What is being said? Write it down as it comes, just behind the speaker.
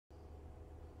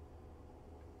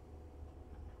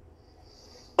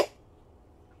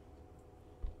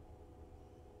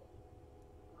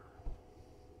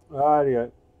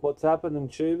Rightio. What's happening,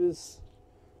 tubers?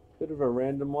 Bit of a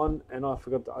random one, and I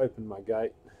forgot to open my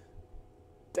gate.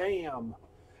 Damn.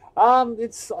 I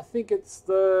think it's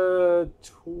the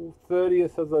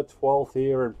 30th of the 12th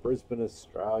here in Brisbane,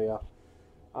 Australia.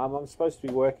 I'm supposed to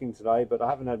be working today, but I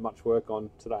haven't had much work on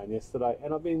today and yesterday,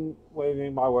 and I've been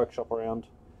waving my workshop around.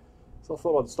 So I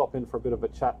thought I'd stop in for a bit of a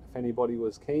chat if anybody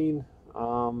was keen.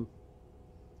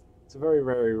 It's a very,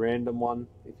 very random one.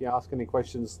 If you ask any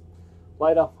questions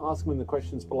later, ask them in the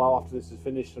questions below after this is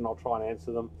finished, and I'll try and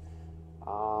answer them.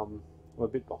 I'm a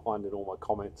bit behind in all my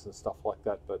comments and stuff like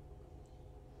that, but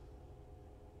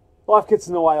life gets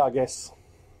in the way, I guess.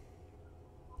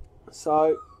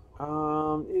 So,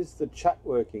 is the chat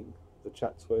working? The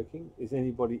chat's working. Is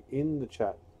anybody in the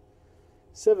chat?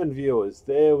 7 viewers.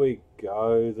 There we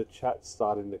go. The chat's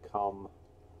starting to come.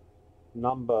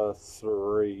 Number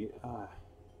 3. I'm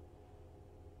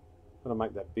going to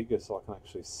make that bigger so I can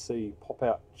actually see. Pop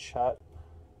out chat.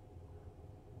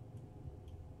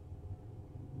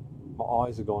 My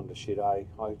eyes have gone to shit, eh?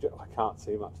 I can't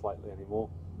see much lately anymore.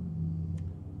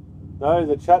 No,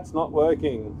 the chat's not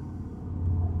working.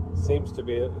 Seems to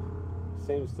be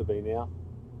now.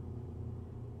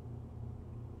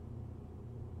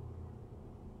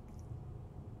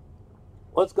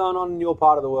 What's going on in your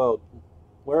part of the world?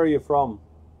 Where are you from?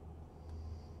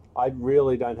 I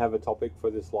really don't have a topic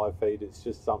for this live feed. It's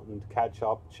just something to catch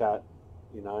up, chat,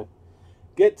 you know.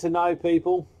 Get to know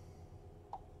people.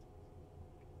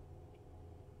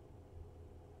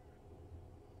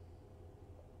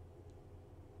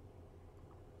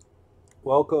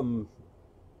 Welcome,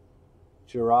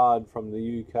 Gerard from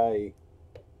the UK.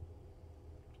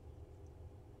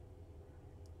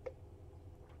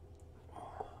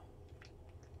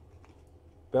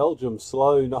 Belgium,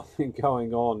 slow, nothing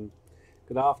going on.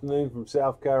 Good afternoon from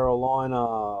South Carolina.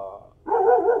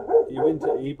 You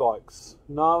into e-bikes?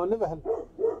 No, I never had.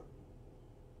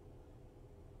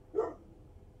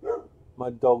 My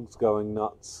dog's going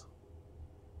nuts.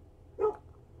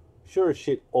 Sure as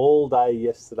shit, all day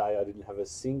yesterday I didn't have a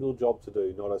single job to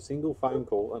do, not a single phone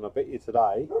call, and I bet you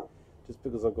today, just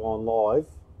because I've gone live,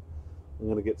 I'm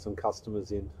going to get some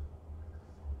customers in.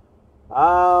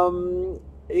 Are you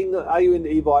into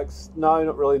e-bikes? No,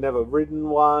 not really, never ridden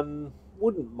one.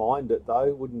 Wouldn't mind it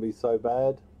though, wouldn't be so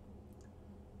bad.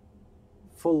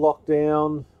 Full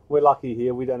lockdown, we're lucky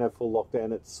here, we don't have full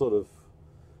lockdown, it's sort of,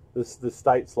 the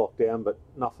state's locked down, but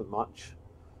nothing much.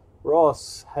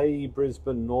 Ross, hey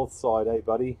Brisbane North Side, hey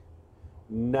buddy.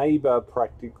 Neighbour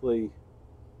practically.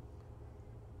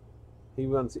 He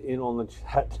wants in on the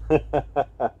chat.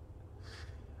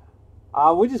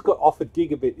 We just got offered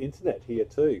gigabit internet here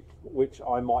too, which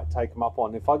I might take them up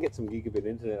on. If I get some gigabit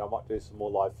internet, I might do some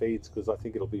more live feeds because I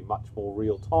think it'll be much more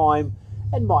real time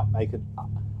and might make it,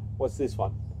 what's this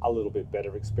one? A little bit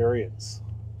better experience.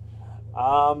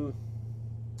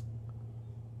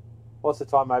 What's the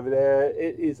time over there?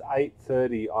 It is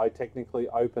 8:30. I technically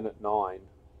open at 9.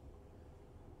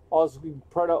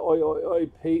 Predator, oi,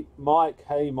 Pete, Mike,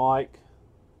 hey Mike.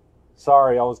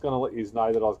 Sorry, I was going to let you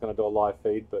know that I was going to do a live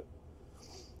feed, but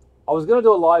I was going to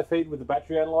do a live feed with the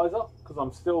battery analyzer because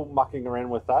I'm still mucking around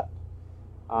with that.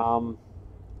 But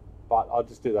I'll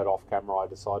just do that off camera, I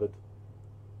decided.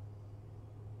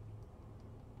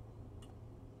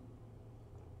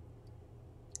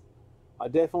 I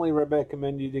definitely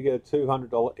recommend you to get a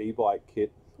 $200 e-bike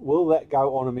kit. Will that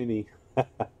go on a Mini?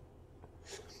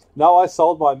 No, I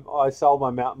sold my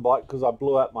mountain bike because I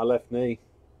blew out my left knee.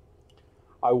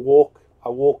 I walk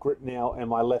now,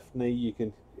 and my left knee, you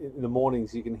can, in the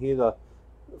mornings, you can hear the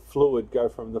fluid go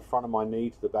from the front of my knee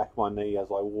to the back of my knee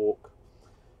as I walk.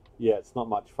 Yeah, it's not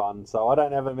much fun. So I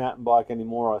don't have a mountain bike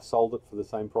anymore. I sold it for the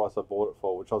same price I bought it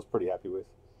for, which I was pretty happy with.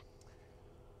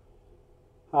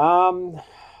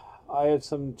 I have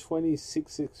some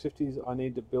 26 650s. I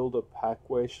need to build a pack.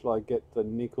 Where should I get the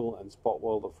nickel and spot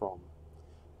welder from?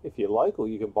 If you're local,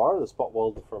 you can borrow the spot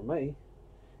welder from me.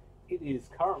 It is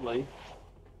currently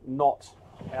not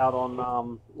out on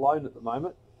loan at the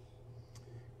moment.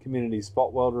 Community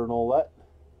spot welder and all that.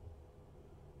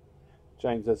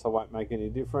 James says I won't make any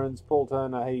difference. Paul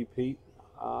Turner, hey Pete.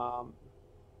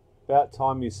 About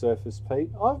time you surfaced,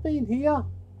 Pete. I've been here.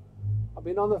 I've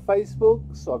been on the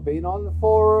Facebooks, I've been on the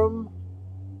forum,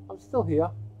 I'm still here.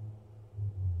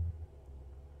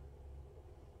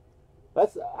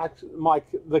 That's actually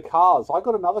the cars. I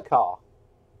got another car.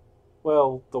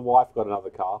 Well, the wife got another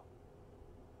car.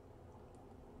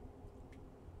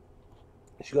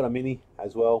 She got a Mini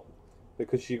as well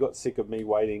because she got sick of me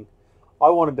waiting. I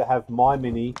wanted to have my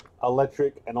Mini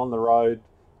electric and on the road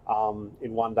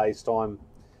in one day's time.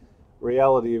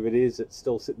 reality of it is it's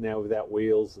still sitting there without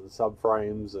wheels and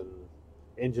subframes, and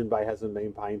engine bay hasn't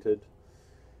been painted.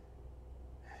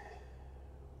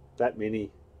 That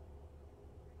Mini,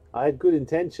 I had good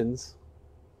intentions,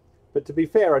 but to be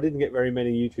fair, I didn't get very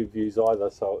many YouTube views either,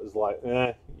 so it was like,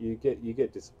 you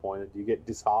get disappointed, you get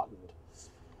disheartened.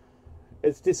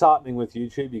 It's disheartening with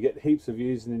YouTube. You get heaps of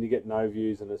views and then you get no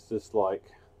views, and it's just like,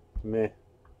 meh.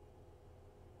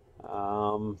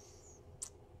 About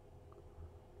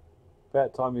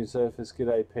time you surface.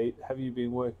 G'day Pete. Have you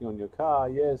been working on your car?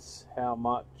 Yes. How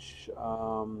much?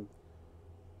 I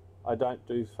don't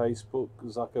do Facebook,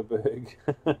 Zuckerberg.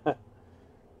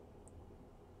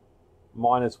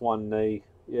 -1 knee.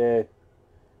 Yeah.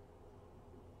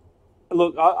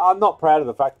 Look, I'm not proud of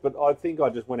the fact, but I think I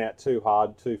just went out too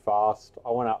hard, too fast.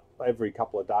 I went up every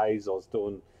couple of days. I was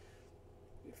doing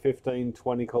 15,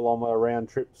 20 kilometre round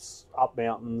trips up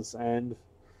mountains, and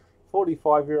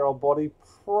 45-year-old body,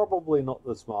 probably not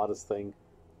the smartest thing.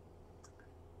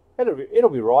 It'll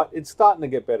be right. It's starting to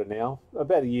get better now.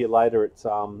 About a year later, it's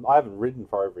I haven't ridden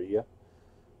for over a year.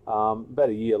 About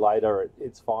a year later,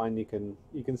 it's fine. You can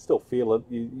still feel it.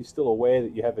 You're still aware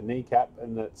that you have a kneecap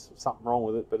and that's something wrong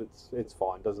with it, but it's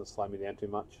fine. It doesn't slow me down too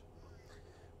much.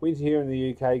 Winter here in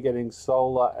the UK, getting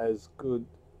solar as good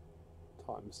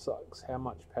time sucks. How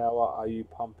much power are you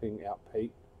pumping out,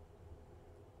 Pete?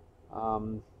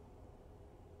 Well,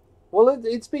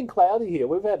 it's been cloudy here.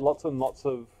 We've had lots and lots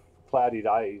of cloudy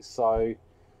days, so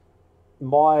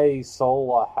my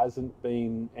solar hasn't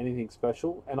been anything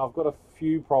special, and I've got a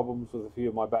few problems with a few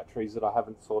of my batteries that I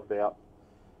haven't sorted out.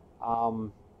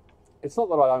 It's not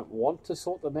that I don't want to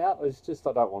sort them out, it's just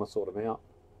I don't want to sort them out.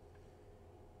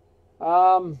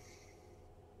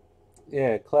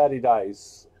 Yeah, cloudy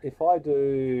days. If I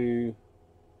do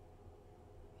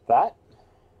that,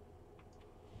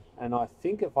 and I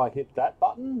think if I hit that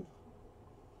button,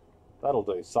 that'll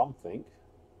do something.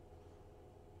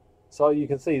 So you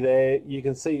can see there, you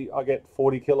can see I get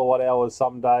 40 kilowatt hours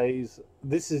some days.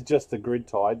 This is just the grid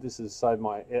tied. This is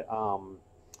my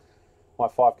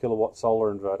 5 kilowatt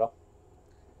solar inverter.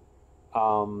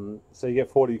 So you get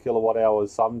 40 kilowatt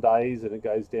hours some days, and it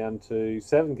goes down to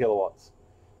 7 kilowatts.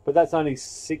 But that's only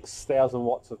 6,000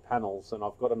 watts of panels, and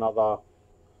I've got another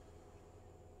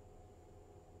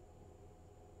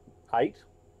 8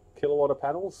 kilowatt of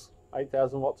panels,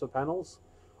 8,000 watts of panels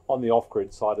on the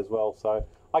off-grid side as well. So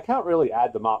I can't really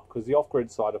add them up, because the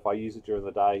off-grid side, if I use it during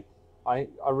the day, I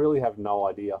really have no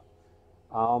idea.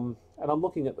 And I'm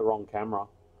looking at the wrong camera.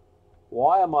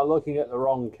 Why am I looking at the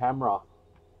wrong camera?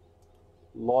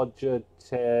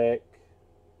 Logitech.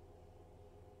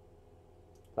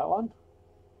 That one?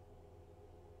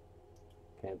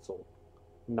 Cancel.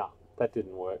 No, that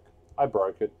didn't work. I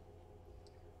broke it.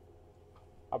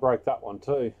 I broke that one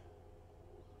too.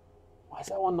 Why is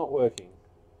that one not working?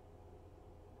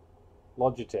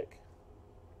 Logitech.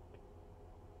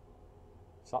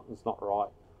 Something's not right.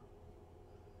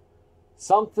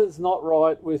 Something's not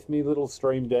right with me little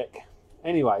Stream Deck.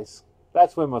 Anyways,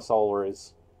 that's where my solar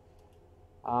is.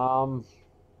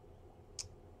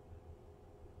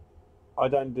 I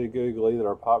don't do Google either,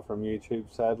 apart from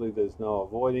YouTube. Sadly, there's no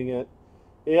avoiding it.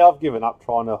 Yeah, I've given up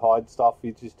trying to hide stuff.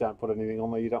 You just don't put anything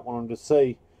on there you don't want them to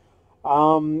see.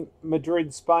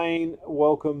 Madrid, Spain.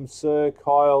 Welcome, sir.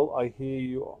 Kyle, I hear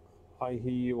you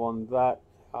on that.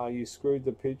 You screwed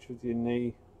the pitch with your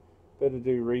knee. Better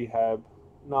do rehab.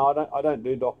 No, I don't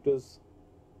do doctors.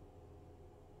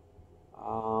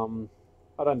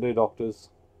 I don't do doctors.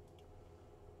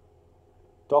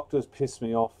 Doctors piss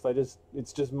me off.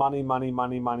 It's just money, money,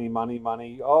 money, money, money,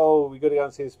 money. Oh, we got to go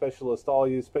and see a specialist. Oh,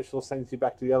 your specialist sends you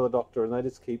back to the other doctor, and they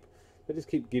just keep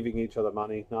giving each other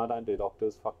money. No, I don't do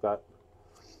doctors. Fuck that.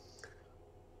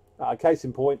 Case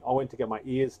in point, I went to get my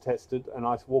ears tested, and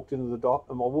I walked into the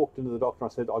doctor, and I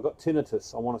said, I got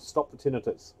tinnitus. I want to stop the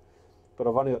tinnitus, but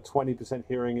I've only got 20%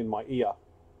 hearing in my ear.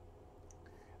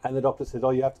 And the doctor said,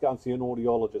 oh, you have to go and see an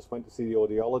audiologist. Went to see the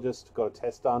audiologist, got a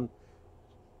test done.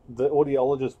 The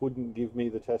audiologist wouldn't give me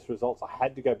the test results. I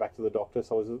had to go back to the doctor,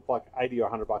 so it was like 80 or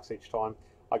 100 bucks each time.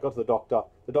 I got to the doctor.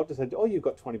 The doctor said, oh, you've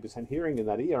got 20% hearing in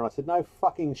that ear. And I said, no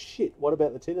fucking shit. What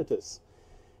about the tinnitus?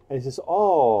 And he says,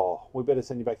 oh, we better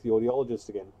send you back to the audiologist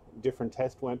again. Different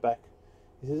test, went back.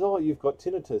 He says, oh, you've got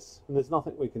tinnitus, and there's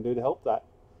nothing we can do to help that.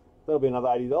 That'll be another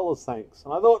 $80, thanks.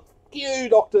 And I thought, you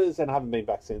doctors, and I haven't been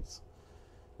back since.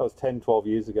 That was 10, 12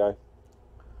 years ago.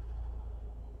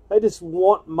 They just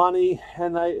want money,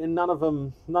 and none of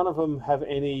them have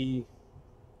any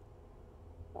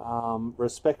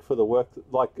respect for the work,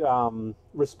 like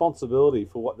responsibility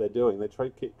for what they're doing. They try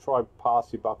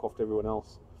pass your buck off to everyone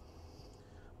else.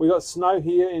 We got snow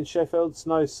here in Sheffield.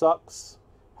 Snow sucks.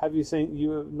 Have you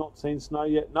have not seen snow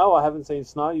yet? No, I haven't seen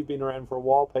snow. You've been around for a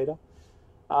while, Peter.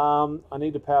 I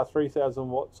need to power 3,000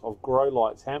 watts of grow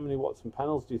lights. How many watts and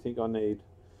panels do you think I need?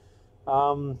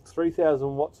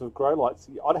 3,000 watts of grow lights.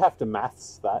 I'd have to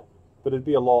maths that, but it'd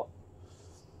be a lot.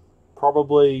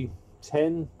 Probably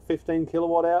 10, 15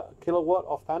 kilowatt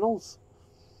off panels,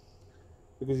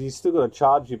 because you still got to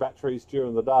charge your batteries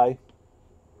during the day,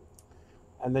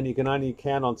 and then you can only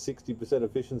count on 60%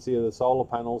 efficiency of the solar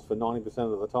panels for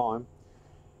 90% of the time.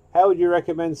 How would you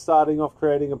recommend starting off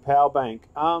creating a power bank?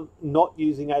 Not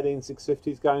using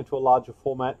 18650s, going to a larger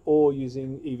format, or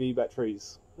using EV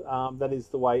batteries. That is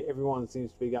the way everyone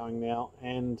seems to be going now.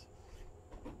 And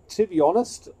to be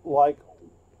honest, like,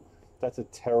 that's a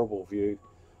terrible view.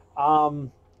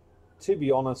 To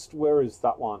be honest, where is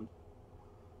that one?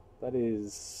 That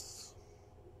is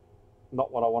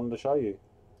not what I wanted to show you.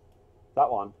 That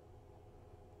one.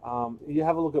 You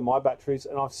have a look at my batteries,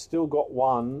 and I've still got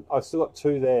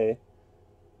two there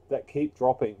that keep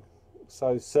dropping.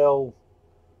 So cell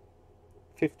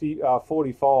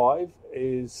 45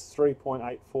 is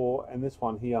 3.84, and this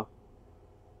one here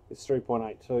is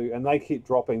 3.82, and they keep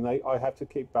dropping. I have to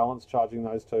keep balance charging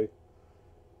those two,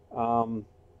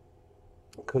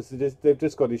 because they've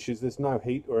just got issues. There's no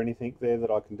heat or anything there that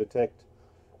I can detect.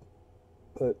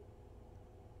 But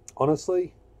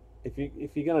honestly, if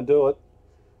you're going to do it,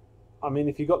 I mean,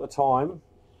 if you've got the time,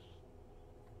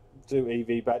 do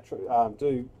EV battery,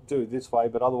 do it this way,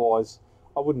 but otherwise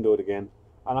I wouldn't do it again.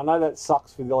 And I know that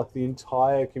sucks for like the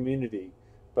entire community,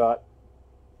 but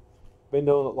I've been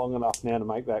doing it long enough now to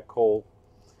make that call.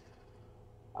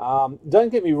 Don't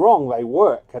get me wrong, they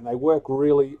work, and they work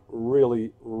really,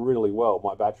 really, really well,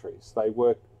 my batteries. They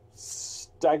work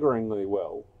staggeringly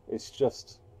well. It's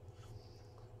just,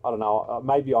 I don't know,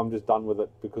 maybe I'm just done with it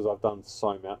because I've done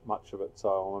so much of it, so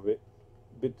I'm a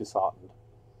bit disheartened.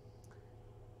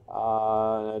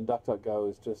 DuckDuckGo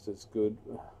is just as good,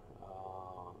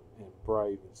 and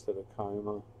Brave instead of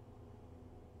Coma.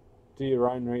 Do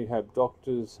your own rehab.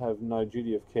 Doctors have no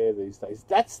duty of care these days.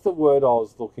 That's the word I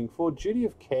was looking for, duty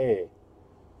of care.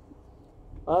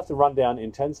 I'll have to run down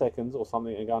in 10 seconds or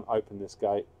something and go and open this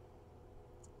gate.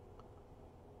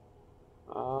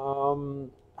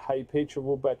 Hey Petra,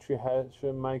 will Battery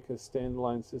Hasher make a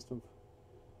standalone system?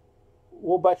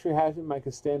 Will Battery Hasher make a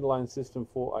standalone system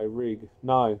for a rig?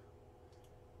 No.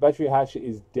 Battery Hasher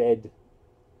is dead.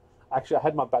 Actually, I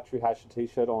had my Battery Hasher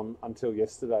t-shirt on until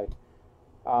yesterday.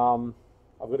 I've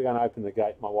got to go and open the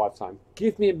gate. My wife's home.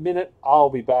 Give me a minute, I'll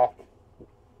be back.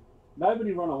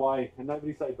 Nobody run away, and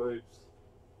nobody say boobs.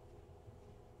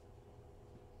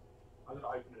 I'm going to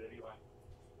open it anyway.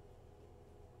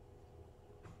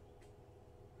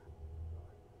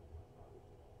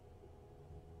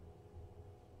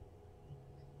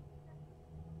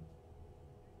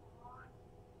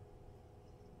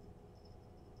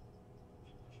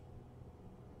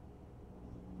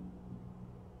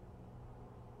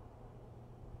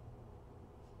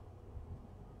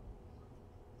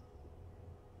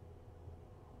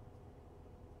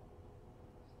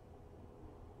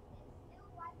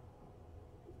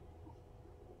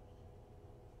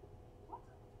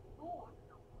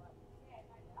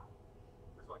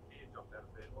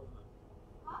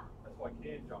 That's why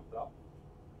Cam jumped up.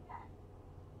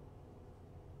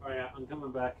 Oh yeah, I'm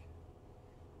coming back.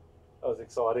 That was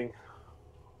exciting.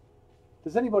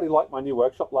 Does anybody like my new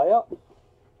workshop layout?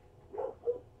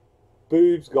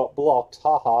 Boobs got blocked,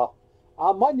 haha.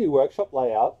 My new workshop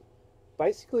layout,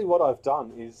 basically what I've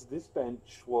done is this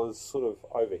bench was sort of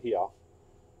over here,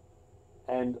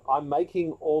 and I'm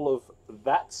making all of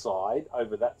that side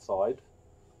over that side.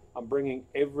 I'm bringing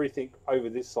everything over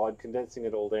this side, condensing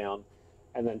it all down,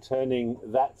 and then turning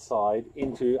that side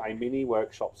into a mini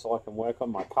workshop so I can work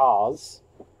on my cars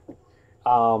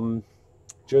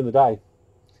during the day.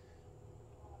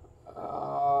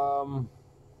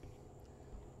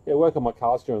 Yeah, work on my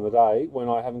cars during the day when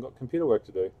I haven't got computer work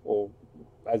to do, or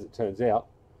as it turns out.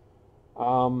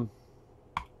 What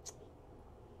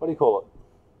do you call it?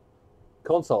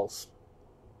 Consoles.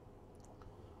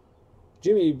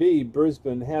 Jimmy B,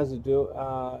 Brisbane, how's it do?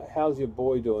 How's your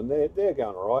boy doing? They're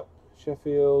going all right.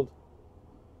 Sheffield.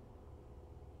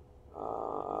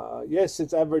 Yes,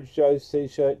 it's Average Joe's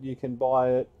t-shirt. You can buy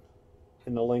it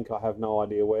in the link. I have no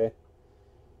idea where.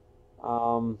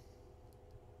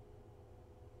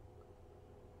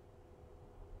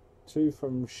 Two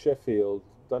from Sheffield.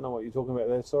 Don't know what you're talking about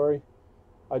there. Sorry.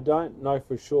 I don't know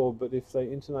for sure, but if they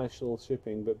international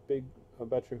shipping, but big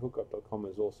batteryhookup.com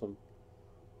is awesome.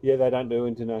 Yeah, they don't do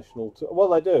international. Well,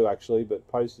 they do actually, but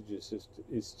postage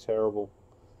is terrible.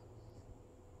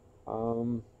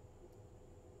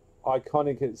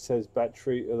 Iconic, it says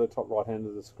battery at the top right hand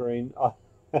of the screen.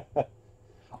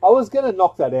 I was going to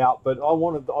knock that out, but I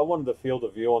wanted the field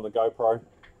of view on the GoPro.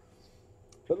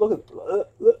 But look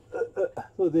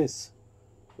at this.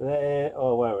 There.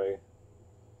 Oh, where are we?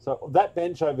 So that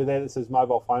bench over there that says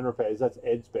mobile phone repairs, that's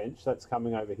Ed's bench. That's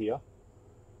coming over here.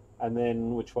 And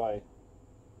then which way?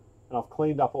 And I've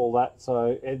cleaned up all that.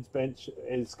 So Ed's bench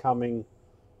is coming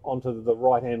onto the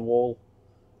right-hand wall.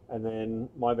 And then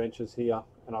my bench is here.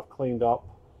 And I've cleaned up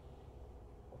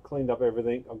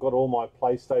everything. I've got all my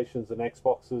PlayStations and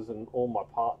Xboxes and all my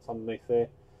parts underneath there.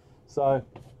 So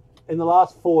in the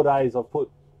last 4 days, I've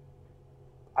put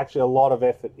actually a lot of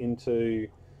effort into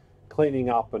cleaning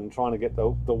up and trying to get the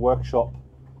workshop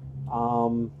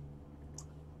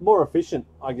more efficient,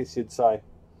 I guess you'd say.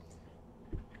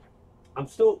 I've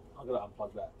got to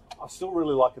unplug that. I'm still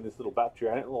really liking this little battery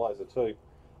analyzer too.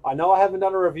 I know I haven't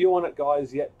done a review on it,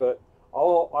 guys, yet, but I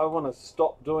want to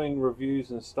stop doing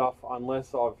reviews and stuff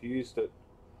unless I've used it,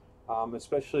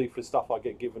 especially for stuff I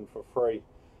get given for free.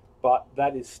 But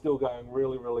that is still going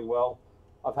really, really well.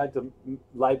 I've had to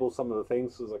label some of the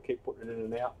things because I keep putting it in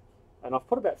and out. And I've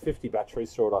put about 50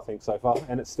 batteries through it, I think, so far,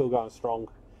 and it's still going strong.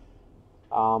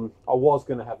 I was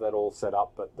going to have that all set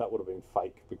up, but that would have been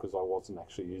fake because I wasn't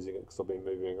actually using it because I've been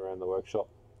moving around the workshop.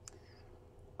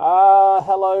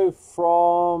 Hello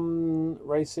from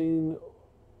Racing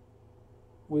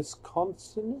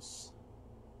Wisconsin.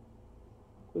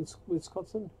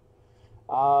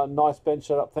 Nice bench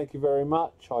setup, thank you very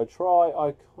much. I try.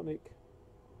 Iconic.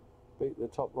 Beat the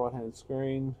top right hand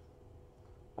screen.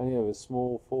 I only have a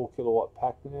small 4 kilowatt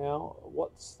pack now.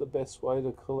 What's the best way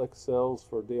to collect cells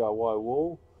for a DIY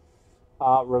wall?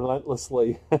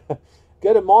 Relentlessly.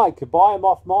 Go to Mike, buy them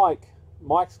off Mike.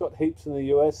 Mike's got heaps in the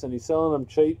US and he's selling them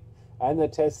cheap and they're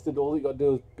tested. All you got to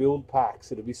do is build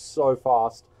packs. It'll be so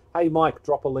fast. Hey Mike,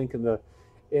 drop a link in the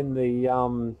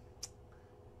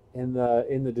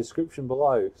description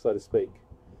below, so to speak.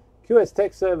 QS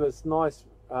Tech Service, nice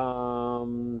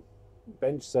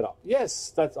bench setup.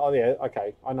 Yes, that's, oh yeah,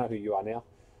 okay, I know who you are now.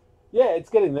 Yeah, it's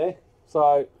getting there.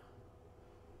 So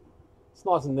it's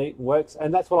nice and neat and works.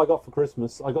 And that's what I got for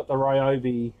Christmas. I got the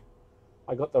Ryobi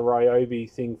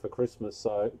thing for Christmas,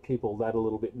 so keep all that a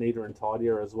little bit neater and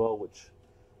tidier as well, which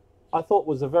I thought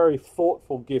was a very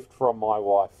thoughtful gift from my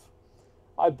wife.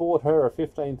 I bought her a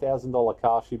 $15,000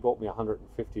 car. She bought me a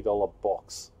 $150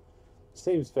 box.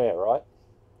 Seems fair, right?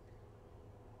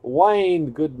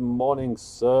 Wayne, good morning,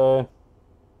 sir.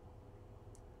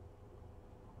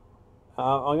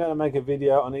 I'm going to make a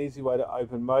video on an easy way to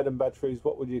open modem batteries.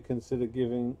 What would you consider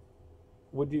giving?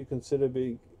 Would you consider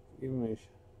giving me if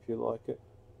you like it?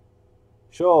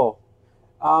 Sure.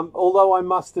 Although I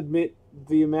must admit,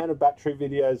 the amount of battery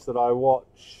videos that I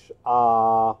watch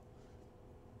are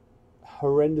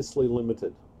horrendously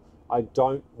limited. I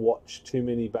don't watch too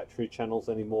many battery channels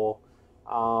anymore.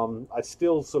 I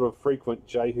still sort of frequent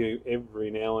Jehu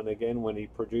every now and again when he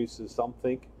produces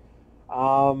something,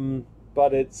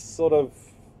 but it's sort of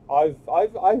I've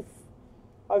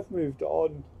moved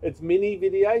on. It's mini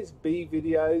videos, B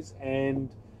videos, and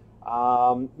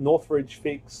Northridge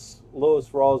Fix, Lewis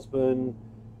Rosman,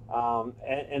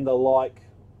 and the like,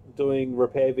 doing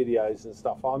repair videos and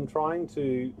stuff. I'm trying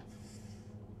to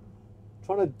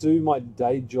do my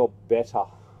day job better,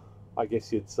 I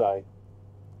guess you'd say.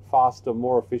 Faster,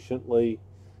 more efficiently,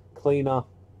 cleaner.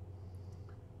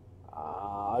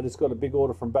 I just got a big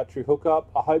order from Battery Hookup.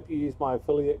 I hope you use my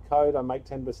affiliate code. I make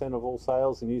 10% of all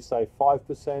sales and you save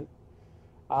 5%.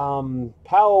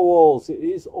 Powerwalls, it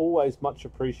is always much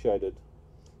appreciated.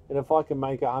 And if I can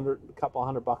make a couple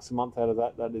 $100 a month out of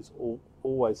that, that is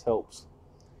always helps.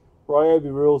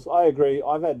 Ryobi rules, I agree.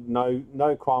 I've had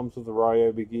no qualms with the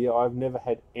Ryobi gear. I've never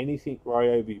had anything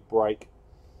Ryobi break.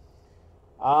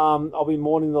 I'll be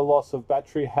mourning the loss of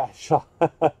Battery Hasher.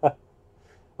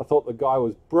 I thought the guy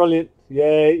was brilliant.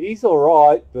 Yeah, he's all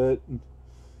right, but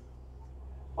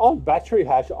on Battery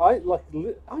Hasher,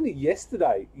 only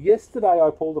yesterday I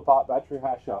pulled apart Battery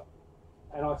Hasher,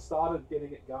 and I started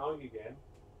getting it going again.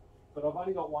 But I've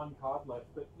only got one card left.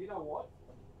 But you know what?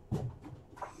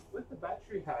 With the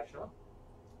Battery Hasher,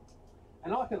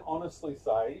 and I can honestly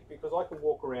say, because I can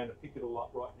walk around and pick it all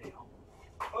up right now.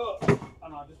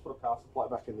 And I just put a power supply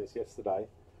back in this yesterday.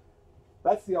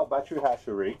 That's the old Battery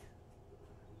Hasher rig.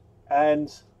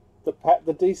 And the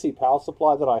DC power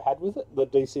supply that I had with it, the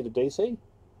DC to DC,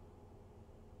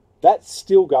 that's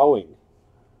still going.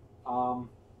 And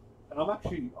I'm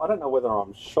actually, I don't know whether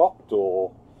I'm shocked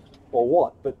or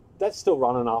what, but that's still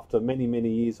running after many, many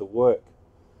years of work.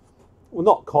 Well,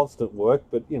 not constant work,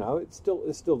 but you know, it's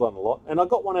still done a lot. And I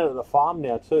got one out of the farm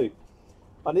now too.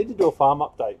 I need to do a farm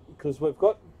update because we've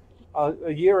got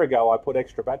a year ago I put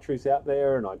extra batteries out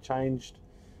there, and I changed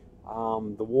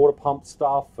the water pump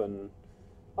stuff, and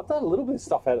I've done a little bit of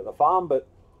stuff out at the farm, but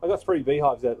I got 3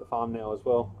 beehives out at the farm now as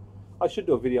well. I should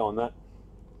do a video on that.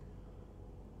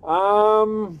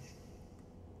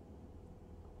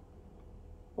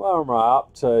 What am I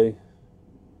up to?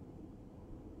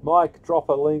 Mike, drop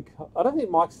a link. I don't think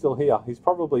Mike's still here. He's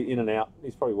probably in and out.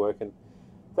 He's probably working.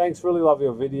 Thanks, really love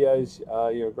your videos.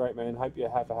 You're a great man. Hope you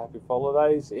have a happy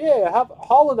holidays. Yeah,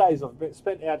 holidays I've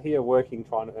spent out here working,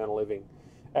 trying to earn a living,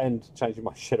 and changing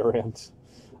my shit around.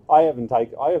 I haven't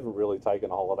really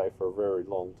taken a holiday for a very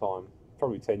long time,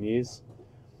 probably 10 years.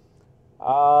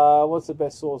 What's the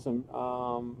best source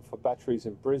for batteries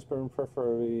in Brisbane?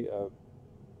 Preferably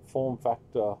form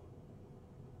factor.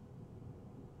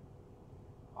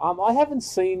 I haven't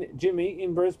seen, Jimmy,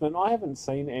 in Brisbane, I haven't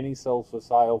seen any cells for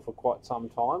sale for quite some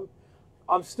time.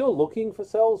 I'm still looking for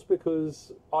cells,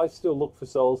 because I still look for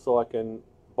cells so I can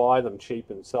buy them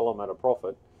cheap and sell them at a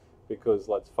profit, because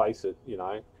let's face it, you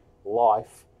know,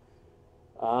 life.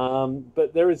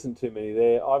 But there isn't too many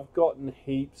there. I've gotten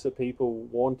heaps of people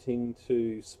wanting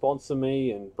to sponsor me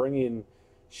and bring in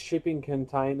shipping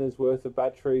containers worth of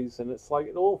batteries, and it's like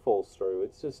it all falls through.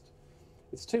 It's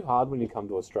too hard when you come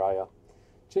to Australia.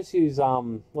 Just use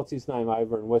what's his name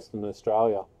over in Western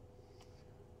Australia,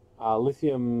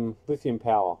 lithium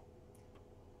power,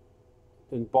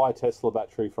 and buy a Tesla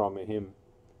battery from him.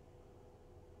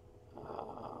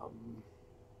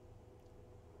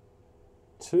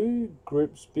 2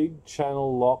 grips, big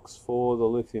channel locks for the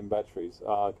lithium batteries.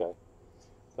 Okay,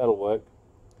 that'll work.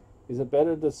 Is it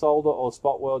better to solder or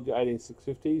spot weld your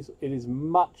 18650s? It is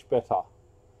much better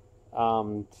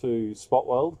to spot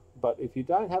weld, but if you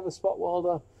don't have a spot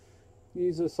welder,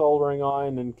 use a soldering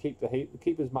iron and keep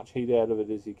as much heat out of it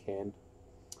as you can.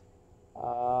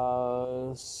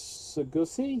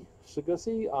 Segusi,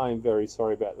 I'm very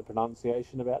sorry about the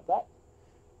pronunciation about that.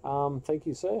 Thank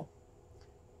you, sir.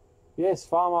 Yes,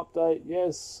 farm update,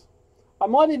 yes. I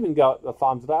might even go at the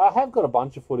farm today. I have got a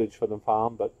bunch of footage for the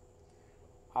farm, but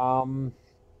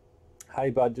hey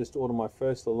bud, just ordered my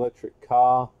first electric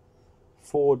car,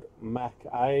 Ford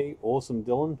Mach-A. Awesome,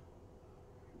 Dylan.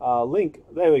 Link,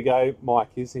 there we go.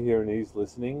 Mike is here and he's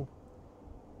listening.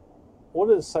 What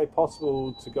does it say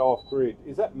possible to go off grid?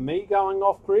 Is that me going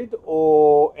off grid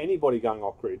or anybody going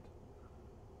off grid?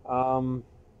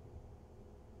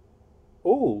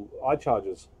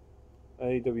 iChargers.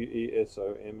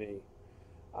 AWESOME.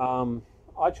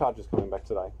 iCharger's coming back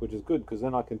today, which is good, because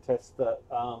then I can test the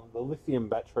lithium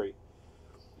battery.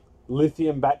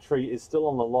 Lithium battery is still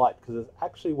on the light, because it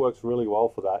actually works really well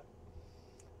for that.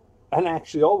 And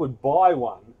actually, I would buy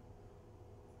one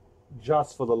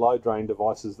just for the low drain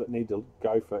devices that need to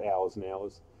go for hours and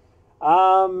hours.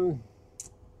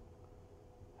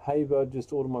 Hey bud,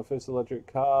 just ordered my first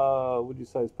electric car. Would you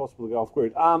say it's possible to go off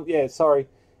grid? Yeah, sorry.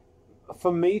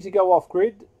 For me to go off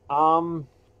grid, no.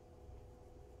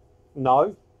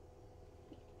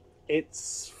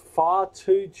 It's far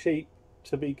too cheap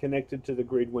to be connected to the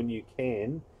grid when you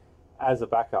can as a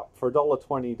backup. For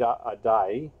 $1.20 a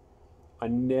day, I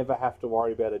never have to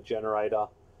worry about a generator.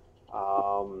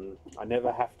 I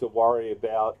never have to worry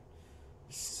about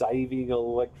saving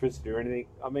electricity or anything.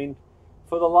 I mean,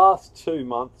 for the last 2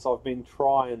 months, I've been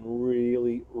trying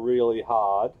really, really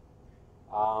hard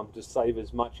to save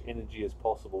as much energy as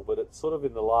possible. But it's sort of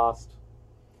in the last,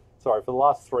 for the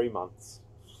last 3 months,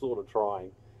 sort of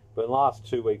trying. But in the last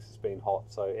 2 weeks, it's been hot,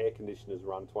 so air conditioners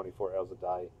run 24 hours a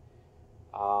day.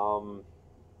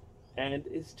 And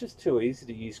it's just too easy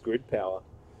to use grid power.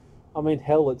 I mean,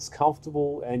 hell, it's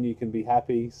comfortable and you can be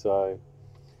happy, so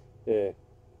yeah.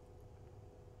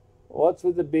 What's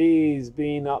with the bees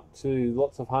being up to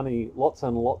lots of honey, lots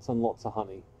and lots and lots of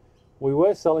honey? We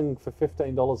were selling for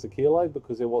 $15 a kilo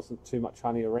because there wasn't too much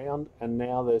honey around, and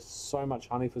now there's so much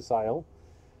honey for sale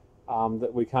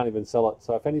that we can't even sell it.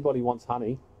 So if anybody wants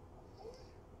honey,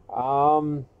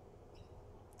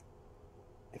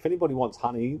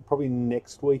 probably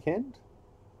next weekend,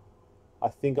 I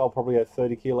think I'll probably have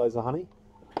 30 kilos of honey.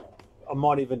 I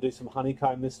might even do some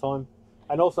honeycomb this time.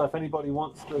 And also, if anybody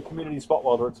wants the community spot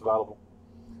welder, it's available.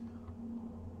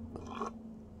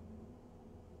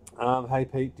 Hey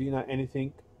Pete, do you know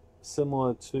anything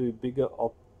similar to bigger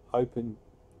open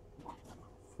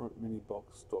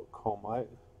frontminibox.com, mate?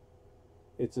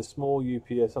 It's a small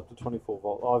UPS up to 24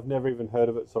 volt. I've never even heard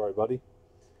of it. Sorry, buddy.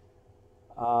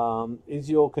 Is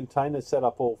your container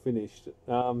setup all finished?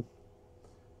 The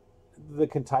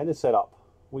container setup.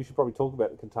 We should probably talk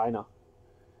about the container.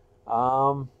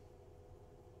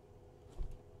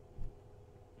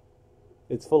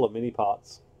 It's full of mini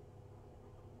parts.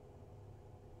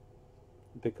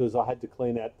 because I had to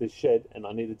clean out this shed and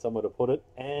I needed somewhere to put it,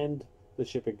 and the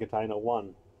shipping container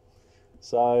won.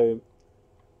 So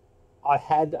I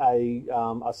had a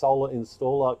solar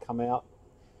installer come out.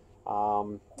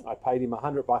 I paid him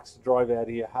 $100 to drive out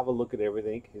here, have a look at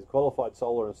everything. He's a qualified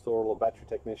solar installer, battery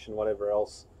technician, whatever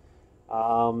else.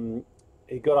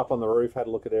 He got up on the roof, had a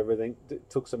look at everything,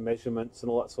 took some measurements and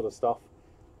all that sort of stuff,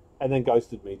 and then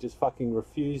ghosted me. Just fucking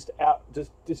refused out.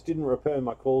 Just didn't return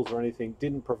my calls or anything.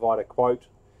 Didn't provide a quote.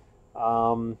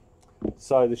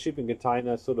 So the shipping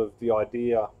container, sort of the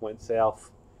idea went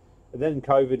south. And then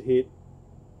COVID hit.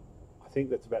 I think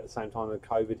that's about the same time that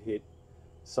COVID hit.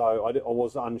 So I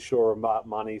was unsure about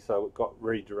money, so it got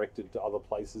redirected to other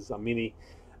places. A mini.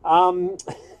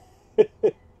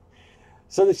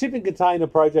 So the shipping container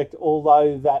project,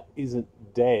 although that isn't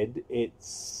dead,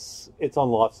 it's on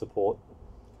life support,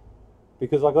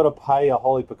 because I got to pay a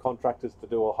whole heap of contractors to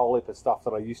do a whole heap of stuff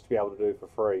that I used to be able to do for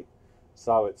free.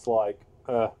 So it's like,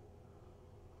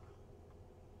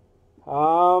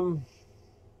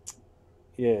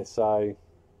 yeah. So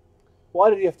why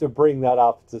did you have to bring that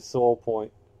up to sore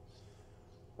point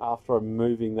after I'm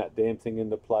moving that damn thing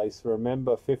into place?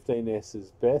 Remember, 15S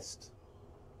is best.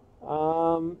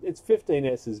 It's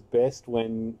 15S is best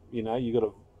when, you know, you got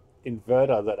an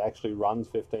inverter that actually runs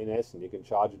 15S and you can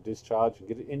charge and discharge and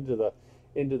get it into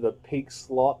the peak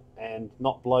slot and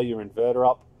not blow your inverter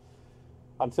up.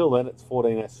 Until then, it's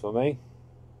 14S for me.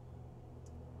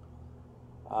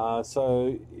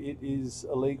 So it is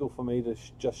illegal for me to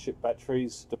just ship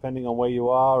batteries, depending on where you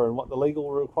are and what the legal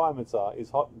requirements are.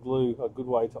 Is hot glue a good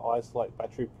way to isolate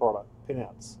battery product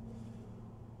pinouts?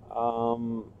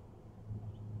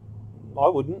 I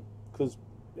wouldn't, because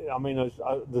I mean,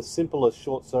 the simplest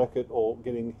short circuit or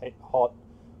getting hot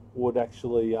would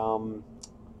actually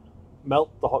melt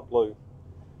the hot glue.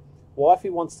 Wifey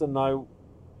wants to know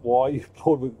why you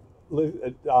bored with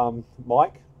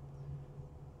Mike.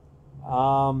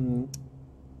 I'm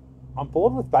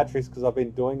bored with batteries because I've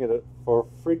been doing it for a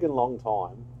friggin' long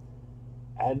time,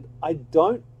 and I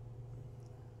don't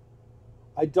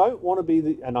want to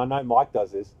be and I know Mike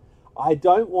does this, I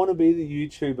don't want to be the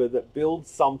YouTuber that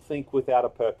builds something without a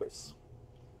purpose.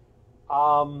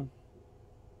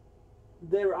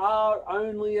 There are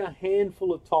only a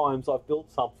handful of times I've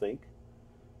built something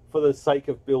for the sake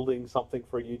of building something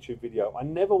for a YouTube video. I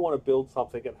never want to build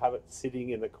something and have it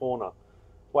sitting in the corner.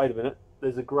 Wait a minute,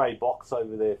 there's a grey box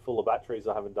over there full of batteries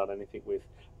I haven't done anything with.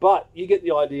 But you get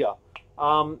the idea.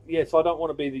 Yeah, so I don't want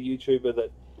to be the YouTuber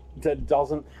that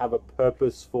doesn't have a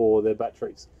purpose for their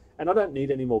batteries. And I don't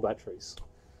need any more batteries.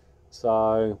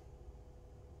 So,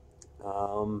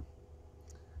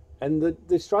 and the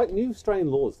new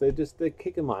Australian laws, they're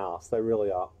kicking my ass. They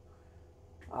really are.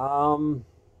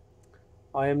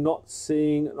 I am not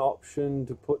seeing an option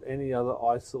to put any other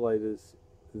isolators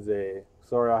there.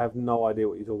 Sorry, I have no idea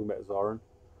what you're talking about, Zoran.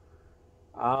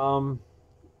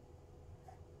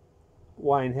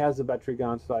 Wayne, how's the battery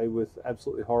going today with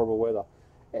absolutely horrible weather?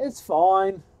 It's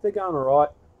fine. They're going all right.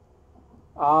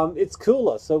 It's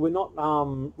cooler, so we're not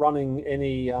running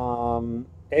any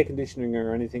air conditioning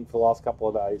or anything for the last couple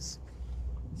of days.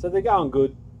 So they're going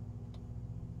good.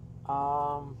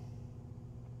 I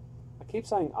keep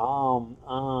saying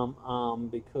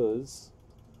because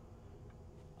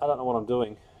I don't know what I'm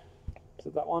doing. Is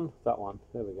it that one? That one.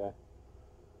 There we go.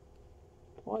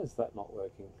 Why is that not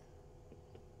working?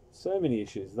 So many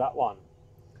issues. That one.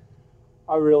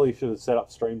 I really should have set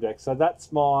up Stream Deck. So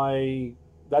that's my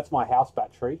house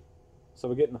battery. So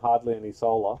we're getting hardly any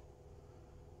solar.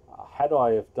 Had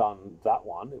I have done that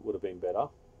one, it would have been better.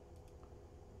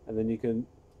 And then you can,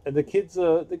 and the kids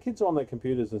are on their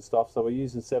computers and stuff. So we're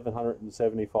using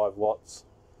 775 watts.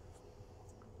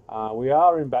 We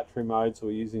are in battery mode, so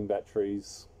we're using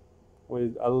batteries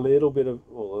with a little bit of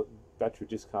battery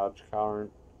discharge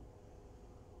current.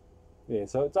 Yeah,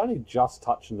 so it's only just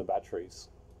touching the batteries.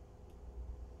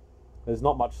 There's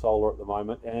not much solar at the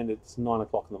moment, and it's 9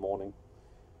 o'clock in the morning.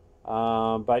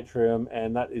 Batrium,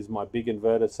 and that is my big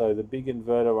inverter. So the big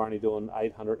inverter, we're only doing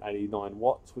 889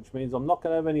 watts, which means I'm not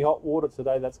going to have any hot water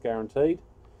today. That's guaranteed.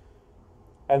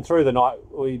 And through the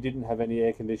night, we didn't have any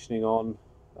air conditioning on.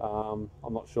 I'm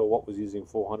not sure what was using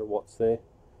 400 watts there.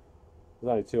 There's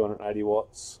only 280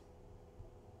 watts,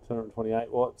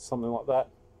 228 watts, something like that.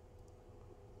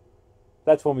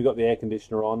 That's when we got the air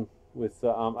conditioner on with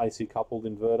AC coupled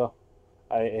inverter,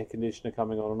 air conditioner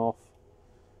coming on and off.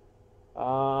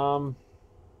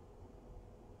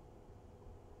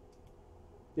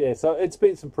 Yeah, so it's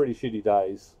been some pretty shitty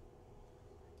days.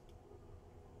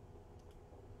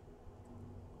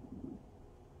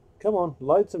 Come on,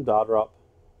 load some data up.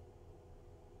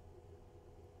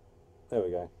 There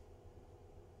we go.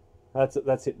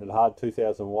 That's hitting it hard,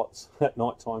 2,000 watts at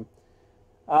night time.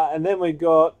 And then we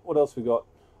got, what else we got?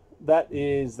 That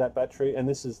is that battery, and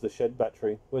this is the shed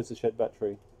battery. Where's the shed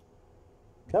battery?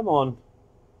 Come on.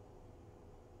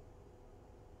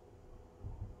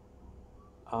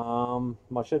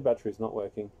 My shed battery is not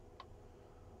working.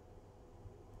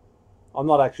 I'm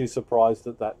not actually surprised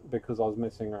at that because I was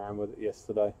messing around with it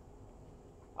yesterday.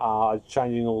 I was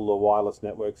changing all the wireless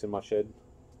networks in my shed,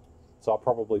 so I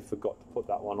probably forgot to put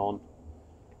that one on.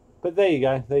 But there you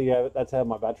go, there you go. That's how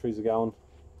my batteries are going.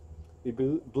 The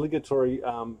obligatory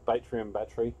Batrium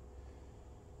battery.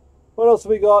 What else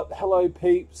have we got? Hello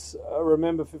peeps.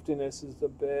 Remember 15S is the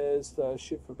best.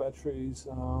 Shit for batteries.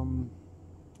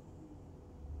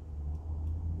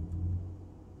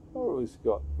 What have we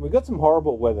got? We've got some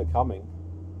horrible weather coming.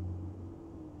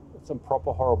 Some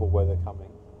proper horrible weather coming.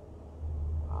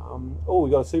 Oh, we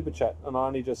got a super chat, and I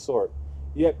only just saw it.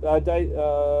 Yep,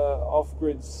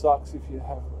 off-grid sucks if you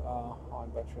have high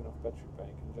battery and off battery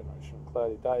bank and generation on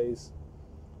cloudy days.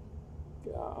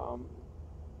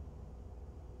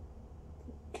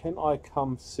 Can I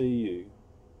come see you?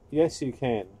 Yes, you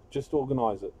can. Just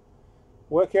organise it.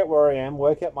 Work out where I am,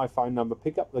 work out my phone number,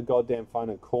 pick up the goddamn phone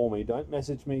and call me. Don't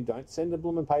message me, don't send a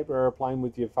blooming paper airplane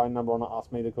with your phone number on it,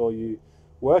 ask me to call you.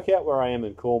 Work out where I am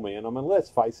and call me. And I mean, let's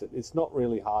face it, it's not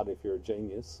really hard if you're a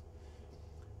genius.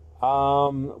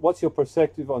 What's your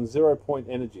perspective on 0 point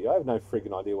energy? I have no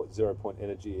friggin' idea what 0 point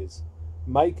energy is.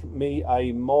 Make me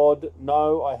a mod.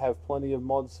 No, I have plenty of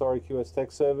mods. Sorry, QS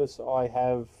Tech Service. I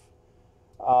have...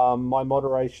 my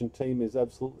moderation team is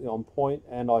absolutely on point,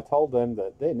 and I told them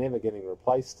that they're never getting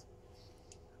replaced.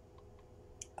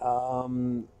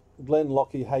 Glenn,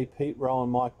 Lockie, Hey Pete, Rowan,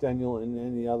 Mike, Daniel, and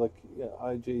any other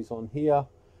OGs on here.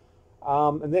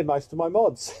 And they're most of my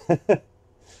mods.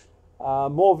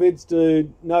 More vids,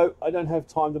 dude. No, I don't have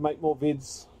time to make more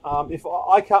vids. If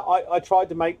I can't, I tried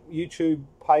to make YouTube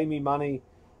pay me money,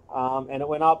 and it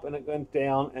went up and it went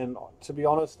down. And to be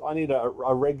honest, I need a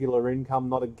regular income,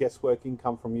 not a guesswork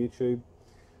income from YouTube.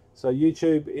 So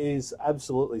YouTube is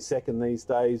absolutely second these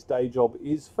days. Day job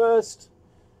is first.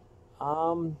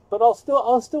 But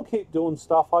I'll still keep doing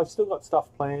stuff. I've still got stuff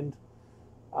planned.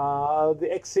 The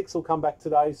X6 will come back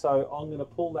today, so I'm going to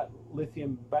pull that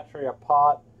lithium battery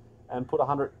apart and put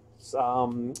 100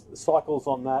 cycles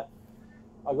on that.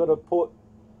 I've got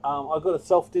a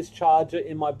self-discharger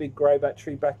in my big grey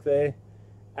battery back there,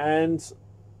 and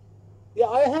yeah,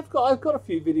 I've got a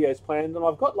few videos planned, and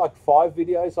I've got like 5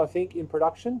 videos I think in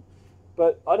production,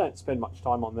 but I don't spend much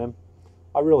time on them.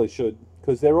 I really should,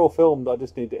 because they're all filmed. I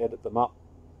just need to edit them up.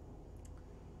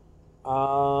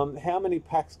 How many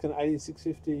packs can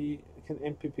 8650 can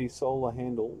MPP solar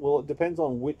handle? Well, it depends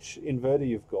on which inverter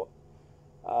you've got.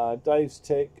 Dave's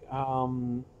Tech,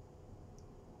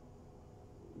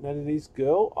 Nadity's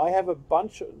girl. I have a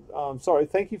bunch of, sorry,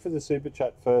 thank you for the super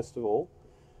chat first of all.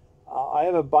 I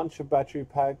have a bunch of battery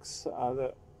packs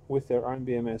that with their own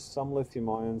BMS, some lithium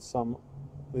ion, some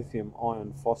lithium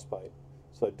iron phosphate.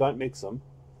 So don't mix them.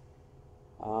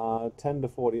 10 to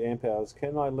 40 amp hours.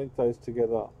 Can I link those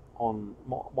together on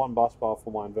one bus bar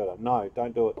for my inverter? No,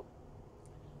 don't do it.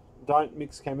 Don't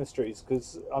mix chemistries,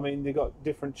 because I mean they've got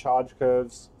different charge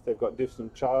curves. They've got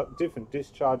different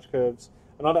discharge curves,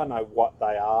 and I don't know what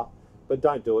they are. But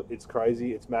don't do it. It's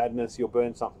crazy. It's madness. You'll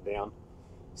burn something down.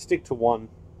 Stick to one.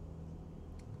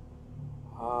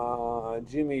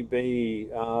 Jimmy B.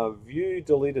 View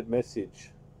deleted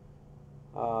message.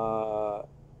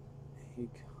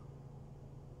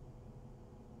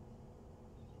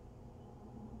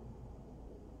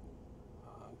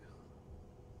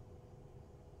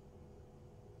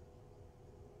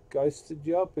 Ghosted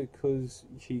you because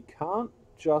he can't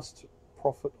just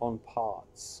profit on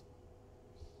parts.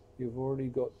 You've already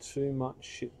got too much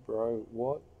shit, bro.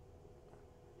 What?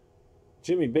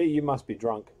 Jimmy B, you must be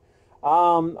drunk.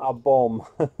 A bomb.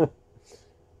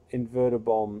 Inverter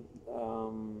bomb.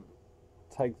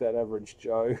 Take that, average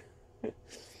Joe.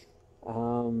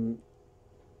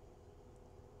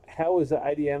 How is the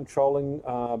ADM trolling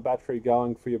battery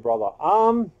going for your brother?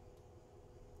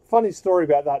 Funny story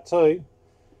about that too.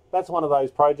 That's one of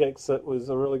those projects that was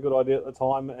a really good idea at the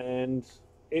time, and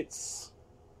it's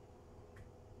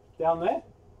down there,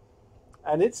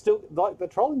 and it's still, like, the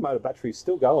trolling motor battery is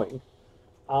still going,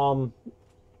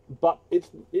 but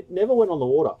it never went on the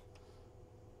water.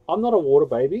 I'm not a water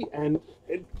baby, and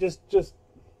it just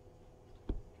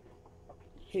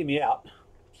hear me out.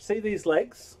 See these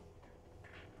legs?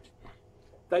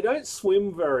 They don't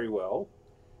swim very well,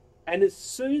 and as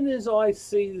soon as I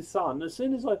see the sun, as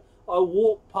soon as I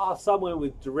walk past somewhere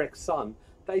with direct sun,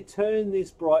 they turn this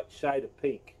bright shade of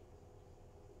pink.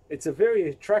 It's a very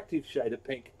attractive shade of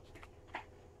pink.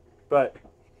 But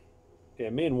yeah,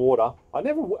 me and water. I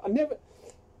never.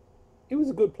 It was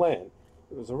a good plan.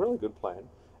 It was a really good plan.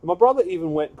 And my brother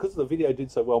even went, because the video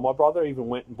did so well, my brother even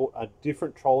went and bought a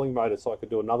different trolling motor so I could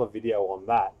do another video on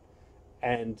that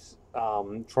and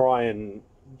try and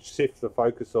shift the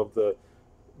focus of the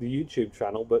YouTube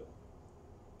channel. But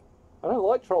I don't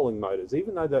like trolling motors,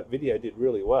 even though that video did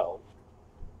really well.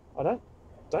 I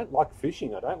don't like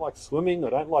fishing. I don't like swimming. I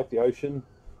don't like the ocean.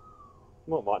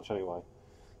 Not much anyway.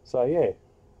 So yeah,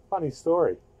 funny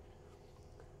story.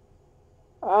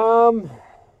 Do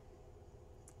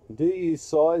you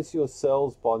size your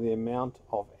cells by the amount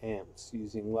of amps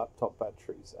using laptop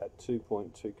batteries at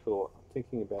 2.2 kilowatt? I'm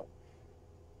thinking about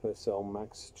per cell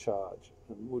max charge.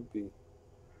 It would be.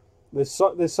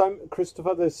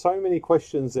 Christopher. There's so many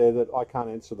questions there that I can't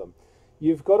answer them.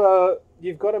 You've got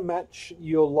to match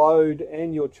your load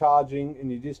and your charging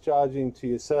and your discharging to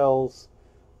your cells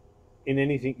in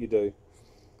anything you do.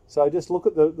 So just look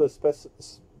at the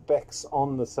specs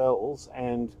on the cells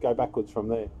and go backwards from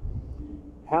there.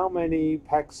 How many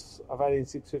packs of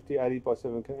 18650 80 by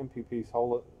 7 can MPPs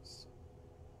hold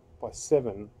by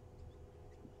 7?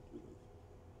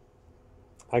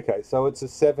 Okay, so it's a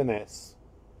 7S.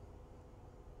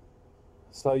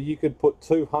 So you could put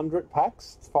 200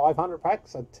 packs, 500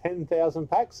 packs, and 10,000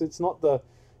 packs. It's not the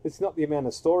amount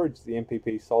of storage the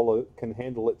MPP solar can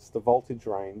handle. It's the voltage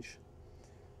range.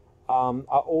 Are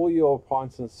all your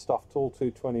appliances and stuff all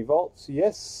 220 volts?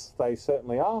 Yes, they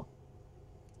certainly are.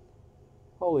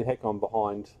 Holy heck, I'm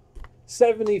behind.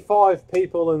 75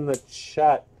 people in the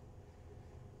chat.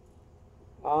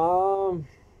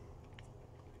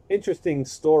 Interesting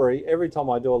story. Every time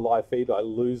I do a live feed, I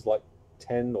lose like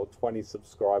 10 or 20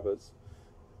 subscribers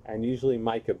and usually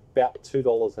make about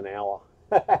 $2 an hour.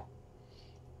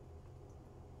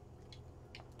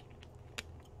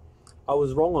 I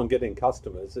was wrong on getting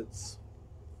customers.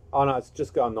 Oh no, it's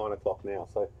just gone 9 o'clock now.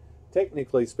 So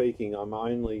technically speaking, I'm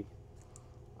only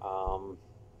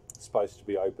supposed to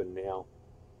be open now.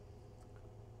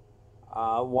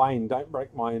 Wayne, don't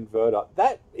break my inverter.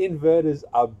 That inverter's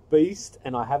a beast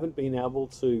and I haven't been able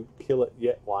to kill it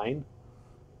yet, Wayne.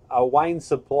 Wayne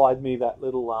supplied me that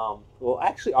little, well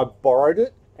actually I borrowed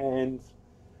it and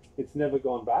it's never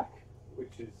gone back,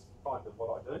 which is kind of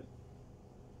what I do.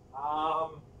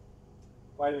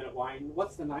 Wait a minute, Wayne.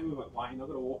 What's the name of it, Wayne? I've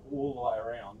got to walk all the way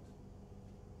around.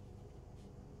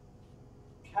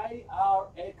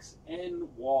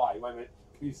 KRXNY. Wait a minute.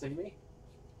 Can you see me?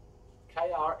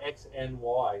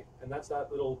 KRXNY. And that's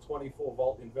that little 24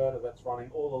 volt inverter that's running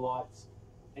all the lights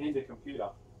and a computer.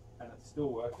 And it's still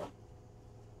working.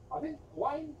 I think,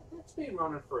 Wayne, that's been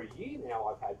running for a year now.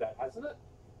 I've had that, hasn't it?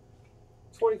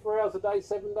 24 hours a day,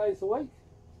 7 days a week.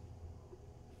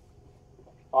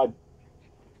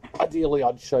 Ideally,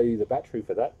 I'd show you the battery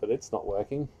for that, but it's not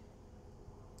working.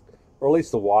 Or at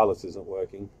least the wireless isn't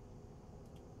working.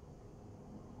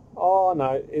 Oh,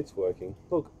 no, it's working.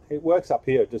 Look, it works up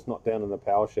here, just not down in the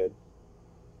power shed.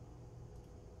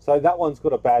 So that one's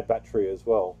got a bad battery as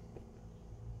well.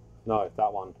 No,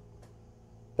 that one.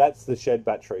 That's the shed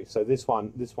battery. So this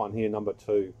one here, number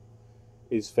 2,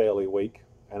 is fairly weak,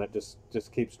 and it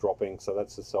just keeps dropping. So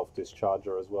that's a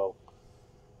self-discharger as well.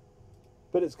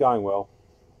 But it's going well.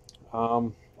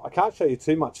 I can't show you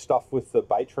too much stuff with the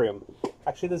Batrium.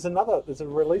 Actually, there's a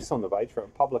release on the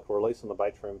Batrium, public release on the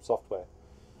Batrium software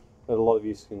that a lot of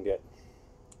you can get.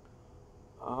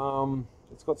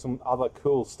 It's got some other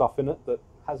cool stuff in it that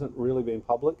hasn't really been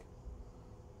public.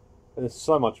 And there's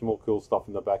so much more cool stuff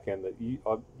in the back end that you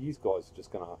guys are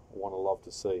just going to want to love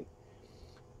to see.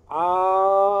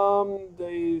 I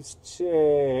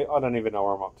don't even know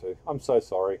where I'm up to. I'm so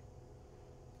sorry.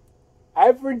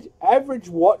 Average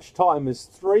watch time is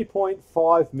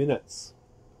 3.5 minutes.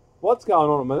 What's going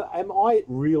on? Am I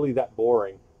really that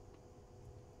boring?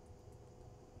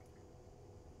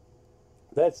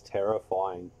 That's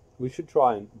terrifying. We should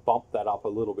try and bump that up a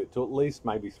little bit to at least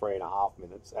maybe 3.5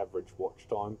 minutes average watch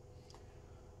time.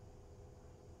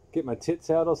 Get my tits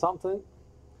out or something?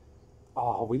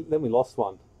 Oh, then we lost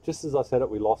one. Just as I said it,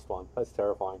 we lost one. That's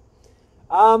terrifying.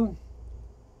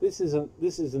 This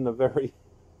isn't a very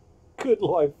good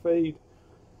live feed.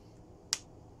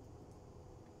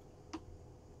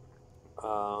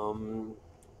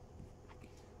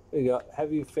 There you go.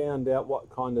 Have you found out what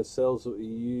kind of cells that were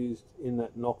used in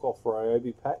that knockoff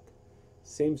Ryobi pack?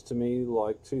 Seems to me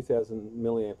like 2000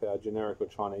 milliamp hour generic or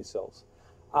Chinese cells.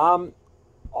 I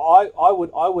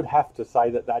would have to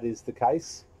say that is the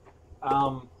case.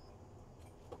 But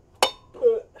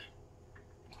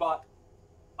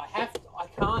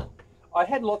I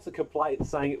had lots of complaints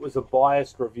saying it was a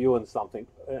biased review and stuff,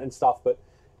 but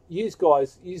you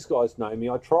guys know me.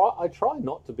 I try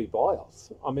not to be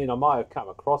biased. I mean, I might have come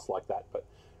across like that, but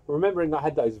remembering I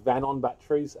had those Vanon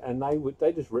batteries, and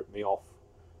they just ripped me off.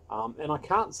 And I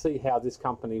can't see how this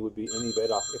company would be any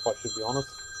better, if I should be honest.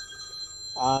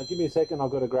 Give me a second.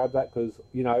 I've got to grab that because,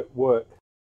 you know, work.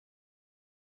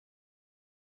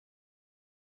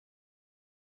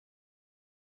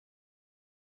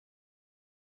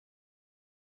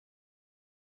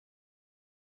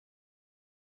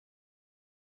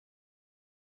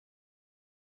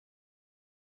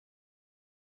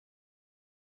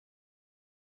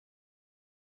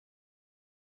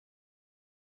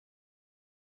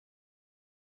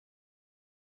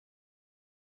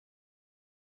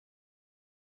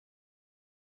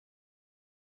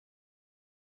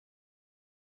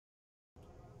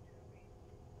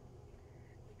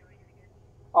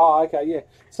 Oh, okay, yeah.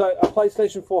 So a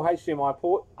PlayStation 4 HDMI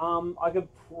port. I could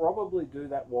probably do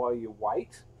that while you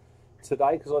wait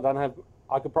today because I don't have.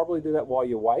 I could probably do that while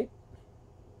you wait.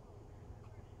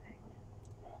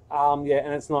 Yeah,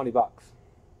 and it's $90.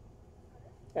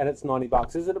 And it's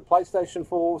 $90. Is it a PlayStation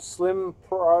 4 Slim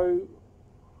Pro?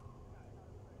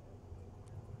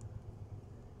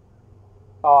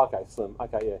 Oh, okay, Slim.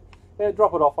 Okay, yeah. Yeah,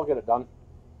 drop it off. I'll get it done.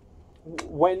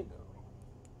 When?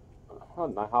 I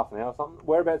don't know, half an hour or something.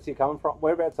 Whereabouts are you coming from?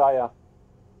 Whereabouts are you?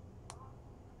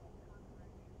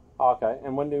 Oh, okay,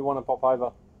 and when do you want to pop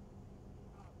over?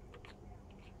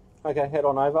 Okay, head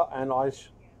on over, and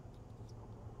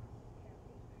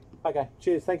Okay,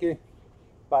 cheers. Thank you.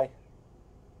 Bye.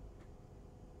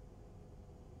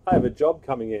 I have a job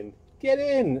coming in. Get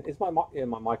in. Is my mic? Yeah,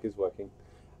 my mic is working.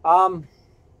 I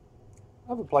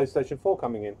have a PlayStation 4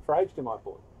 coming in for HDMI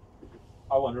port.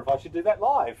 I wonder if I should do that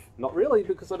live. Not really,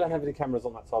 because I don't have any cameras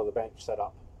on that side of the bench set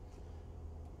up.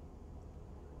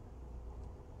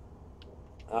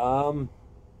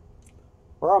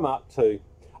 Where I'm up to.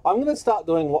 I'm going to start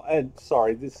doing. And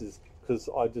sorry, this is because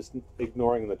I just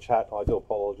ignoring the chat. I do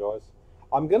apologise.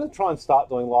 I'm going to try and start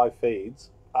doing live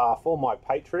feeds for my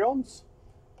Patreons,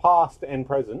 past and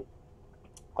present.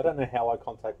 I don't know how I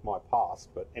contact my past,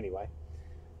 but anyway.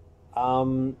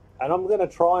 And I'm going to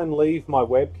try and leave my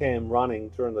webcam running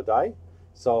during the day.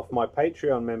 So if my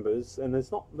Patreon members, and there's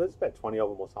about 20 of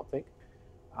them or something,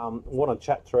 want to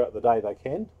chat throughout the day, they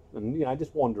can, and you know,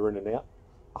 just wander in and out.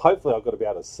 Hopefully, I've got to be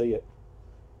able to see it.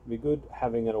 It'd be good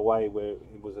having it away where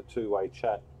it was a two-way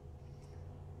chat.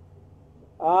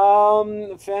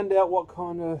 Found out what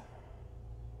kind of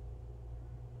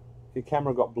your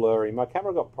camera got blurry. My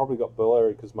camera probably got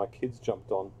blurry because my kids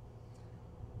jumped on.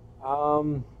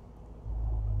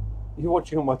 You're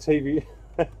watching on my TV.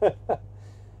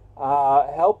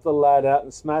 Help the lad out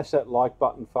and smash that like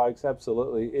button, folks.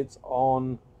 Absolutely. It's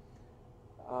on.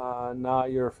 No,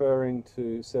 you're referring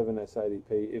to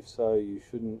 7S80p. If so, you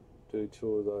shouldn't do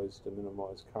two of those to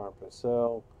minimize current per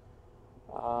cell.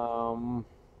 I'm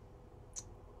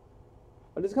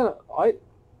just gonna. I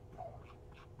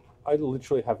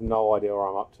literally have no idea where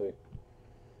I'm up to.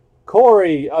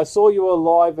 Corey, I saw you were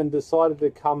live and decided to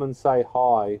come and say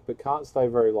hi, but can't stay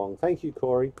very long. Thank you,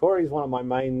 Corey. Corey's one of my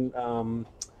main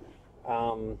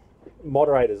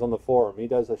moderators on the forum. He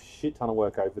does a shit ton of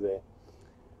work over there.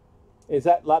 Is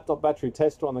that laptop battery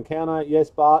tester on the counter? Yes,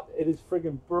 Bart. It is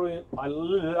friggin' brilliant. I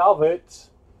love it.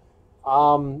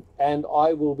 And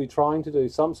I will be trying to do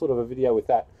some sort of a video with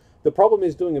that. The problem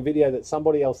is doing a video that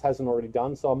somebody else hasn't already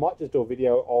done, so I might just do a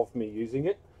video of me using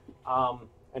it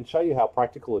and show you how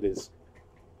practical it is.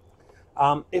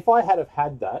 If I had have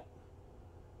had that,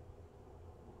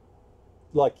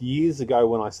 like years ago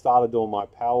when I started doing my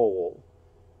Powerwall,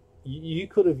 you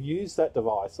could have used that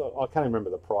device. I can't remember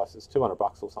the price. It's $200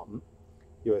 or something,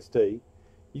 USD.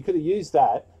 You could have used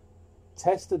that,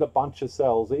 tested a bunch of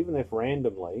cells, even if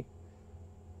randomly,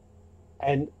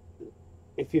 and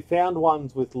if you found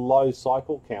ones with low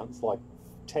cycle counts, like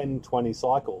 10, 20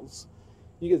 cycles,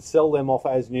 you could sell them off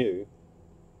as new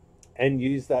and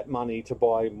use that money to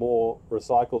buy more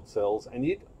recycled cells.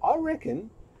 And I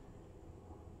reckon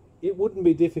it wouldn't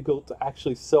be difficult to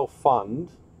actually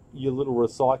self-fund your little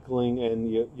recycling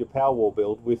and your Powerwall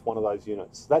build with one of those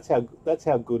units. That's how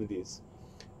good it is.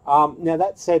 Now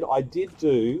that said, I did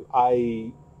do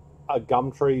a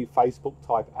Gumtree Facebook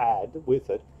type ad with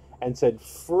it and said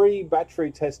free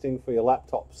battery testing for your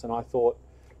laptops, and I thought,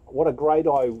 what a great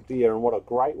idea and what a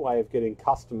great way of getting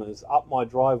customers up my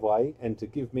driveway and to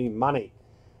give me money.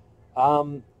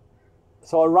 So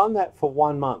I run that for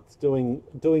 1 month, doing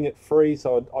it free.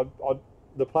 So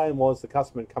the plan was the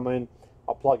customer would come in,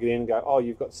 I'll plug it in and go, oh,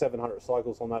 you've got 700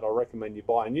 cycles on that, I recommend you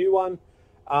buy a new one.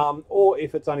 Or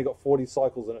if it's only got 40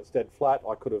 cycles and it's dead flat,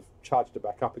 I could have charged it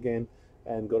back up again.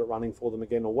 and got it running for them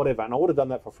again or whatever. And I would have done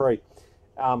that for free.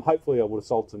 Hopefully I would have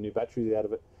sold some new batteries out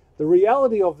of it. The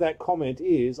reality of that comment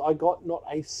is I got not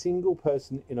a single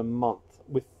person in a month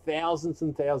with thousands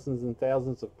and thousands and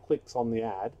thousands of clicks on the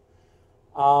ad.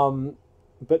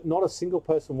 But not a single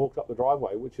person walked up the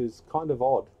driveway, which is kind of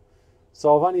odd.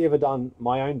 So I've only ever done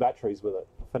my own batteries with it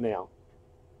for now.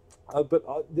 But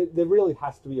there really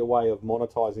has to be a way of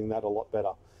monetizing that a lot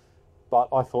better. But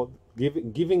I thought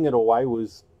giving it away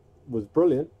was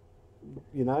brilliant,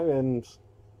 you know, and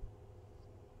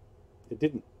it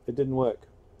didn't work.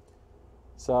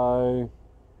 So,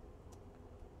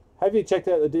 have you checked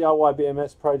out the DIY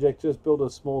BMS project? Just built a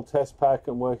small test pack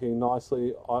and working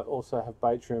nicely. I also have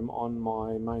Batrium on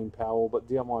my main Powerwall, but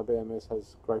DIY BMS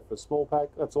has great for a small pack.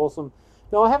 That's awesome.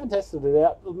 No, I haven't tested it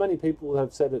out. Many people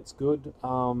have said it's good.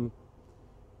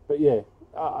 But yeah,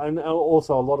 and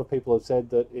also a lot of people have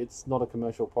said that it's not a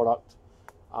commercial product.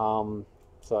 So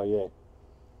yeah.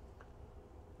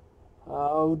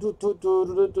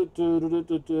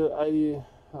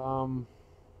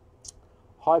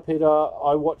 Hi Peter,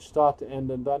 I watch start to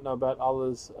end and don't know about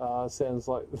others. Sounds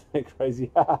like they're crazy.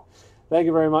 Thank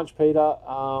you very much, Peter.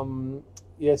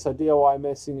 Yeah, so DIY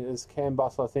messing is CAN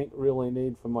bus, I think, really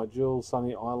need for my dual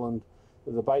Sunny Island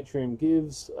that the Batrium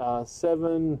gives.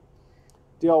 7.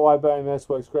 DIY BMS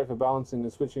works great for balancing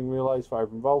and switching relays for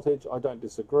open voltage. I don't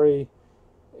disagree.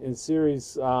 In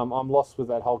series, I'm lost with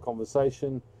that whole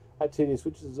conversation. At TD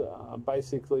switches are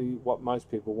basically what most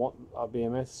people want a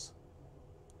BMS,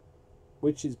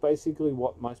 which is basically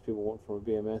what most people want from a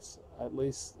BMS. At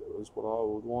least it was what I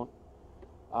would want.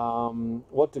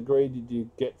 What degree did you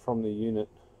get from the unit?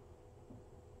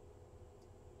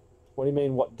 What do you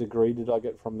mean, what degree did I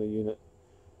get from the unit?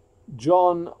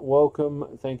 John,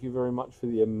 welcome. Thank you very much for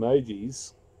the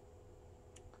emojis.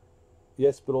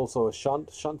 Yes, but also a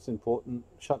shunt. Shunt's important.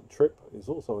 Shunt trip is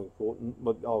also important.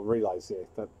 But relays, yeah,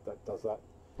 that does that.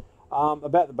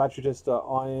 About the battery tester,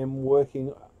 I am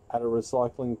working at a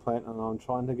recycling plant and I'm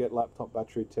trying to get laptop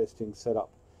battery testing set up.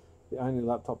 The only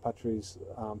laptop batteries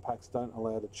packs don't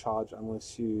allow to charge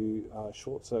unless you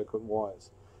short circuit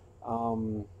wires.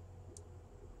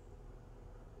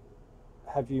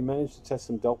 Have you managed to test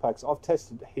some Dell packs? I've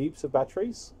tested heaps of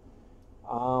batteries,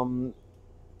 and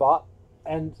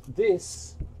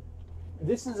this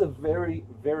is a very,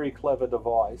 very clever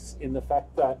device in the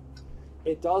fact that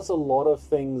it does a lot of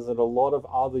things that a lot of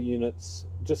other units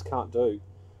just can't do.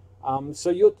 So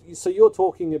you're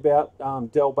talking about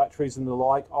Dell batteries and the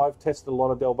like. I've tested a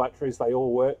lot of Dell batteries; they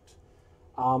all worked.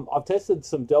 I've tested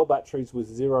some Dell batteries with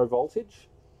 0 voltage,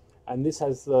 and this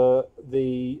has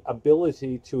the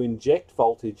ability to inject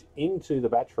voltage into the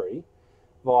battery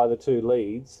via the 2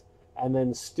 leads, and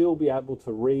then still be able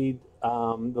to read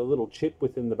the little chip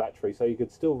within the battery. So you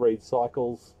could still read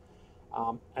cycles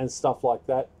and stuff like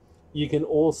that. You can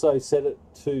also set it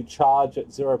to charge at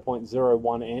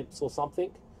 0.01 amps or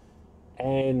something,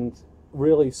 and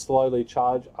really slowly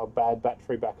charge a bad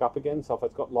battery back up again. So if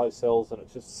it's got low cells and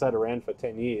it's just sat around for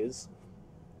 10 years,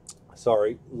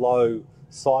 sorry, low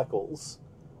cycles,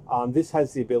 this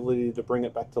has the ability to bring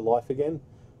it back to life again.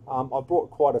 I brought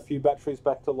quite a few batteries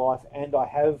back to life, and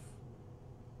I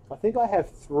think I have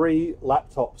 3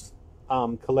 laptops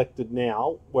collected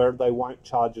now where they won't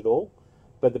charge at all,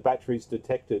 but the battery's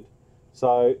detected.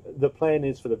 So the plan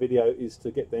is for the video is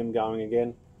to get them going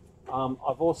again.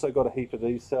 I've also got a heap of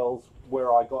these cells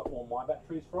where I got all my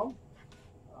batteries from,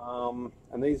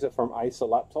 and these are from Acer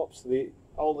laptops.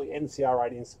 All the NCR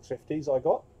 18650s I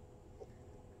got,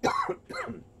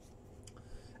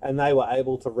 and they were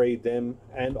able to read them.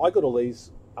 And I got all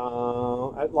these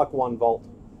at like 1 volt,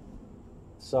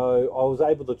 so I was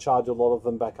able to charge a lot of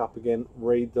them back up again,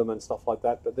 read them and stuff like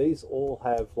that. But these all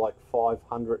have like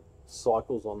 500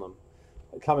 cycles on them.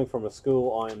 Coming from a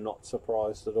school, I am not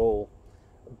surprised at all.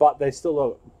 But they still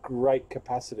have great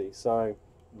capacity, so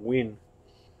win.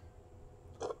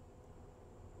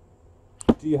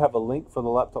 Do you have a link for the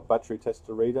laptop battery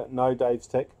tester reader? No, Dave's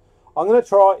Tech. I'm going to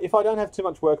try, if I don't have too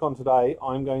much work on today,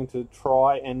 I'm going to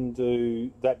try and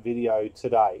do that video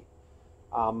today.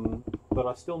 But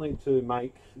I still need to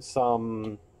make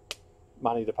some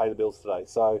money to pay the bills today.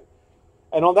 So,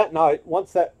 and on that note,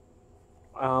 once the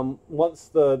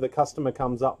customer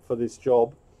comes up for this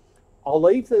job, I'll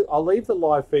leave the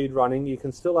live feed running. You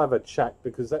can still have a chat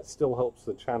because that still helps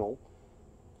the channel.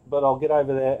 But I'll get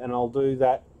over there and I'll do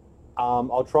that.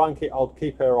 I'll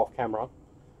keep her off camera,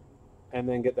 and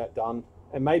then get that done.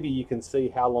 And maybe you can see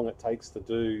how long it takes to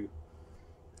do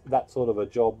that sort of a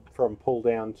job, from pull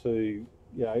down to,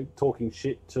 you know, talking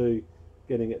shit to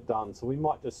getting it done. So we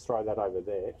might just throw that over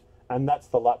there. And that's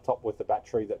the laptop with the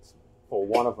battery that's, or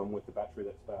one of them with the battery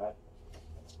that's bad.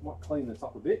 Might clean this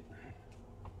up a bit.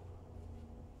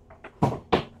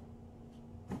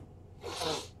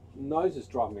 Nose is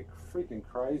driving me freaking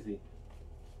crazy.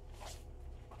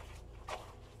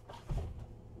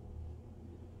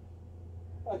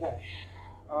 Okay.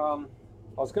 I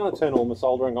was going to turn all my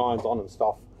soldering irons on and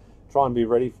stuff, try and be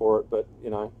ready for it, but you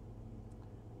know,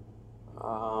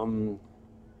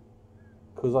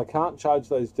 because I can't charge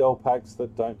those Dell packs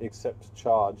that don't accept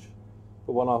charge.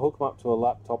 But when I hook them up to a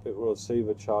laptop, it will receive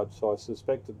a charge. So I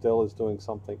suspect that Dell is doing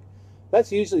something.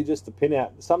 That's usually just a pin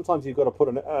out. Sometimes you've got to put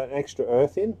an extra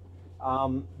earth in.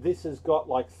 This has got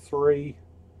like 3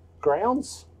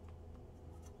 grounds.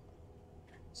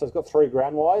 So it's got 3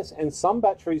 ground wires. And some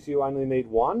batteries you only need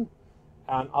 1.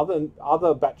 And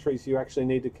other batteries you actually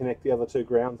need to connect the other 2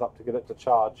 grounds up to get it to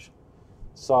charge.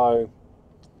 So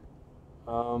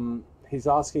he's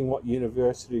asking what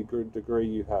university degree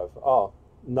you have. Oh,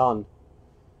 none.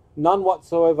 None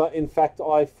whatsoever. In fact,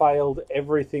 I failed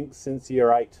everything since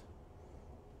year 8.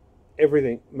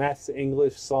 Everything. Maths,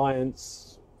 English,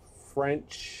 science,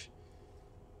 French.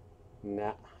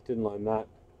 Nah, didn't learn that.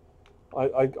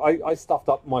 I stuffed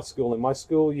up my schooling. My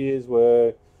school years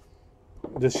were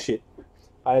just shit.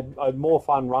 I had more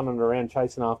fun running around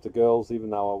chasing after girls,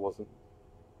 even though I wasn't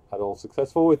at all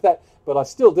successful with that. But I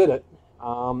still did it,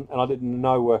 and I did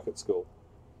no work at school.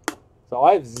 So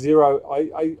I have zero,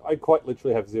 I quite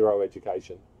literally have 0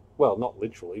 education. Well, not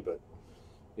literally, but,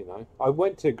 you know. I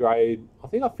went to grade, I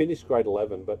think I finished grade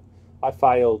 11, but I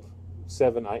failed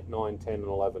 7, 8, 9, 10, and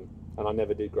 11. And I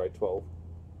never did grade 12.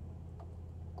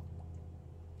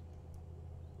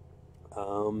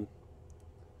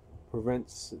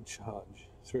 Prevents charge.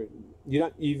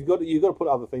 You've got to put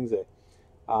other things there.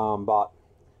 But,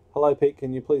 hello Pete,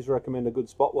 can you please recommend a good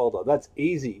spot welder? That's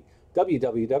easy.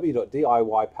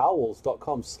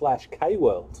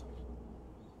 www.DIYPowerwalls.com/kweld.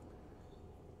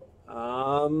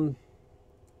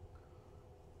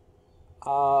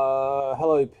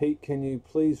 Hello Pete, can you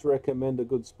please recommend a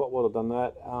good spot welder? Done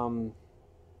that.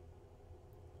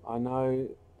 I know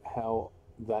how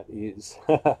that is.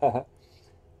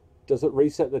 Does it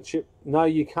reset the chip? No,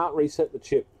 you can't reset the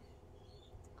chip.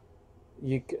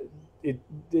 It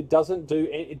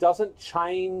doesn't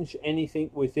change anything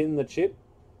within the chip.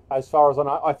 As far as I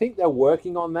know, I think they're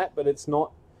working on that, but it's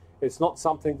not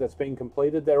something that's been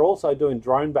completed. They're also doing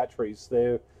drone batteries.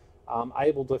 They're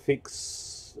able to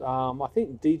fix, I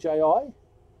think, DJI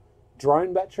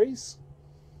drone batteries,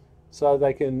 so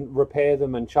they can repair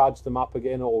them and charge them up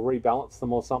again or rebalance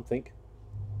them or something.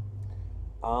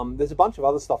 There's a bunch of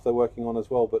other stuff they're working on as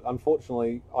well, but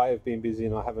unfortunately, I have been busy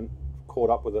and I haven't caught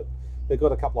up with it. They've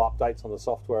got a couple of updates on the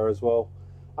software as well.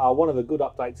 One of the good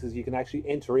updates is you can actually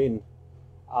enter in.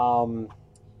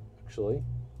 Actually,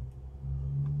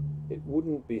 it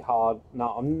wouldn't be hard. No,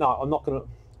 I'm not gonna.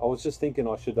 I was just thinking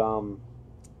I should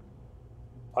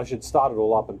start it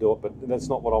all up and do it, but that's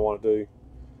not what I want to do.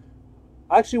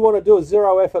 I actually want to do a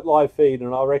 0 effort live feed,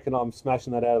 and I reckon I'm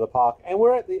smashing that out of the park. And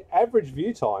we're at the average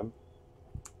view time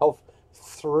of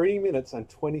 3 minutes and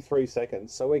 23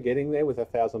 seconds, so we're getting there with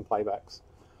 1,000 playbacks.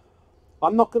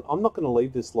 I'm not going to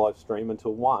leave this live stream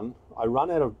until 1. I run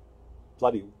out of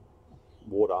bloody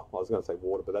water. I was going to say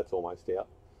water, but that's almost out.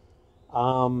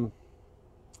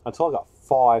 Until I got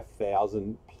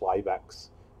 5,000 playbacks.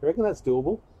 You reckon that's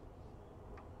doable?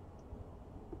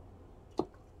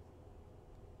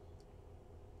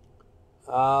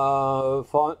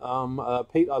 Fine.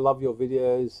 Pete, I love your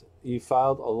videos. You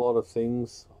failed a lot of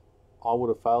things I would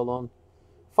have failed on.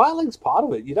 Failing's part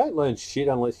of it. You don't learn shit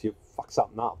unless you fuck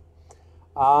something up.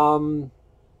 I'm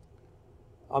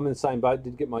in the same boat.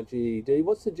 Did get my GED.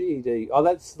 What's the GED? Oh,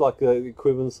 that's like the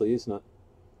equivalency, isn't it?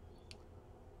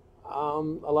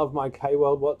 I love my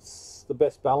K-Weld. What's the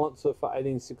best balancer for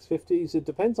 18650s? It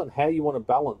depends on how you want to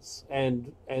balance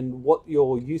and what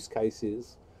your use case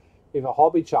is. If a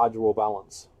hobby charger will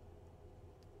balance.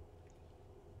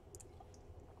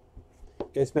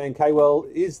 Yes, man, K-Weld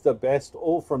is the best.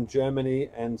 All from Germany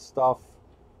and stuff.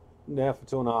 Now for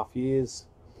 2.5 years.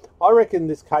 I reckon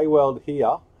this K-Weld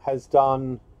here has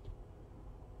done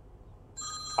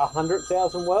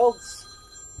 100,000 welds.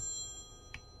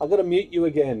 I've got to mute you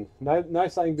again. No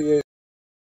saying to you.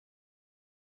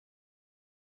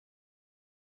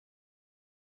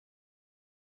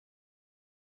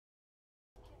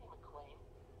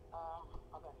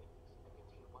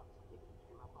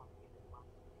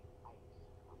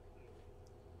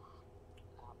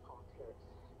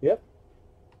 Yep.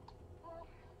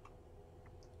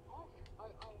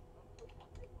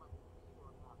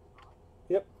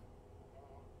 Yep.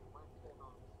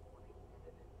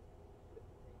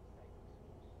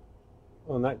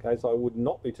 Well, in that case, I would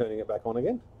not be turning it back on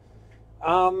again.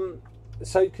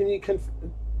 So can you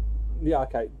yeah,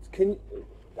 okay.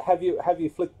 Have you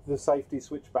flicked the safety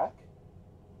switch back?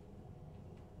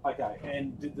 Okay,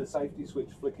 and did the safety switch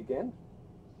flick again?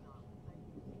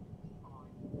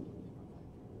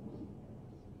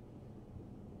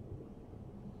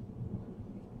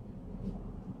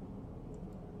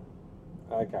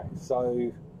 Okay,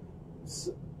 so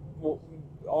well,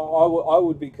 I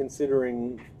would be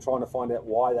considering trying to find out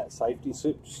why that safety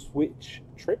switch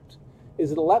tripped.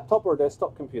 Is it a laptop or a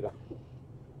desktop computer?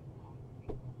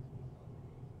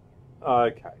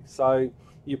 Okay, so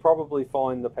you probably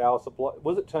find the power supply.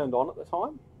 Was it turned on at the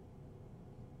time?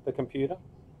 The computer?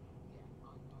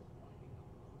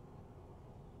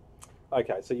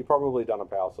 Okay, so you probably done a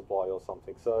power supply or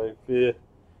something. So yeah,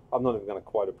 I'm not even going to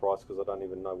quote a price because I don't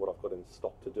even know what I've got in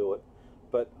stock to do it.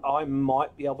 But I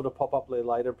might be able to pop up there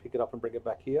later, pick it up and bring it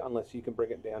back here, unless you can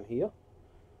bring it down here.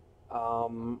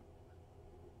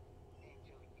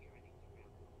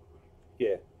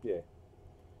 Yeah, yeah.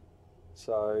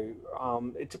 So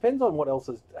it depends on what else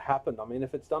has happened. I mean,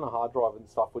 if it's done a hard drive and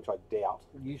stuff, which I doubt,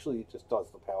 usually it just does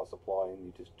the power supply and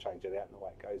you just change it out and away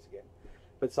it goes again.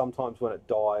 But sometimes when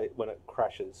it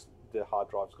crashes, the hard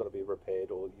drive's got to be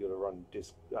repaired, or you got to run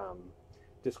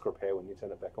disk repair when you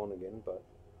turn it back on again. But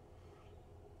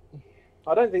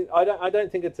I don't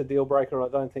think it's a deal breaker. I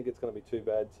don't think it's going to be too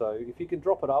bad. So if you can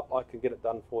drop it up, I can get it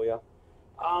done for you.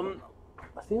 I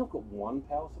think I've got one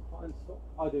power supply in stock.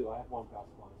 I do. I have one power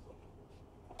supply in stock.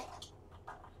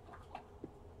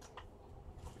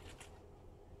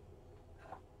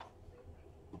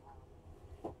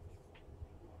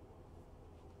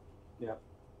 Yeah.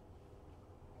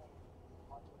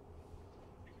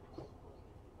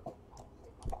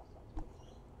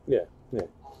 Yeah. Yeah.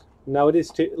 No, it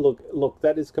is. Look.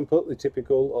 That is completely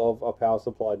typical of a power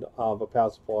supply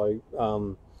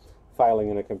failing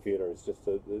in a computer. It's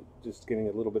just getting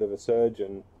a little bit of a surge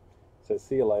and says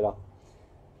see you later.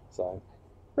 So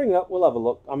bring it up. We'll have a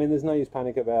look. I mean, there's no use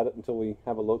panic about it until we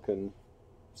have a look and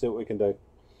see what we can do.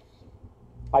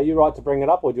 Are you right to bring it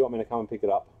up, or do you want me to come and pick it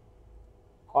up?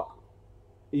 I,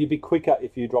 You'd be quicker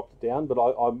if you dropped it down, but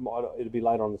it'll be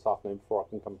later on this afternoon before I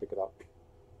can come pick it up.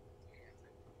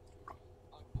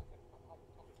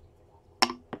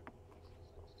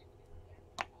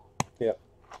 Yeah.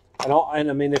 And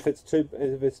I mean, if it's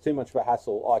too much of a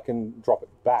hassle, I can drop it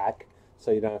back,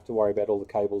 so you don't have to worry about all the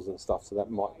cables and stuff. So that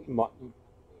might.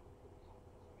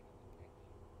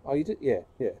 Oh, you did? Yeah,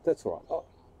 yeah, that's all right. Oh,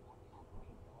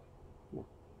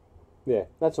 yeah,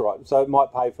 that's all right. So it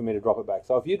might pay for me to drop it back.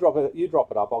 So if you drop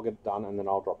it up, I'll get it done, and then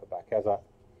I'll drop it back. How's that?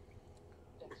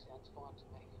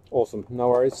 Awesome. No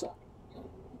worries.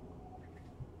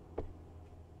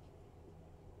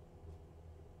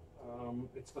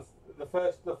 It's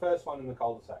the first one in the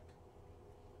cul-de-sac.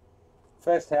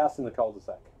 First house in the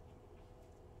cul-de-sac.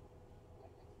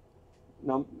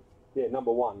 Num Yeah,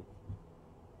 number one.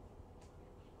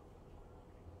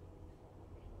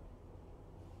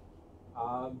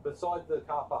 Beside the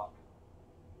car park.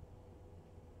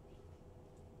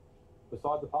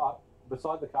 Beside the park.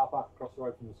 Beside the car park across the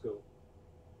road from the school.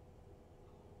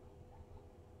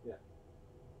 Yeah.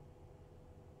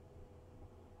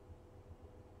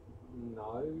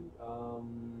 No.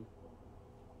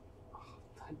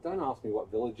 Don't ask me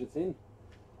what village it's in.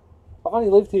 I've only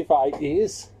lived here for 8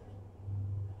 years.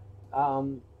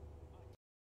 Um,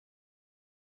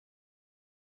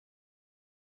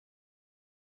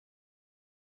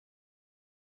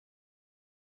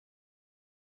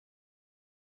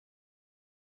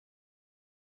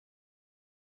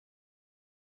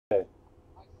 yeah.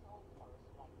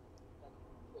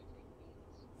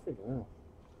 Freaking hell.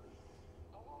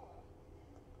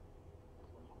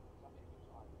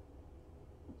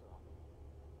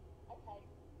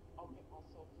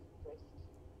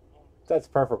 That's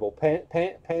preferable.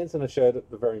 Pants and a shirt at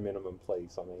the very minimum,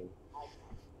 please. I mean,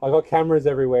 I got cameras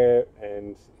everywhere,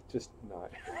 and just no.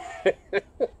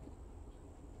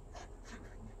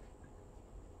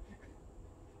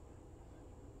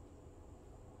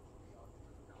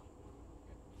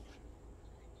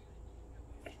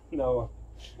 No.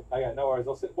 Okay, no worries.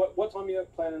 I'll sit. What time are you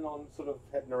planning on sort of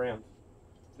heading around?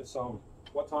 Just so.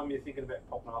 What time are you thinking about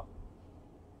popping up?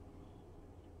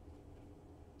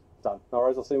 Done. No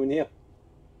worries. I'll see you when you're here.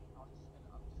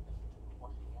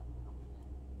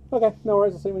 Okay. No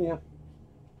worries. I'll see you when you're here.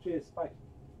 Cheers. Bye.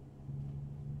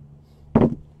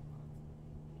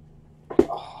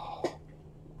 Oh,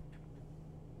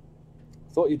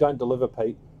 thought you don't deliver,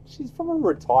 Pete. She's from a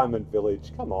retirement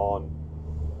village. Come on.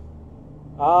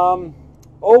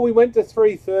 Oh, we went to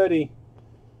 3:30.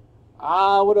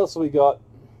 What else have we got?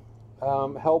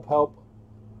 Help.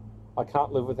 I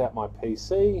can't live without my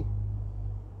PC.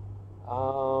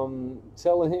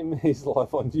 Tell him he's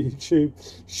live on YouTube.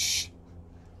 Shh.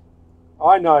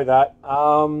 I know that.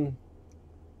 I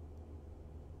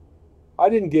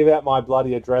didn't give out my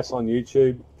bloody address on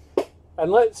YouTube.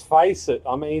 And let's face it,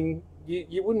 I mean,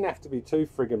 you wouldn't have to be too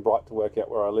friggin' bright to work out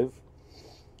where I live.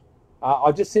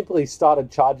 I just simply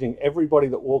started charging everybody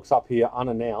that walks up here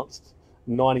unannounced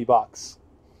 $90.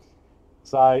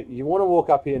 So you want to walk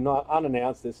up here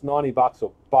unannounced, it's $90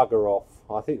 or bugger off.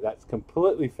 I think that's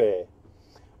completely fair.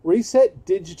 Reset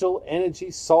Digital Energy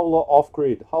Solar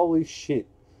Off-Grid. Holy shit.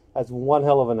 That's one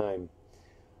hell of a name.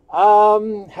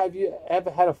 Have you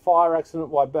ever had a fire accident?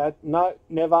 Why bad? No,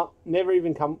 never. Never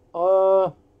even come.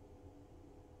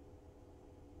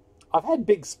 I've had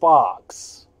big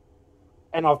sparks,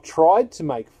 and I've tried to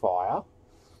make fire,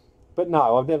 but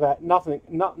no, I've never had nothing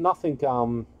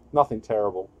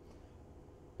terrible.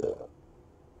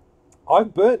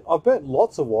 I've burnt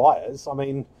lots of wires. I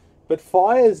mean, but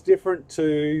fire is different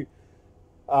to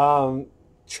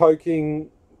choking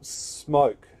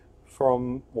smoke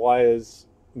from wires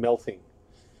melting.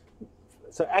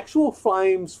 So actual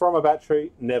flames from a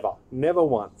battery, never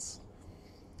once.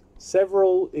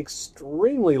 Several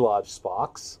extremely large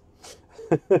sparks.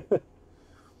 Burnt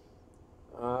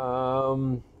a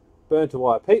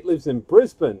wire. Pete lives in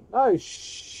Brisbane. Oh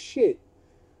shit.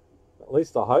 At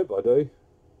least I hope I do.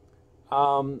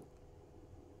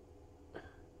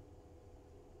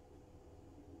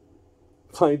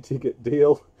 Plane ticket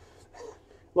deal.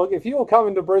 Look, if you were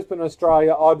coming to Brisbane,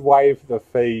 Australia, I'd waive the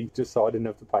fee just so I didn't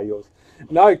have to pay yours.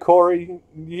 No, Corey,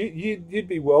 you'd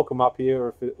be welcome up here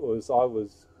if it was I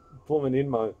was blooming in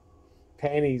my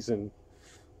panties and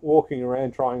walking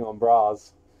around trying on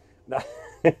bras. No.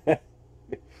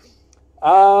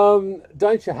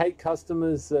 Don't you hate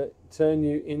customers that turn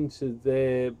you into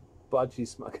their budgie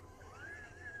smug?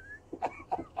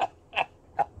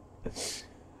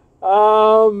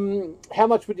 How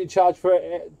much would you charge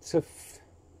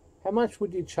how much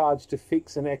would you charge to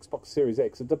fix an Xbox Series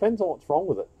X? It depends on what's wrong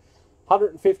with it.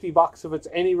 $150 if it's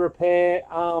any repair,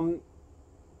 and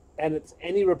it's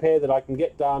any repair that I can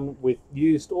get done with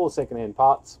used or second-hand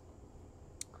parts.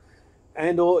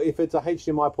 And or if it's a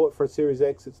HDMI port for a Series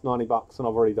X, it's $90, and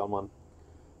I've already done one.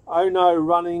 Oh no,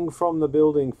 running from the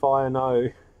building, fire no.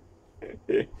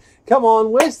 Come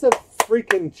on, where's the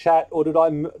freaking chat? Or did I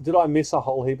miss a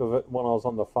whole heap of it when I was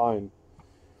on the phone?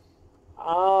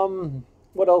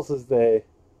 What else is there?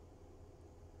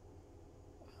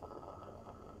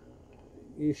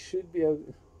 You should be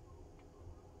able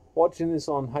watching this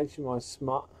on HDMI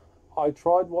Smart. I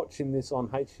tried watching this on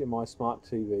HDMI Smart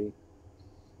TV.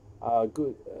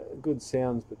 Good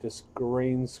sounds, but just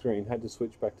green screen. Had to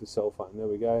switch back to cell phone. There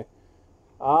we go.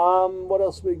 What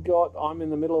else we got? I'm in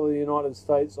the middle of the United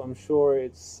States. I'm sure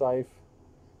it's safe.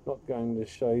 Not going to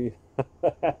show you.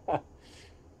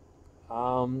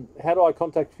 How do I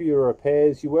contact for your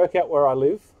repairs? You work out where I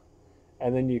live,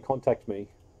 and then you contact me.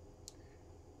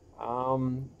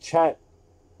 Chat,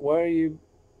 where are you?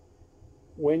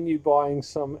 When you buying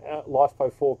some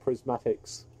LiFePo 4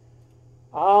 prismatics?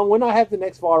 When I have the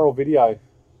next viral video.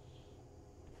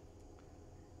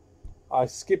 I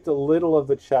skipped a little of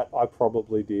the chat. I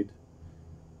probably did.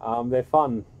 They're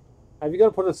fun. Have you got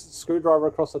to put a screwdriver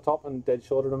across the top and dead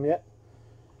shorted them yet?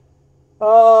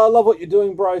 Love what you're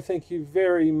doing, bro. Thank you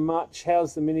very much.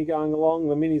 How's the Mini going along?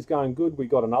 The Mini's going good. We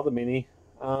got another Mini.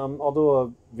 I'll do a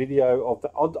video of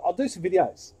that. I'll do some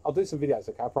videos. I'll do some videos,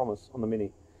 okay? I promise, on the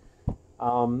Mini.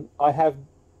 I have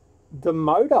the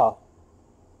motor,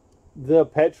 the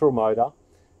petrol motor,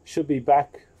 should be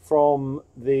back from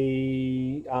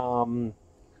the,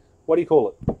 what do you call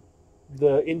it?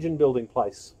 The engine building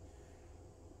place.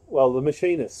 Well, the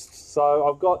machinist. So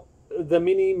I've got the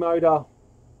Mini motor.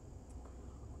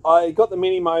 I got the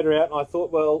Mini motor out and I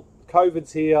thought, well,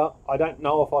 COVID's here. I don't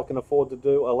know if I can afford to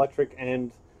do electric,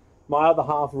 and my other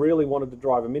half really wanted to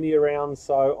drive a Mini around,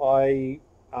 so I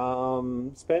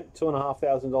spent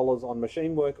 $2,500 on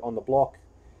machine work on the block,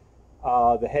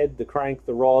 the head, the crank,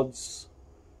 the rods.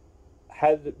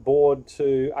 Had it bored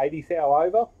to 80 thou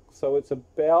over, so it's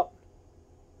about,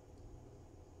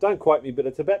 don't quote me, but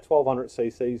it's about 1200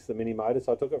 cc's, the Mini motor.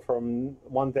 So I took it from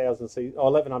 1100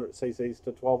 cc's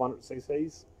to 1200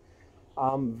 cc's.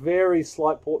 Very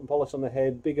slight port and polish on the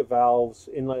head, bigger valves,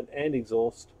 inlet and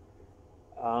exhaust.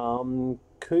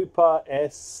 Cooper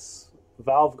S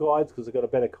valve guides because they've got a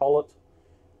better collet.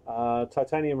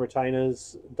 Titanium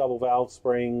retainers, double valve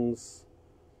springs,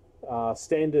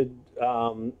 standard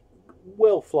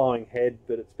well flowing head,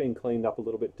 but it's been cleaned up a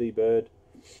little bit, deburred.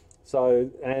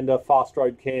 So, and a fast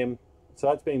road cam. So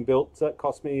that's being built. So that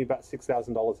cost me about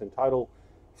 $6,000 in total.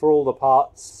 for all the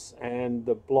parts and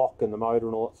the block and the motor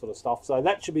and all that sort of stuff. So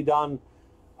that should be done.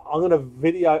 I'm going to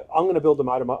build the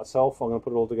motor myself. I'm going to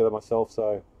put it all together myself.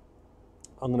 So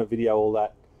I'm going to video all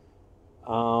that.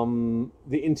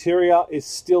 The interior is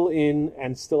still in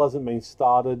and still hasn't been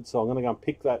started. So I'm going to go and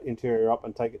pick that interior up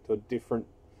and take it to a different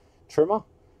trimmer.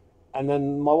 And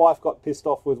then my wife got pissed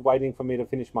off with waiting for me to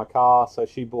finish my car. So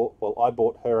I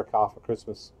bought her a car for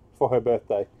Christmas, for her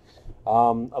birthday.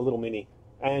 A little Mini.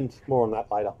 And more on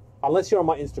that later. Unless you're on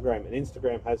my Instagram, and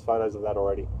Instagram has photos of that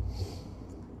already.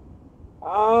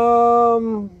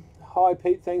 Hi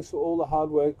Pete, thanks for all the hard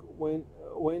work.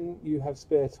 When you have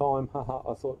spare time, haha,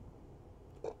 I thought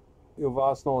your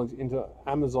vast knowledge into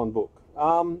Amazon book.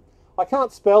 I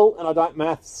can't spell and I don't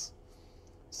maths.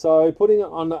 So putting it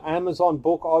on the Amazon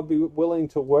book, I'd be willing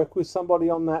to work with somebody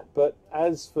on that. But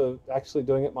as for actually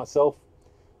doing it myself,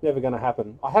 never going to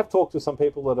happen. I have talked to some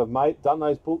people that have done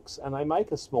those books, and they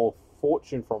make a small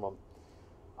fortune from them.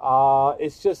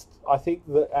 It's just, I think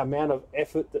the amount of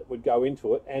effort that would go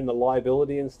into it and the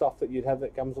liability and stuff that you'd have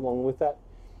that comes along with that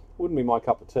wouldn't be my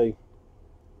cup of tea.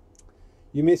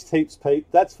 You missed heaps, Pete.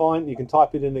 That's fine. You can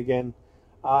type it in again.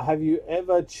 Have you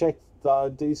ever checked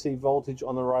the DC voltage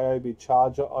on the Ryobi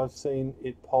charger? I've seen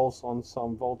it pulse on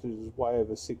some voltages way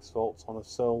over 6 volts on a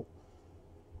cell.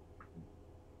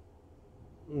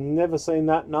 Never seen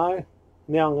that, no.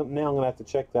 Now I'm going to have to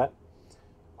check that.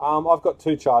 I've got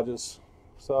 2 chargers,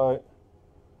 so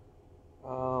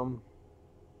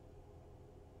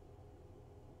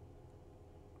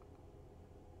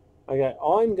okay,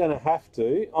 I'm going to have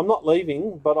to, I'm not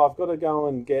leaving, but I've got to go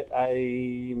and get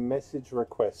a message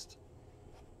request.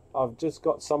 I've just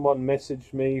got someone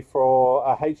message me for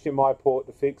a HDMI port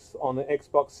to fix on the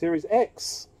Xbox Series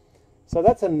X. So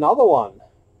that's another one.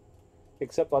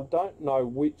 Except I don't know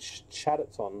which chat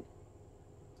it's on.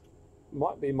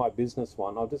 Might be my business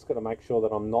one. I've just got to make sure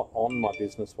that I'm not on my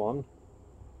business one.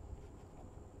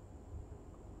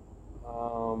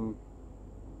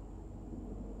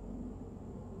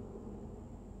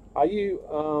 Are you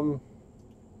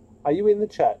in the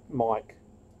chat, Mike?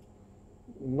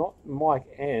 Not Mike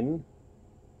N.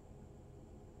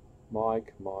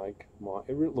 Mike.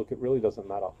 Look, it really doesn't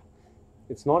matter.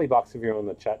 It's $90 if you're on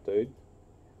the chat, dude.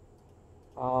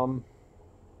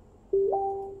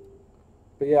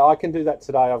 But yeah, I can do that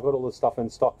today. I've got all the stuff in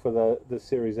stock for the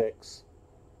Series X.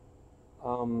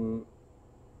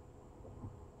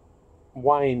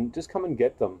 Wayne, just come and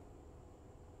get them.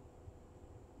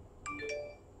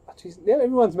 Oh, geez, now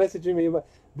everyone's messaging me.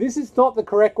 This is not the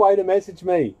correct way to message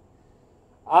me.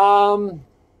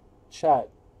 Chat.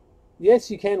 Yes,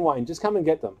 you can, Wayne. Just come and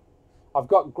get them. I've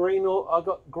got green, or I've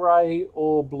got grey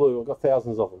or blue. I've got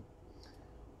thousands of them.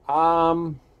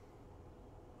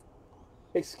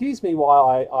 Excuse me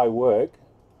while I work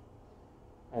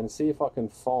and see if I can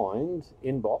find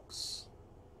inbox.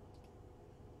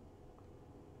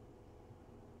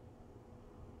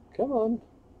 Come on,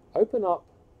 open up.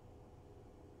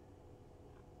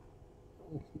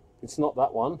 It's not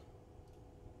that one.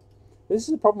 This is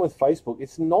the problem with Facebook.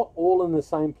 It's not all in the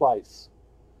same place.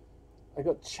 I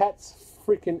got chats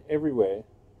freaking everywhere.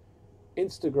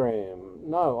 Instagram.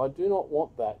 No, I do not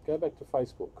want that. Go back to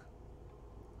Facebook.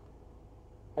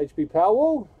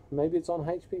 HBPowerwall. Maybe it's on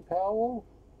HBPowerwall.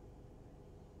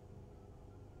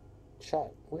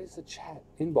 Chat. Where's the chat?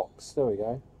 Inbox. There we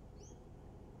go.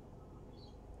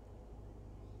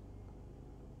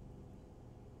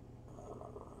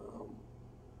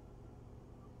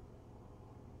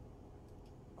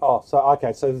 Oh, so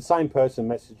okay. So the same person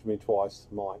messaged me twice,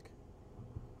 Mike.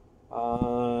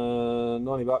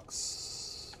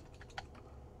 $90.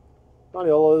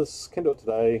 $90. Can do it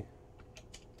today.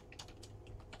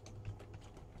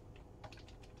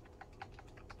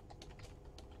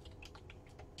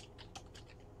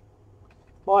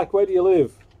 Mike, where do you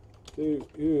live? Do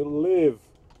you live?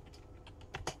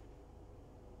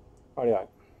 Rightio.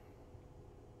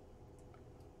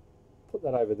 Put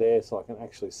that over there so I can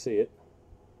actually see it.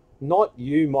 Not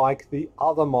you, Mike, the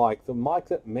other Mike. The Mike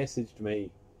that messaged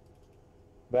me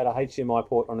about a HDMI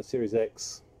port on a Series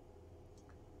X.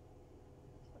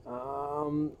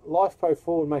 LifePro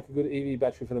 4 would make a good EV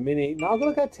battery for the Mini. No, I've got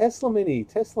to go Tesla Mini.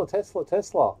 Tesla.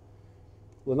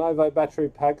 Lenovo battery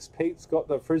packs. Pete's got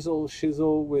the frizzle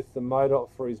shizzle with the motor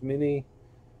for his Mini.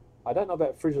 I don't know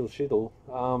about frizzle shizzle.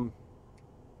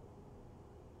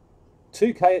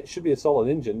 2K, it should be a solid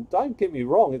engine. Don't get me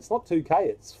wrong, it's not 2K,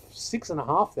 it's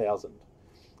 6,500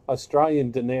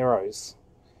 Australian dineros.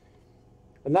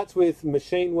 And that's with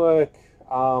machine work,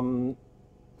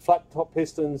 flat top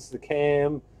pistons, the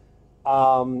cam,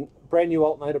 brand new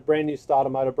alternator, brand new starter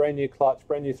motor, brand new clutch,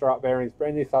 brand new throw-up bearings,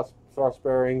 brand new thrust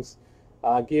bearings,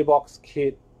 gearbox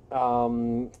kit,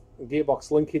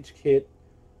 gearbox linkage kit.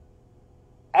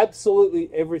 Absolutely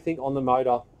everything on the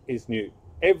motor is new.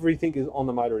 Everything is on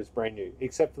the motor is brand new,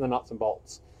 except for the nuts and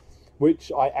bolts,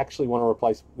 which I actually want to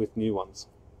replace with new ones.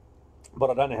 But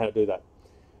I don't know how to do that.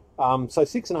 So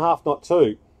 6.5, not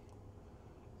 2.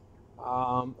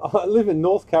 I live in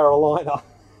North Carolina.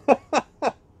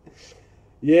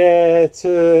 Yeah,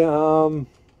 to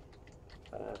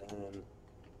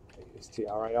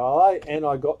STRAILA, and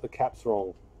I got the caps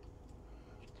wrong.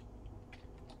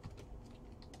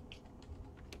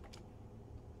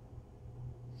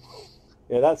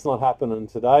 Yeah, that's not happening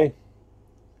today.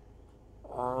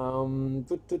 How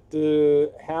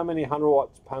many 100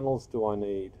 watts panels do I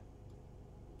need?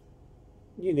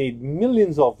 You need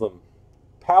millions of them.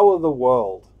 Power the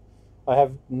world. I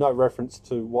have no reference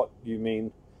to what you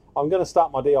mean. I'm going to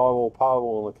start my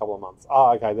DIYPowerwall in a couple of months.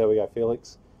 Oh, okay, there we go,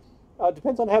 Felix. It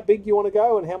depends on how big you want to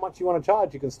go and how much you want to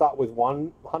charge. You can start with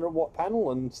one 100 watt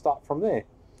panel and start from there.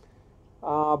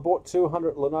 Bought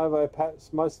 200 Lenovo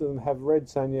packs. Most of them have red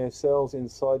Sanyo cells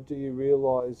inside. Did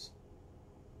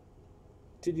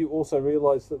you also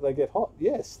realize that they get hot?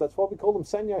 Yes, that's why we call them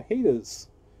Sanyo heaters.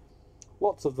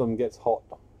 Lots of them gets hot.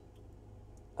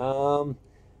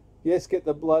 Yes, get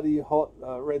the bloody hot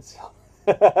red cell.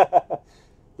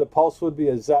 The pulse would be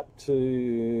a zap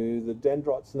to the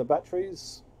dendrites and the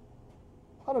batteries.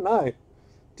 I don't know.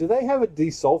 Do they have a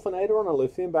desulfonator on a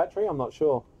lithium battery? I'm not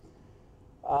sure.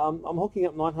 I'm hooking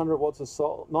up 900 watts of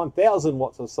solar, 9,000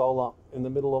 watts of solar in the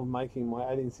middle of making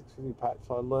my 18650 patch.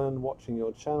 I learned watching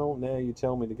your channel. Now you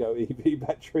tell me to go EV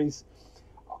batteries.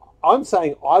 I'm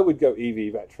saying I would go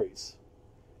EV batteries.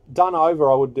 Done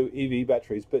over, I would do EV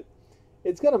batteries, but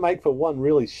it's going to make for one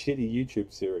really shitty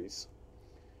YouTube series.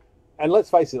 And let's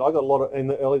face it, I got a lot of, in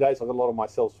the early days, I got a lot of my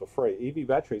cells for free. EV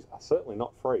batteries are certainly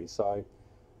not free, so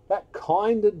that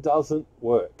kind of doesn't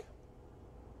work.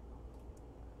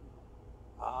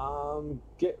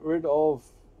 Get rid of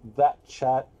that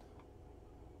chat.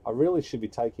 I really should be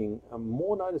taking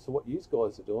more notice of what you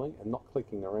guys are doing and not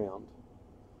clicking around.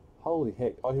 Holy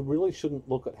heck, I really shouldn't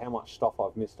look at how much stuff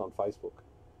I've missed on Facebook.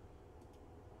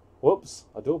 Whoops,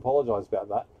 I do apologize about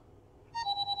that.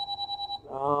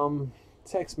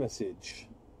 Text message.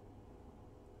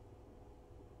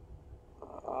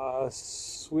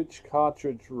 Switch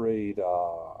cartridge reader.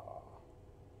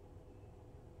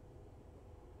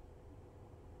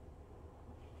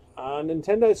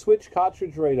 Nintendo Switch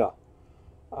cartridge reader.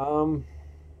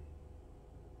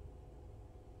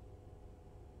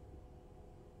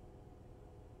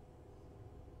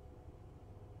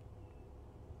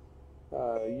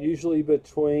 Usually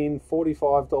between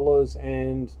 $45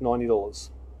 and $90.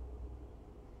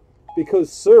 Because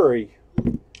Suri,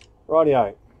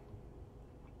 rightio.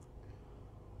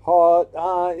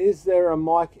 Hot. Is there a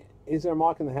mic? Is there a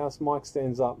mic in the house? Mic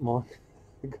stands up. Mic.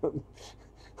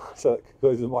 So that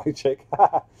concludes the mic check.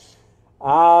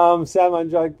 Salmon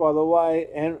joke, by the way.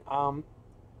 And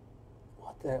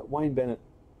what the Wayne Bennett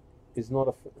is not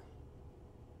a.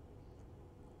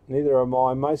 Neither am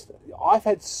I. I've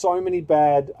had so many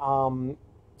bad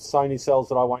Sony cells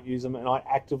that I won't use them, and I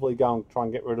actively go and try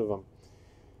and get rid of them.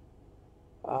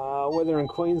 Weather in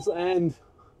Queensland.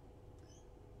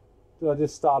 Did I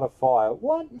just start a fire?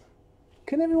 What?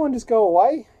 Can everyone just go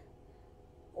away?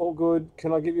 All good.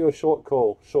 Can I give you a short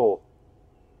call? Sure.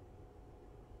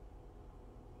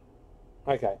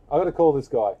 Okay, I got to call this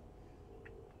guy.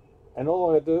 And all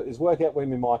I got to do is work out where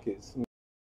my mic is.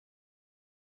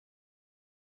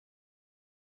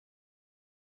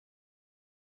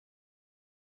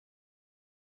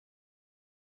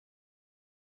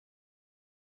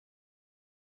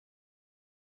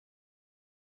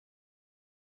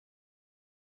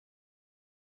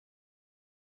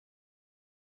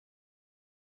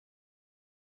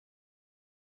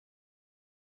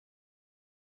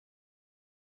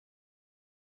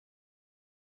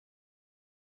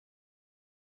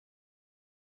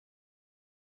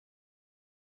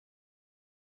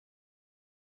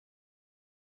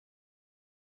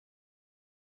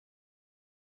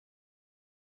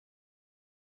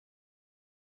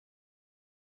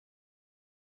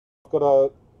 Got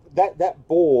a that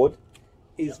board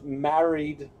is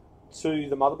married to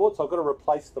the motherboard, so I've got to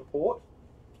replace the port.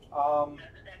 And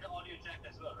the audio jack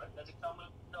as well, right? Does it come with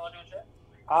the audio jack?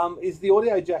 Is the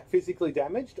audio jack physically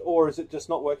damaged, or is it just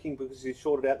not working because you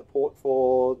shorted out the port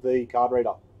for the card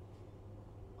reader?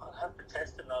 I'll have to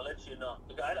test and I'll let you know.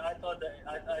 Because I thought that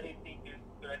I didn't think you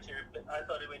could actually. I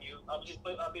thought when you I've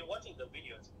been watching the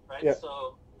videos, right? Yeah.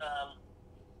 So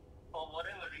for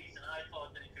whatever reason, I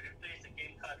thought that if you replace the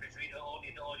game cartridge reader,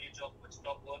 only the audio jack would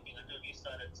stop working until you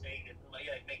started saying it. I'm like,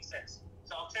 yeah, it makes sense.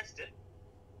 So I'll test it.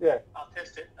 Yeah. I'll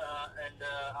test it and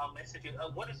I'll message you.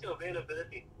 What is your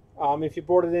availability? If you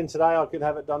brought it in today, I could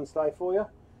have it done today for you.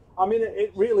 I mean,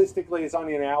 it realistically is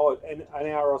only an hour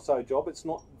or so job. It's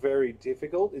not very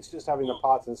difficult. It's just having the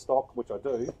parts in stock, which I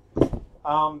do.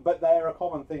 But they are a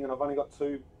common thing, and I've only got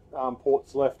 2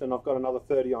 ports left, and I've got another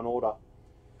 30 on order.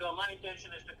 So my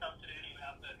intention is to come today anyway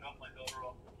after I drop my daughter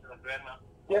off to the grandma.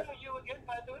 Yep. Where are you again,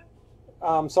 by the way?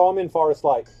 So I'm in Forest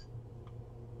Lake.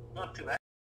 Not too bad.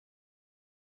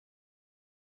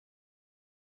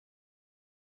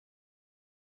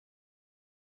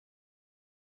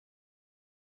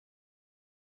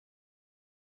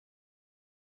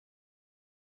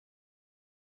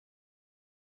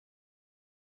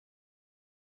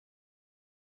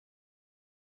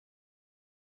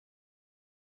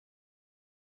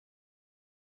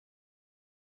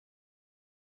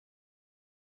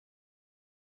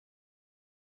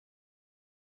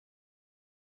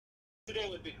 Today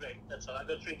would be great. That's all. I've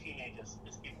got 3 teenagers.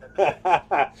 Just keep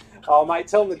that. Oh, mate,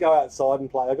 tell them to go outside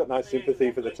and play. I've got no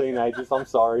sympathy for the teenagers. I'm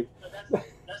sorry.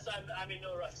 That's I'm in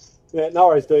no rush. Yeah, no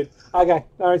worries, dude. Okay,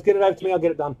 no worries. Get it over to me. I'll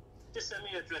get it done. Just send me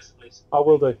your address, please. I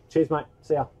will do. Cheers, mate.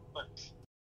 See ya. Bye.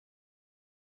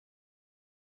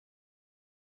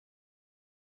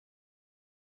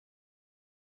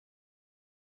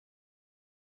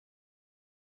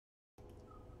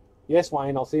 Yes,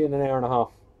 Wayne, I'll see you in an hour and a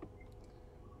half.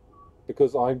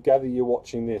 Because I gather you're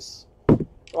watching this.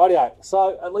 Rightio,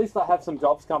 so at least I have some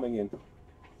jobs coming in.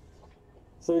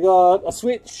 So we've got a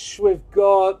Switch, we've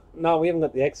got... No, we haven't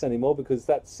got the X anymore because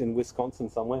that's in Wisconsin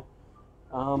somewhere.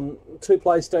 2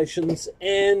 PlayStations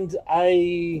and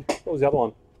a... What was the other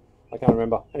one? I can't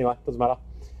remember. Anyway, doesn't matter.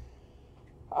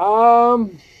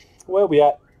 Where are we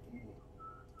at?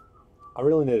 I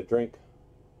really need a drink.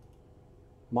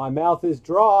 My mouth is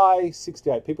dry.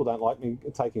 68 people don't like me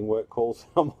taking work calls.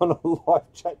 I'm on a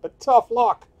live chat, but tough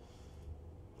luck.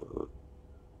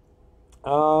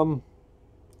 I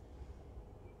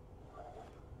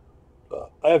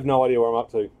have no idea where I'm up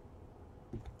to.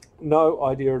 No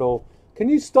idea at all. Can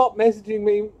you stop messaging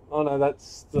me? Oh no,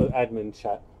 that's the admin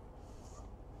chat.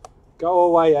 Go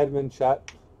away, admin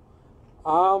chat.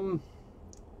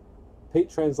 Pete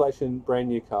translation, brand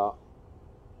new car.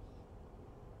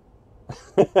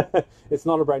 It's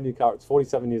not a brand new car. It's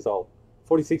 47 years old.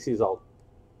 46 years old.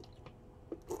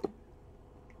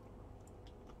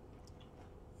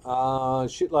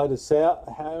 Shitload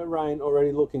of rain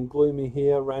already looking gloomy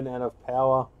here. Ran out of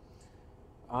power.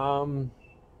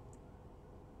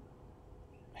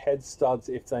 Head studs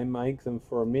if they make them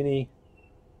for a Mini.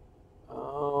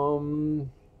 And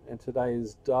today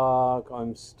is dark.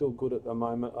 I'm still good at the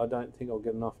moment. I don't think I'll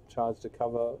get enough charge to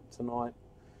cover tonight.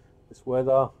 This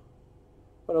weather.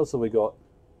 What else have we got?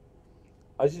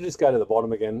 I should just go to the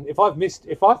bottom again. If I've missed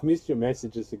your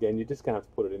messages again, you're just gonna have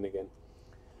to put it in again.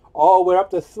 Oh, we're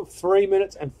up to 3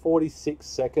 minutes and 46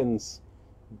 seconds.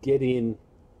 Get in.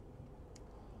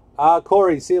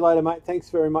 Corey, see you later, mate. Thanks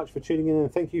very much for tuning in, and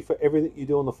thank you for everything you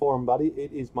do on the forum, buddy.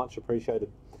 It is much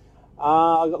appreciated.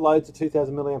 I got loads of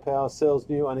 2,000 milliamp hour cells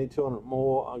new. I need 200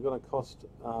 more. I'm gonna cost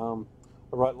a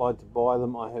right load to buy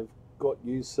them. I have got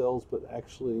used cells, but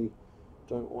actually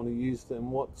don't want to use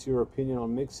them. What's your opinion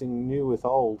on mixing new with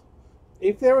old?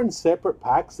 If they're in separate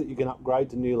packs that you can upgrade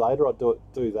to new later, I'd do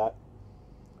that.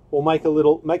 Or make a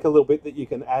little bit that you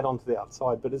can add onto the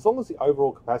outside. But as long as the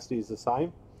overall capacity is the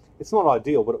same, it's not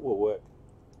ideal, but it will work.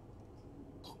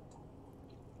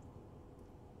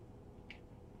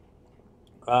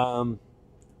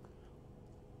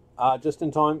 Just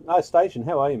in time. Oh, Station,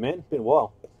 how are you, man? Been a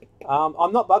while.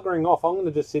 I'm not buggering off. I'm going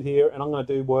to just sit here and I'm going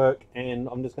to do work, and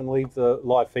I'm just going to leave the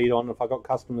live feed on. If I got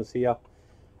customers here,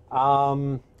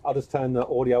 I'll just turn the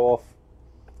audio off.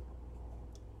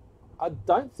 I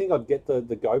don't think I'd get the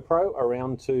GoPro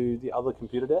around to the other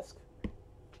computer desk,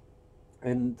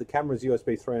 and the camera's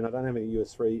USB 3, and I don't have any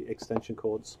USB 3 extension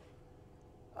cords.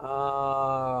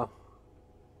 Show.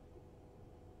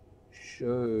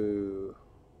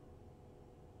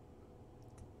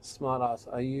 Smartass,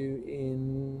 are you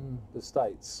in the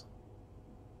States?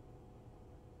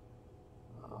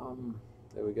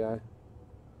 There we go.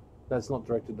 That's not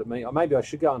directed at me. Or maybe I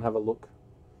should go and have a look.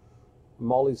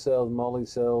 Molly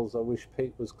cells. I wish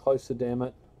Pete was closer, damn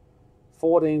it.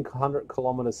 1,400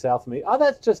 kilometers south of me. Oh,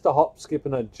 that's just a hop, skip,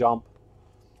 and a jump.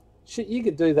 Shit, you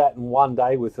could do that in one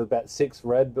day with about 6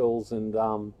 Red Bulls and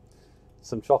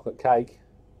some chocolate cake.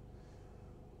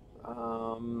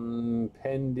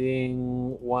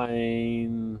 Pending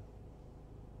Wayne,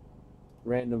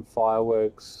 random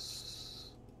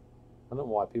fireworks. I don't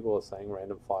know why people are saying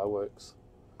random fireworks.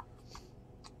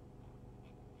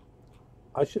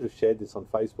 I should have shared this on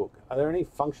Facebook. Are there any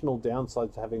functional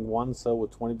downsides to having one cell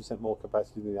with 20% more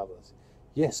capacity than the others?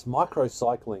 Yes,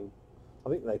 microcycling. I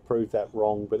think they proved that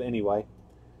wrong, but anyway.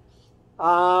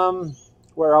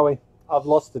 Where are we? I've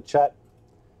lost the chat.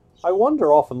 I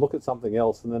wander off and look at something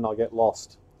else and then I get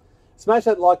lost. Smash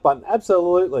that like button.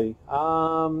 Absolutely.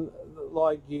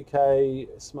 Like UK,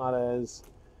 smart as.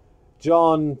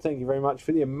 John, thank you very much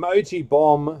for the emoji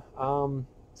bomb.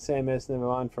 Sam S, never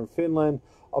mind, from Finland.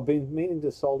 I've been meaning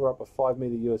to solder up a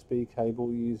 5-meter USB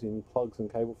cable using plugs and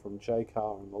cable from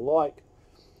JCar and the like.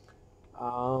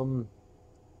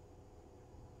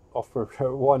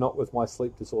 Why not with my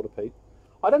sleep disorder, Pete?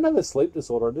 I don't have a sleep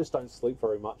disorder, I just don't sleep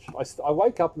very much. I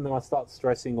wake up and then I start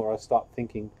stressing or I start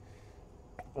thinking.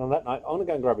 And on that note, I'm going to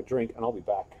go and grab a drink and I'll be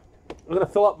back. I'm going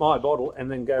to fill up my bottle and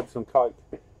then grab some Coke.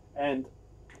 And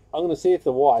I'm going to see if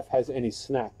the wife has any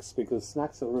snacks, because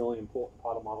snacks are a really important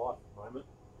part of my life at the moment.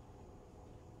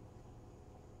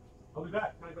 I'll be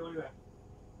back. I'll be back.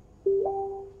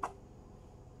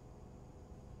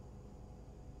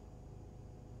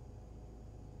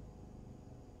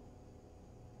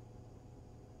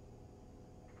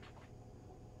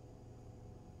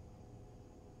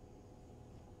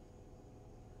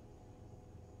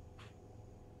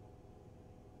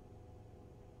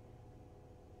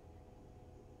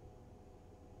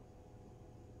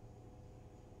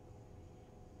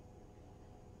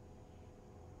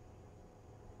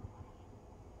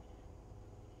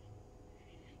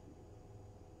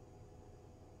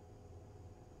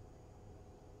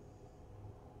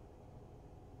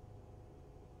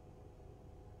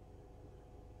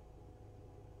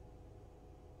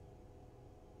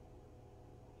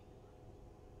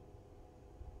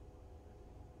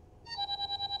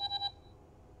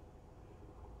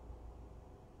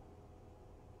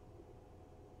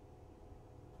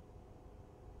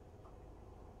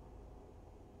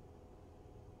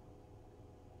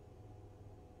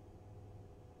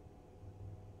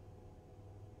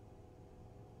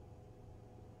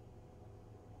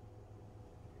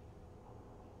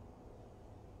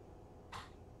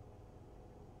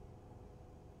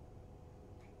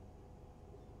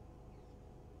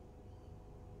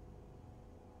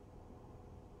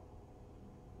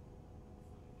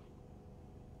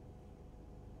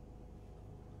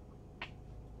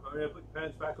 Oh yeah, put your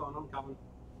pants back on, I'm coming.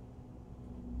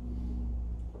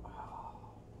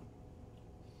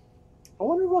 I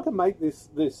wonder if I can make this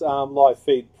live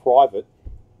feed private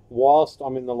whilst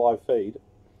I'm in the live feed,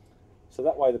 so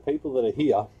that way the people that are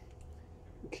here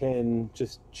can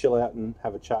just chill out and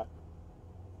have a chat.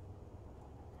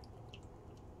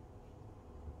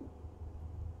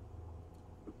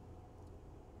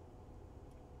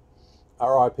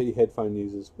 RIP headphone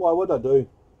users. Why would I do?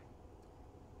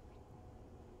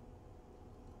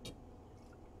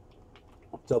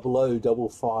 Double O,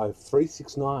 55,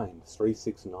 369,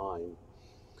 369.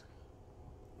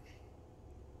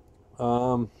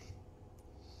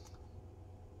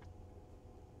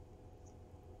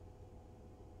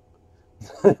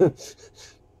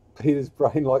 Peter's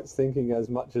brain likes thinking as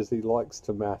much as he likes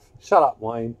to math. Shut up,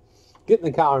 Wayne. Get in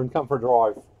the car and come for a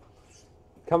drive.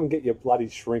 Come and get your bloody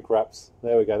shrink wraps.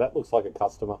 There we go. That looks like a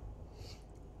customer.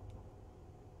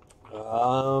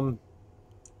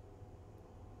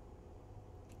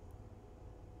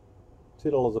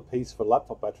 $2 a piece for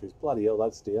laptop batteries. Bloody hell,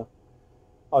 that's dear.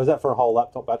 Oh, is that for a whole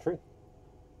laptop battery?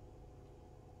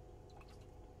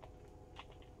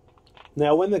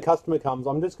 Now, when the customer comes,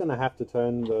 I'm just going to have to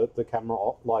turn the camera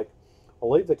off. Like,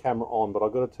 I'll leave the camera on, but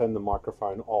I've got to turn the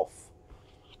microphone off.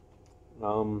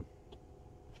 Phone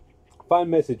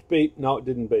message, beep. No, it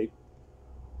didn't beep.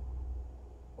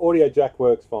 Audio jack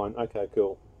works fine. Okay,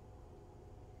 cool.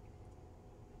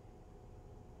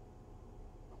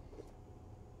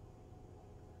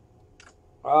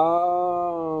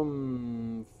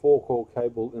 Four-core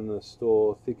cable in the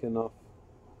store, thick enough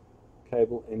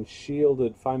cable and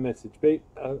shielded. Phone message beep.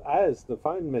 As the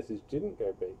phone message didn't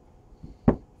go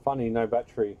beep. Funny, no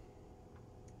battery.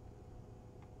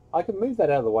 I can move that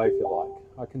out of the way if you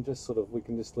like. I can just we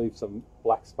can just leave some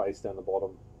black space down the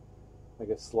bottom. Make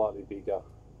it slightly bigger.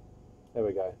 There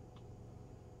we go.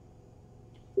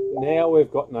 Now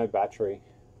we've got no battery.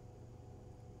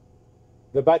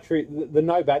 The battery, the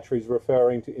no battery is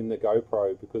referring to in the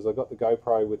GoPro, because I got the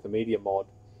GoPro with the media mod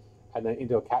and then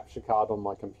into a capture card on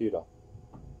my computer.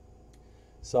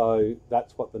 So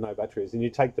that's what the no battery is. And you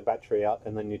take the battery out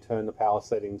and then you turn the power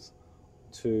settings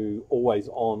to always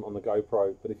on the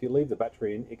GoPro. But if you leave the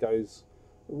battery in, it goes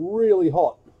really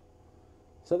hot.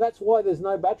 So that's why there's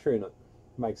no battery in it.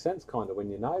 Makes sense kind of when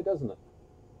you know, doesn't it?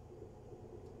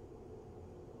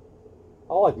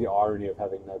 I like the irony of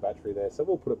having no battery there, so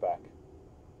we'll put it back.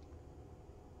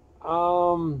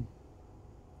 I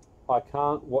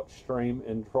can't watch, stream,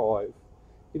 and drive.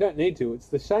 You don't need to. It's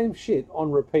the same shit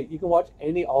on repeat. You can watch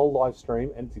any old live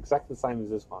stream, and it's exactly the same as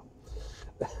this one.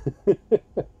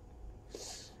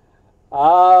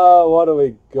 What do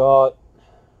we got?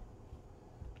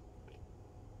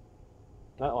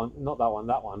 That one, not that one,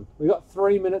 that one. We got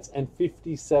 3 minutes and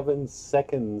 57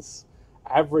 seconds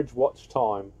average watch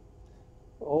time.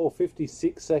 Oh,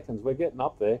 56 seconds. We're getting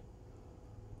up there.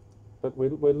 But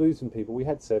we're losing people. We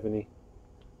had 70.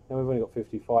 Now we've only got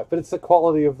 55. But it's the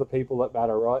quality of the people that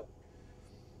matter, right?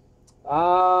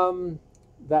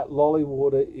 That lolly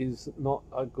water is not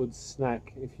a good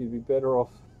snack. If you'd be better off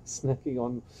snacking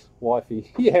on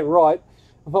wifey. Yeah, right.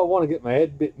 If I want to get my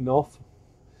head bitten off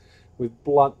with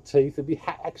blunt teeth, it'd be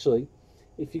actually,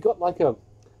 if you got like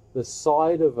the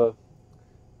side of a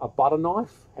butter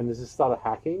knife and there's just started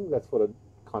hacking, that's what it'd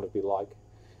kind of be like.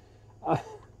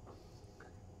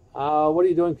 What are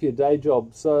you doing for your day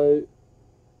job? So,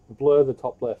 blur the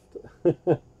top left.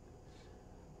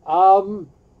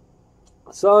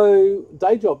 So,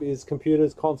 day job is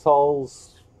computers,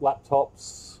 consoles,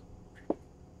 laptops,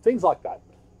 things like that.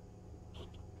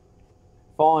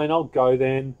 Fine, I'll go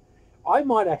then. I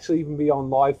might actually even be on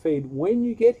live feed when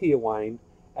you get here, Wayne,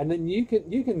 and then you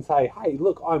can say, "Hey,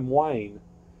 look, I'm Wayne."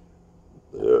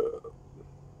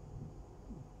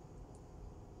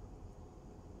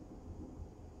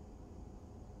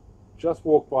 Just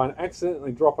walk by and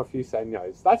accidentally drop a few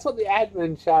sanyos. That's what the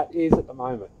admin chat is at the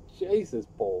moment. Jesus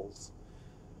balls.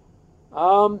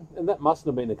 And that mustn't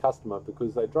have been a customer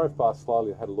because they drove past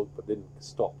slowly, had a look, but didn't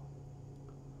stop.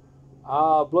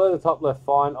 Blur the top left,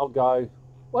 fine, I'll go.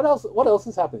 What else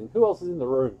is happening? Who else is in the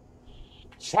room?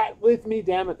 Chat with me,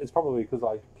 damn it. It's probably because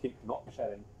I keep not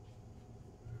chatting.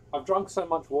 I've drunk so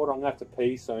much water, I'm going to have to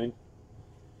pee soon.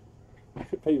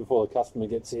 Pee before the customer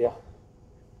gets here.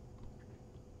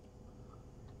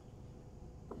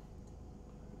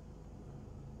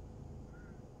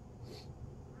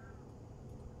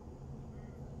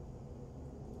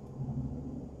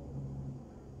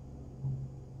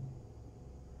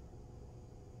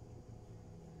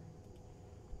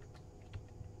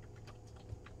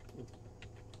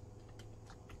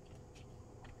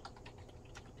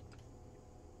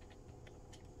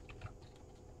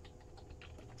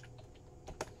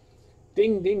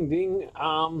 Ding, ding, ding.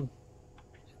 How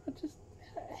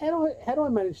do I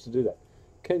manage to do that?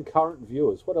 Concurrent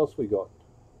viewers. What else we got?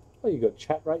 Oh, you got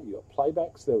chat rate. You got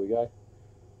playbacks. There we go.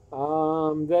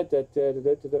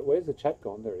 Where's the chat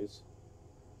gone? There it is.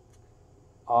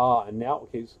 And now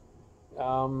it keeps.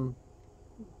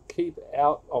 Keep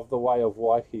out of the way of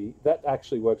wifey. That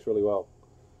actually works really well.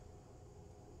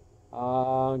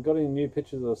 Got any new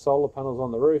pictures of the solar panels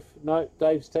on the roof? No,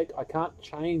 Dave's Tech. I can't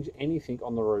change anything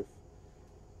on the roof.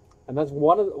 And that's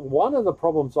one of the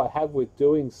problems I have with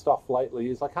doing stuff lately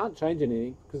is I can't change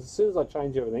anything because as soon as I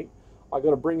change everything, I got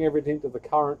to bring everything to the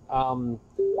current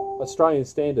Australian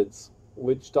standards,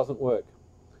 which doesn't work.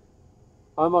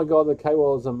 Oh my god, the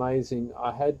K-Wall is amazing.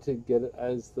 I had to get it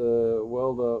as the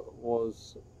welder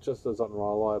was just as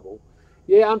unreliable.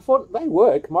 Yeah, unfortunately, they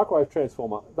work. Microwave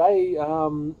transformer, they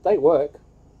work,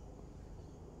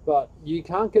 but you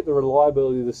can't get the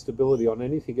reliability, the stability on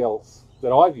anything else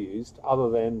that I've used other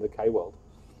than the K-Weld.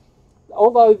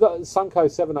 Although the Sunco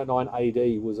 709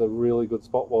 AD was a really good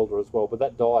spot welder as well, but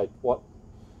that died.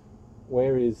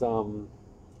 Where is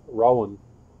Rowan?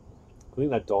 I think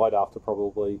that died after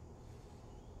probably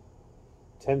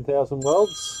 10,000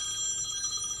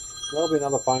 welds. That'll be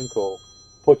another phone call.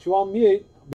 Put you on mute.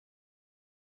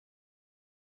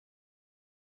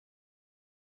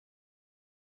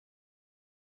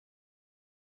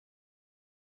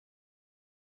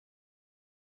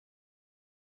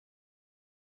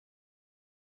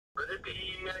 Would it be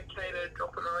okay to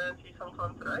drop it around to you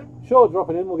sometime today? Sure,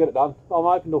 drop it in. We'll get it done. I'm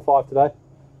open till 5 today.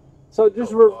 So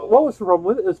just what was the problem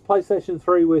with it? It was PlayStation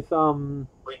 3 with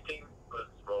We think it was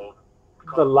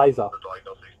the laser. The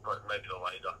diagnostics, maybe the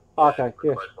laser. Okay,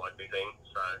 yeah. Most likely thing.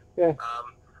 So yeah.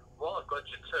 While I've got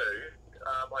you too,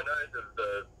 I know that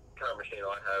the current machine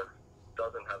I have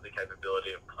doesn't have the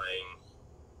capability of playing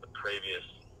the previous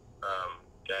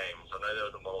games. I know there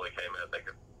was a model that came out that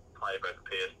could play both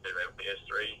PS2 and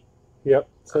PS3 Yep.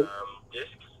 So discs.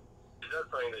 Is that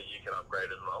something that you can upgrade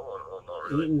as well, or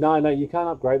not really? no, you can't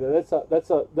upgrade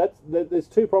that. There's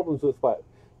two problems with that.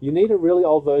 You need a really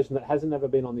old version that hasn't ever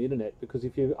been on the internet, because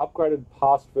if you've upgraded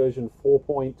past version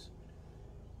 4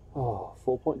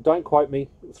 don't quote me,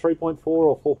 3.4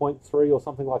 or 4.3 or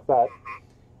something like that,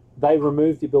 they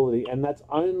remove the ability, and that's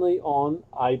only on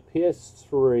a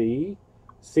PS3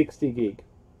 60 gig.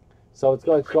 So it's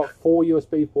got 4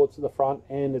 USB ports at the front,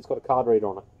 and it's got a card reader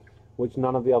on it. which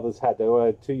none of the others had. They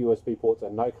were 2 USB ports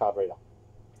and no card reader.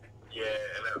 Yeah,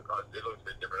 and it looks a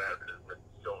bit different out of it, isn't it?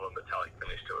 Silver metallic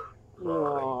finish to it.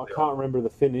 Oh, I can't remember the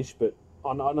finish, but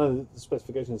I know the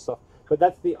specifications and stuff. But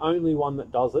that's the only one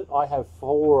that does it. I have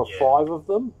 4 or 5 of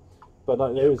them, but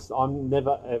I'm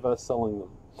never ever selling them.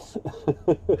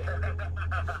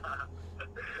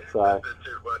 So.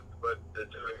 The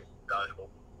two valuable.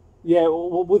 Yeah,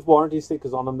 well, with warranty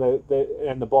stickers on them,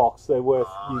 and the box, they're worth.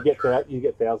 You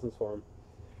get thousands for them.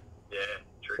 Yeah,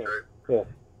 true. Yeah.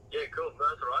 Yeah, cool. No,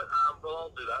 that's all right. Well,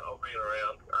 I'll do that. I'll bring it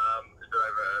around. Is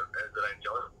it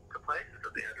Angelica Place? Is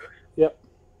that the address? Yep.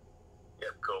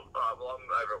 Yep, cool. All right, well, I'm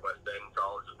over at West End, so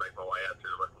I'll just make my way out to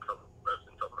the Western Suburbs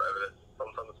and top over there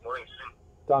sometime this morning soon.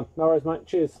 Done. No worries, mate.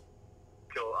 Cheers.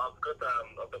 Cool. I've got the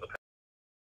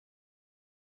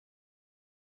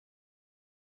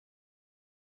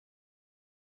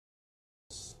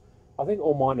I think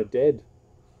all mine are dead.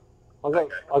 I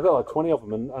got like 20 of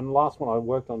them, and the last one I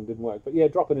worked on didn't work. But yeah,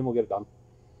 drop it in, we'll get it done.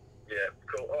 Yeah,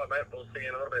 cool. All right, mate. We'll see you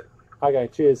in a little bit. Okay,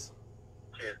 cheers.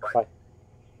 Cheers, bye.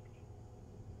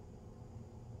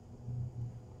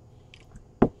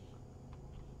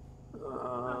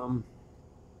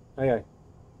 Okay.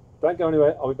 Don't go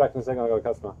anywhere. I'll be back in a second. I've got a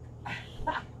customer.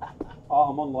 Oh,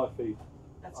 I'm on live feed.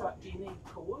 That's right. Do you need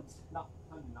cords? No,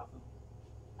 I don't need nothing.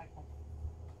 Okay.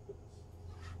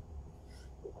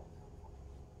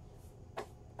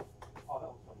 Oh, that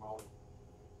was from rolling.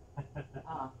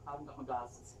 I haven't got my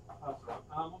glasses. That's right.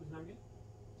 What was his name again?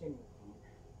 Genuine.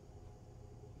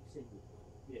 You've seen me.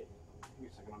 Yeah. Give me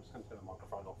a second. I'm just going to turn the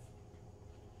microphone off.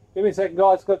 Give me a second,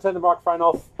 guys. Got to turn the microphone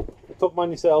off. Talk among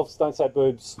yourselves. Don't say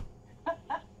boobs.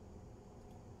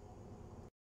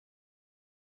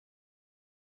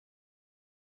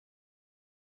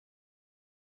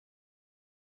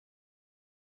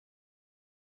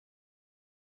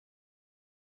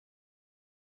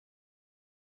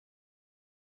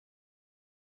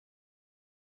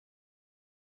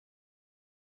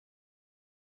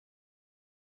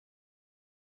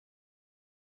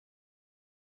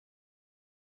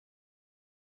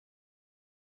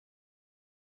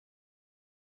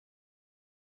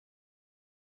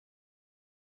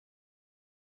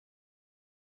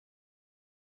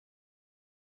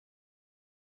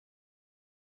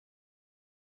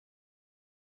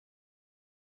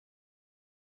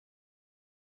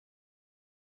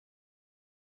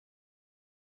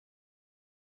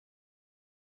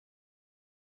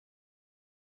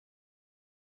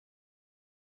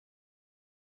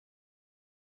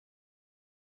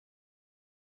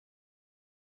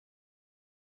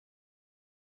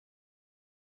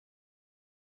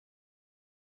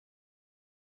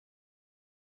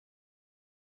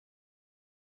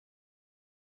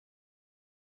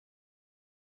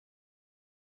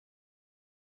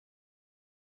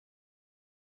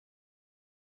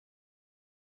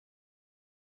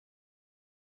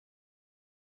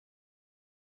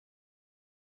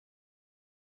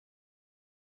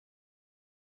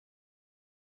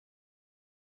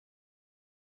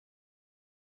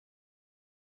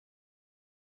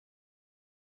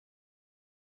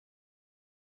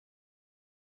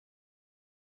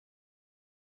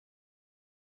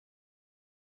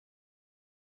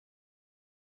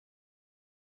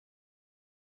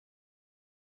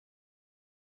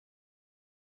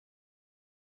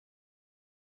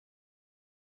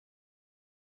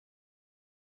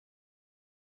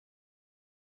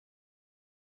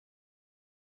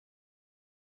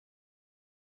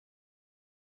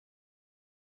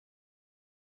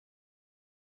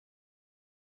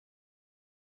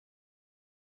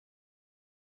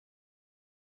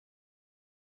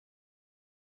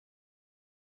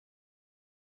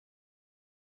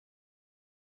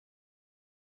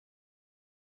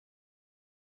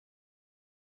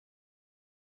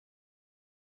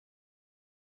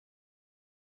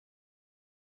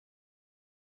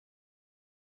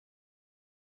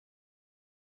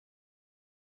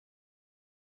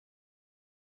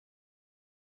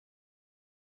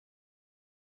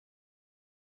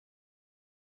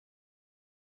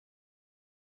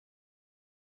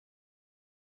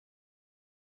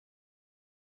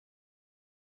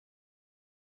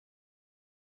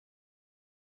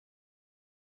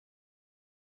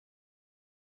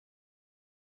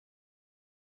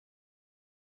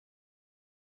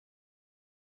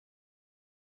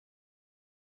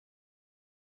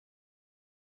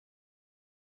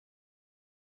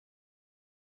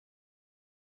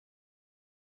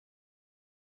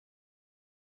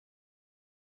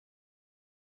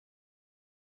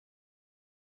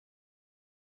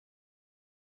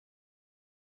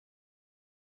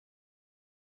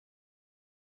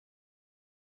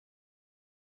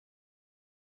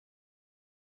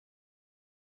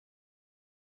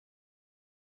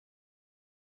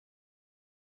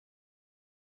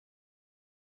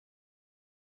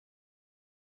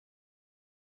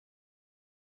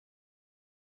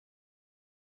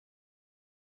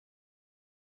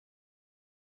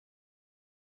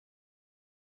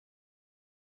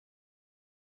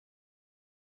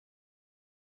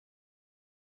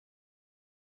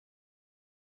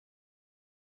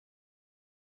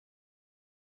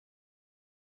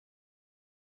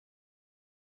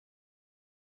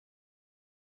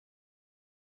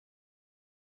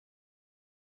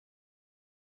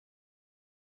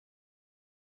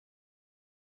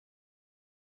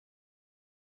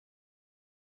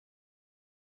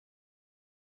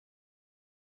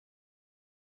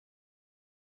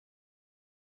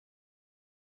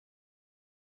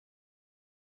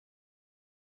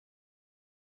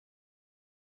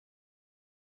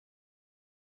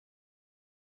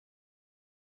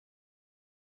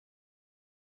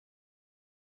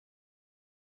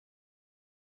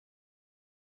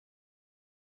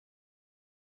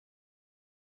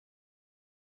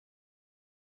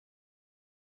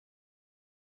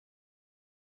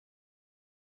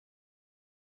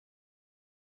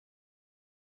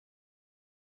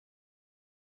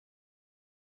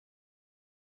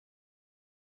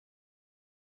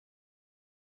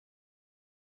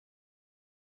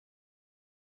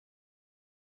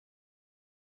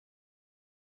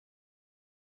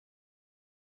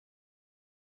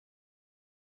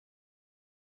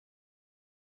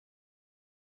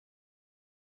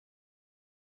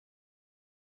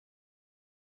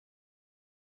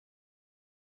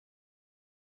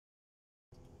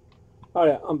 Oh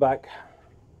yeah, I'm back.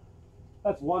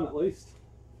 That's one at least.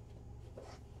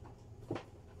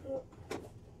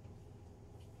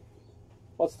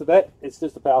 What's the bet? It's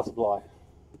just a power supply.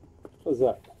 What's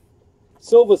that?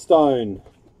 Silverstone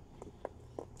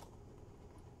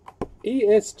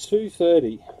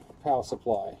ES230 power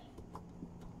supply.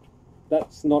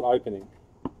 That's not opening.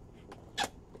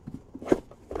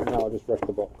 No, I just wrecked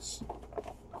the box.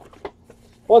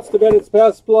 What's the bet? It's a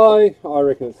power supply. I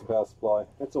reckon it's a power supply.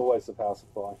 It's always the power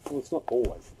supply. Well, it's not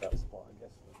always the power supply, I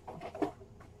guess.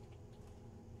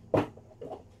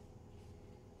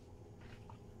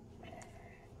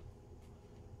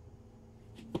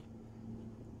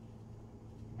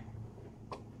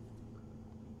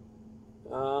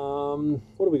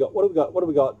 What do we got? What do we got? What do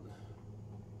we got?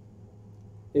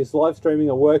 Is live streaming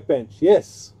a workbench?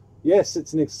 Yes. Yes,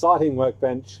 it's an exciting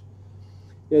workbench.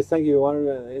 Yes, thank you. One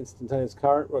instantaneous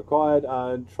current required.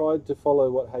 I tried to follow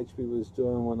what HB was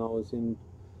doing when I was in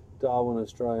Darwin,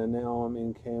 Australia. Now I'm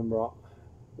in Canberra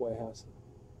warehouse.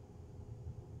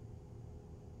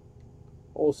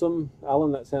 Awesome,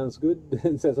 Alan. That sounds good.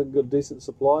 It sounds like a good, decent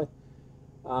supply.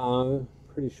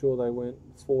 Pretty sure they went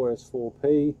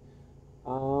 4S4P.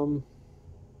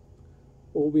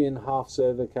 Albion half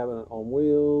server cabinet on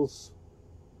wheels.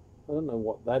 I don't know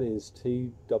what that is.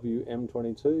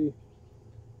 TWM22.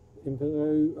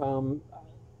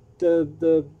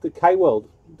 The K-Weld.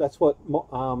 That's what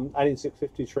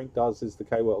 18650 Shrink does, is the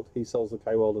K-Weld. He sells the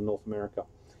K-Weld in North America.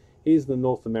 He's the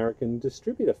North American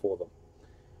distributor for them.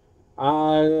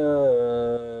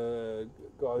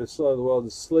 Guys, so the world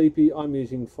is sleepy. I'm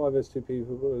using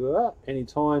 5S2P.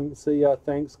 Anytime. See ya.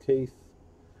 Thanks, Keith.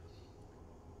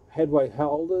 Headweight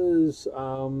holders.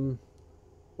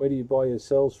 Where do you buy your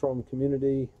cells from?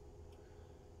 Community.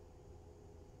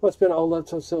 What's better, old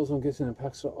laptop cells? I'm guessing the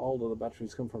packs are older. The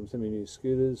batteries come from semi-new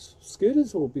scooters.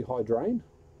 Scooters will be high drain,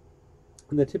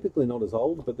 and they're typically not as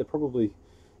old, but they probably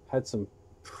had some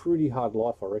pretty hard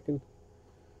life, I reckon.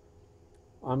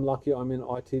 I'm lucky I'm in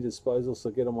IT disposal,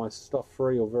 so get all my stuff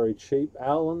free or very cheap.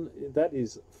 Alan, that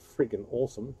is freaking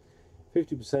awesome.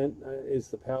 50% is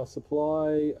the power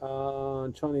supply.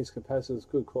 Chinese capacitors,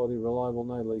 good quality, reliable,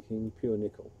 no leaking, pure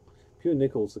nickel. Pure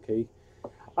nickel's the key.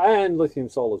 And lithium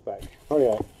solar's back.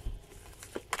 Rightio.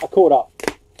 I caught up.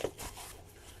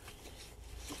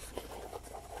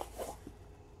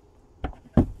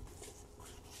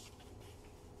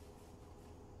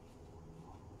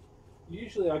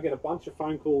 Usually I get a bunch of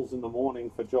phone calls in the morning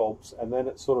for jobs, and then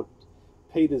it sort of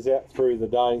peters out through the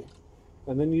day.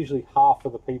 And then usually half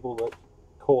of the people that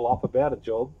call up about a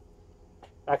job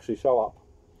actually show up.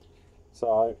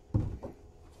 So,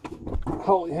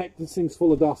 holy heck, this thing's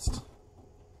full of dust.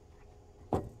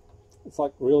 It's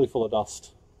like really full of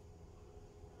dust.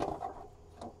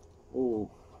 Ooh.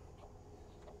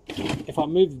 If I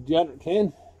move the deodorant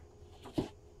can,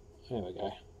 there we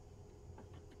go.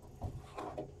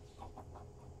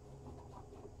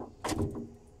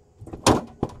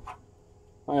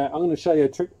 I'm going to show you a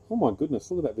trick. Oh my goodness,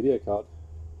 look at that video card.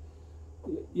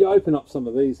 You open up some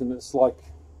of these and it's like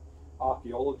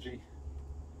archaeology.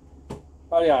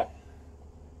 Oh yeah,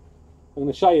 I'm going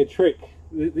to show you a trick.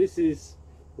 This is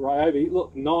Ryobi.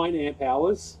 Look, 9 amp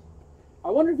hours.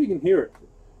 I wonder if you can hear it.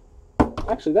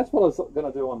 Actually, that's what I was going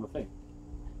to do on the thing.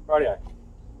 Rightio.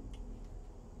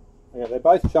 Yeah, they're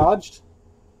both charged.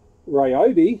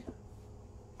 Ryobi.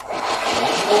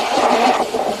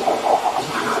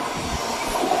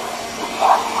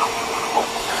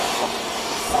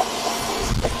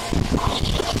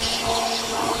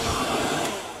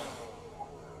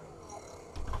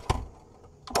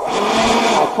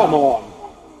 Oh, come on.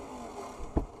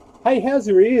 Hey, how's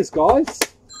your ears, guys?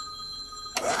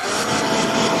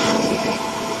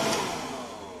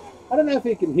 I don't know if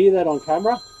you can hear that on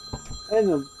camera. And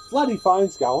the bloody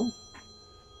phone's going.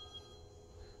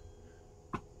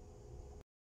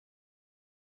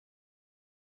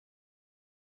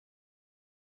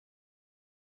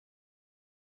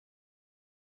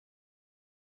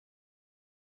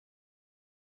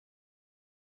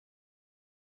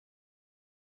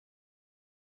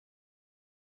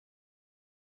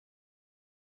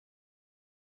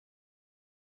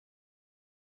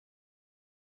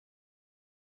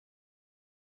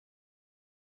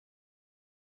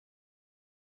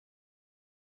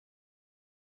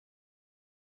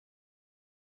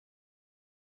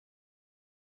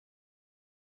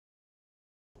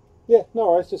 Yeah, no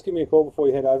worries. Just give me a call before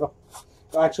you head over.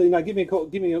 Actually, no, give me a call.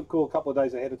 Give me a call a couple of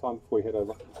days ahead of time before you head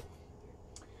over.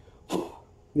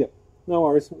 Yeah, no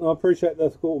worries. I appreciate the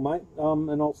call, mate.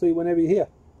 And I'll see you whenever you're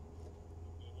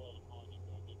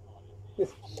here.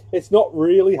 It's not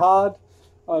really hard.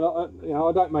 I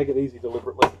don't make it easy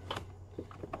deliberately.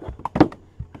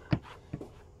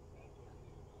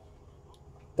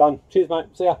 Done. Cheers, mate.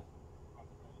 See ya.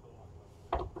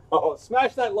 Oh,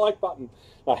 smash that like button.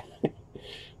 No,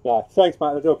 no, thanks,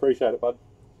 mate. I do appreciate it, bud.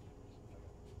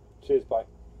 Cheers, bye.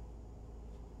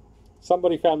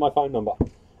 Somebody found my phone number.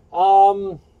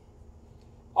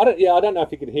 I don't know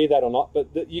if you can hear that or not,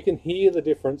 but you can hear the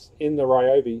difference in the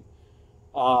Ryobi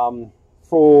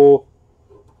for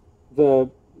the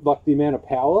amount of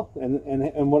power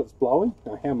and what it's blowing,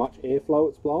 how much airflow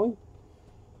it's blowing.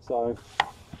 So,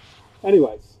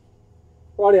 anyways,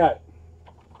 rightio.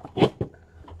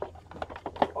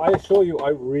 I assure you, I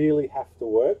really have to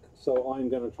work, so I'm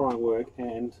going to try and work.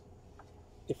 And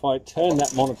if I turn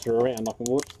that monitor around, I can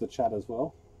watch the chat as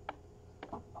well.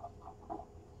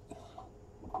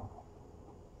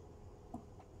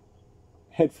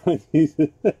 Headphones user.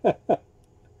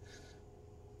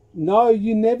 No,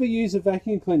 you never use a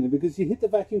vacuum cleaner because you hit the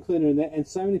vacuum cleaner in there and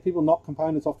so many people knock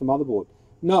components off the motherboard.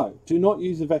 No, do not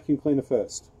use a vacuum cleaner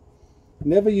first.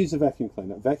 Never use a vacuum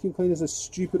cleaner. Vacuum cleaner is a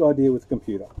stupid idea with a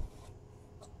computer.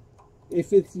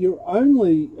 If it's your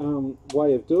only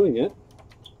way of doing it,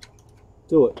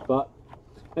 do it.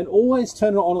 And always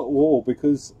turn it on at wall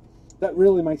because that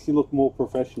really makes you look more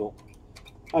professional.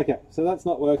 Okay, so that's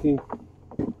not working.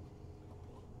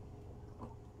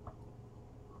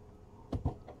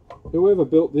 Whoever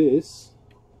built this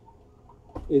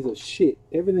is a shit.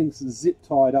 Everything's zip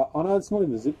tied up. Oh no, it's not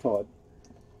even zip tied.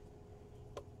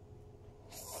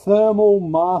 Thermal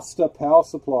master power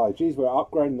supply. Geez, we're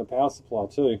upgrading the power supply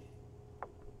too.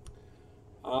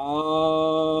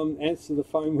 Answer the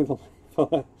phone with a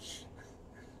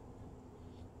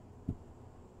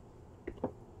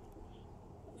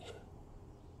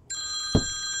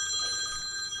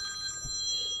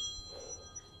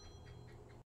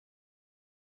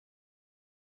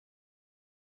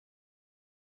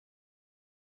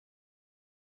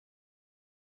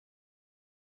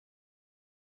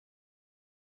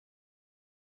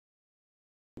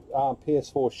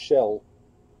PS4 shell.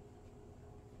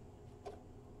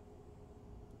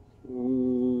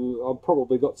 I've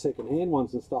probably got second-hand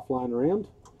ones and stuff lying around.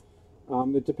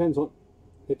 It depends on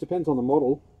the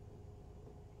model.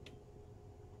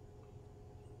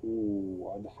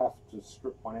 Ooh, I'd have to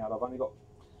strip one out. I've only got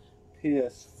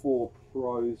PS4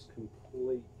 Pros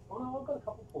complete. Oh no, I've got a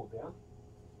couple pulled down.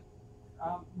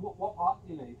 What part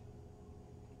do you need?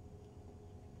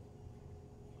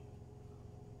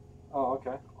 Oh,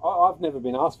 okay. I've never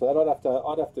been asked for that.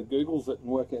 I'd have to Google it and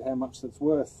work out how much that's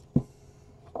worth.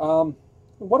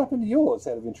 What happened to yours,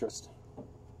 out of interest?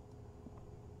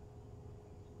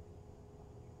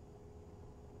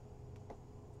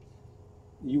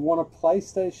 You want a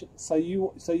PlayStation? So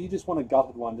you just want a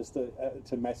gutted one just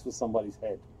to mess with somebody's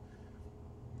head?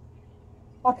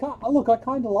 I kind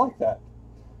of like that.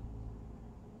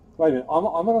 Wait a minute. I'm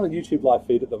on a YouTube live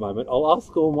feed at the moment. I'll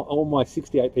ask all my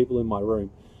 68 people in my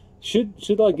room.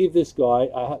 Should I give this guy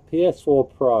a PS4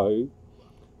 Pro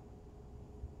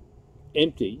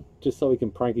empty just so he can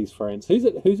prank his friends? Who's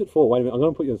it for? Wait a minute, I'm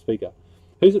going to put you on speaker.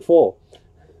 Who's it for?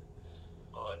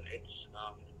 Oh,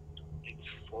 it's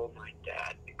for my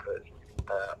dad because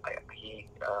he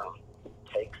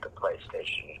takes the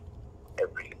PlayStation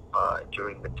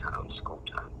during the school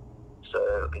time.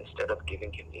 So instead of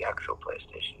giving him the actual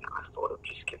PlayStation, I thought of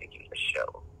just giving him the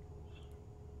shell.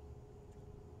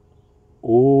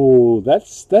 Oh,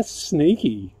 that's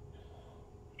sneaky.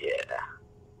 Yeah.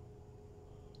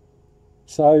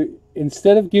 So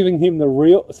instead of giving him the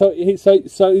real, so this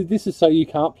is so you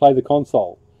can't play the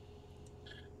console.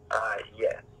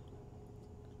 Yeah.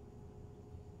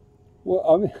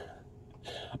 Well,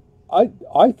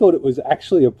 I thought it was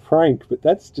actually a prank, but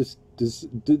that's just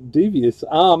devious.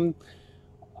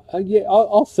 Yeah,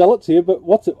 I'll sell it to you, but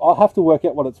I'll have to work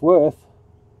out what it's worth.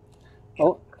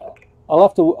 I'll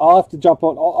have to jump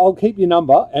on. I'll keep your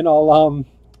number, and I'll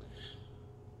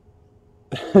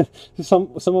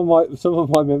some of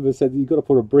my members said you've got to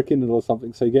put a brick in it or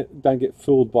something so you don't get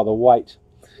fooled by the weight.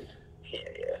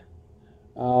 Yeah.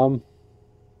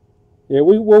 Yeah,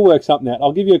 we'll work something out.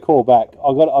 I'll give you a call back.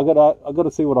 I've got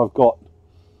to see what I've got.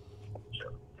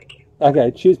 Sure. Thank you.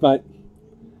 Okay, cheers, mate.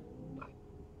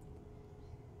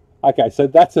 Okay, so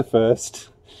that's a first.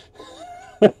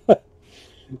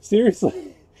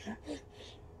 Seriously.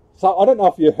 So I don't know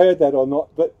if you heard that or not,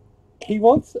 but he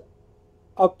wants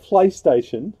a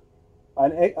PlayStation,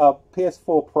 a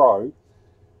PS4 Pro,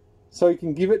 so he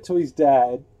can give it to his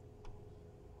dad.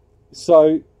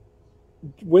 So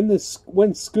when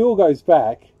school goes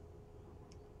back,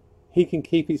 he can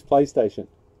keep his PlayStation.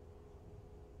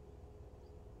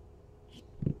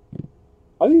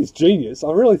 I think it's genius.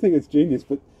 I really think it's genius.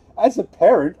 But as a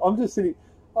parent, I'm sitting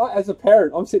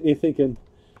here thinking,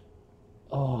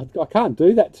 Oh, I can't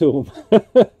do that to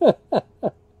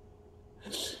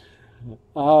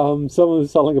them. Someone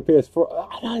was selling a PS4.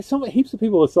 I know, heaps of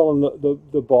people are selling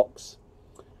the box.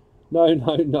 No,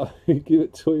 give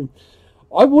it to him.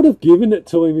 I would have given it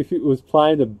to him if it was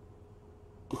playing a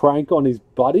prank on his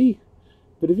buddy.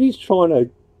 But if he's trying to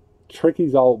trick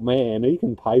his old man, he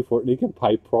can pay for it, and he can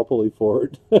pay properly for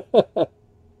it.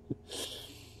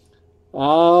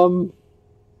 I'm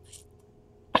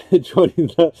not joining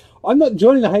the. I'm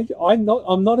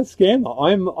not a scammer.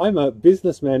 I'm a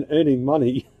businessman earning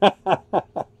money. I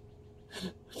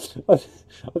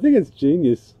think it's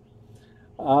genius.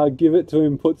 Give it to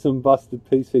him. Put some busted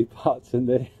PC parts in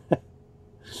there.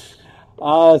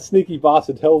 Sneaky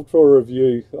bastard held for a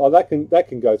review. Oh, that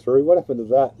can go through. What happened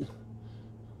to that?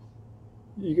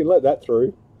 You can let that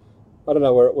through. I don't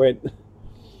know where it went.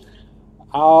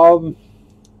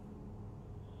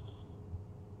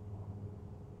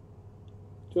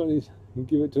 Johnny's,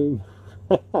 give it to him.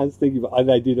 Sneaky,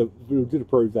 they did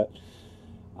approve that.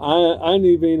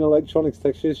 Only been an electronics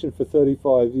technician for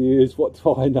 35 years. What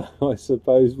do I know? I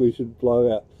suppose we should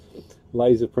blow out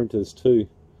laser printers too.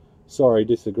 Sorry,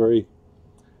 disagree.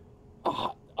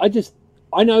 I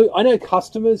know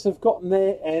customers have gotten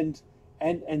there and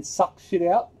sucked shit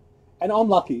out, and I'm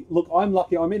lucky. Look, I'm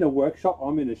lucky. I'm in a workshop.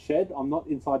 I'm in a shed. I'm not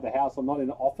inside the house. I'm not in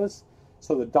an office,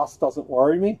 so the dust doesn't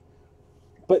worry me.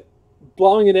 But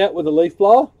blowing it out with a leaf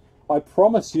blower, I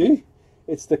promise you,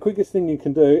 it's the quickest thing you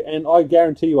can do, and I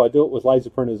guarantee you I do it with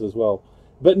laser printers as well.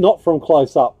 But not from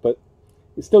close up, but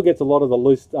it still gets a lot of the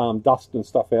loose dust and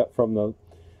stuff out from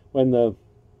when the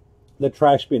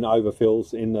trash bin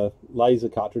overfills in the laser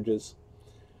cartridges.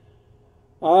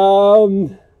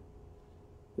 And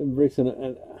bricks in it,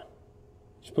 and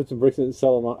just put some bricks in it and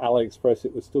sell them on AliExpress.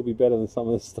 It would still be better than some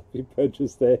of the stuff you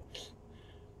purchased there.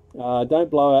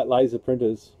 Don't blow out laser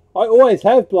printers. I always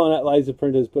have blown out laser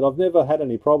printers, but I've never had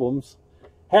any problems.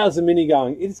 How's the Mini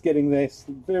going? It's getting there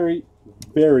very,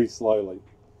 very slowly.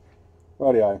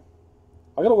 Rightio.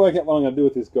 I got to work out what I'm going to do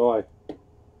with this guy.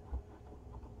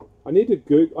 I need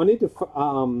to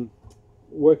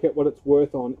work out what it's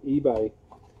worth on eBay,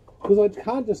 because I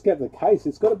can't just get the case.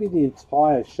 It's got to be the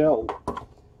entire shell,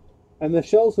 and the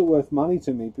shells are worth money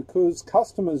to me because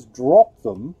customers drop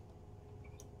them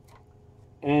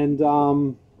and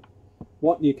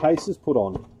want new cases put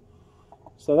on.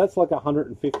 So that's like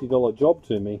 $150 job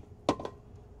to me.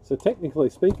 So technically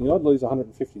speaking, I'd lose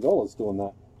 $150 doing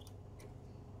that.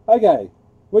 Okay,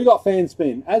 we got fan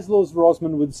spin. As Liz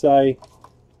Rosman would say,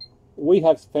 we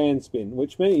have fan spin,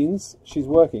 which means she's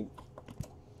working.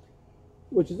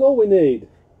 Which is all we need.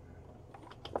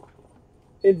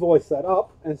 Invoice that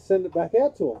up and send it back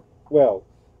out to them. Well,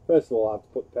 first of all, I have to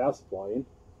put the power supply in.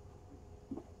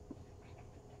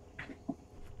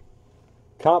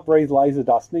 Can't breathe laser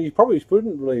dust. Now, you probably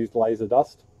shouldn't breathe laser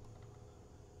dust.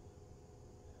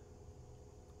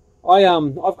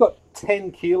 I've got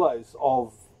 10 kilos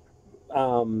of.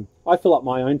 I fill up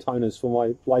my own toners for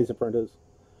my laser printers.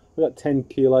 I've got 10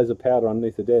 kilos of powder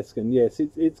underneath the desk, and yes,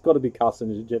 it's got to be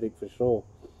carcinogenic for sure.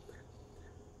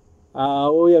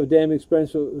 We have a damn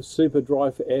experience with super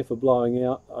dry for air for blowing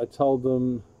out. I told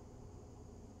them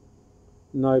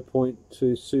no point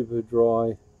to super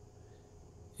dry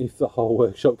if the whole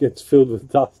workshop gets filled with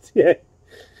dust. Yeah.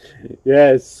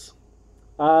 Yes.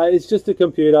 It's just a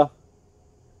computer.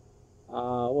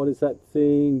 What is that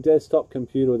thing? Desktop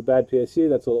computer with a bad PSU.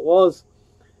 That's all it was.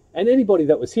 And anybody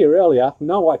that was here earlier,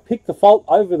 no, I picked the fault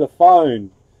over the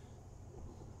phone.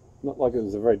 Not like it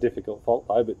was a very difficult fault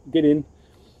though, but get in.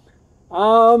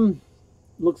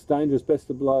 Looks dangerous. Best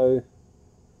to blow.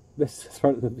 Best to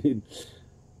throw it in the bin.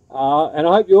 And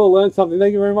I hope you all learned something.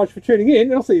 Thank you very much for tuning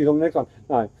in. I'll see you on the next one.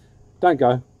 No, don't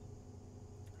go.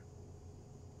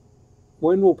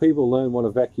 When will people learn what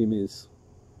a vacuum is?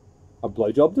 A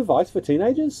blowjob device for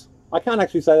teenagers? I can't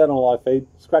actually say that on a live feed.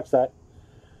 Scratch that.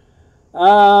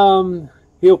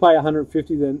 He'll pay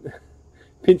 150, then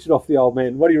pinch it off the old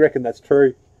man. What do you reckon? That's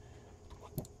true.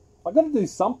 I've got to do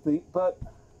something, but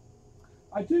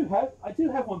I do have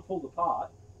one pulled apart.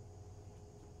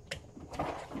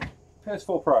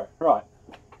 PS4 Pro, right.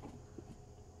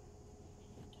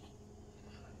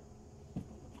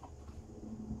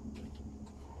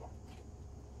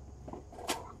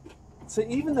 So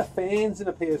even the fans in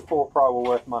a PS4 Pro are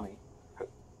worth money.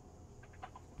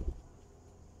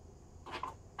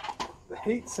 The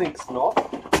heat sink's not.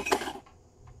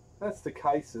 That's the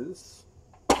cases.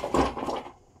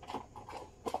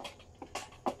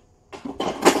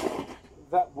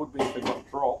 That would be if it got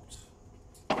dropped.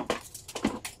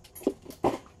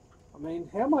 I mean,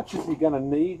 how much is he going to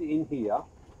need in here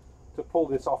to pull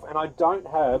this off? And I don't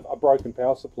have a broken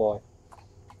power supply.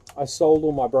 I sold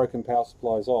all my broken power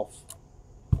supplies off.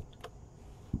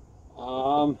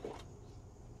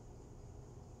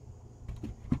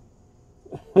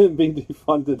 Being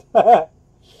defunded.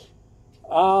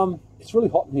 It's really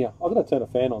hot in here. I've got to turn a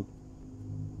fan on.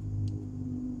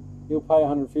 He'll pay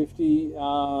 150.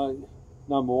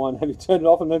 Number one, have you turned it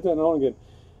off and then turn it on again?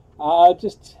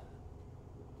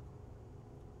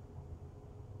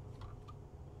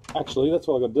 Actually, that's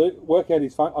what I've got to do. Work out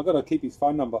his phone. I've got to keep his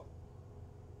phone number.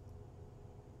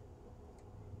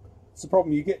 It's the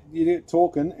problem. You get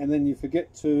talking and then you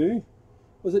forget to.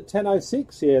 Was it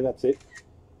 10:06? Yeah, that's it.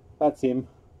 That's him.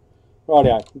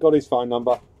 Rightio, got his phone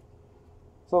number.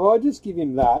 So if I just give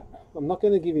him that, I'm not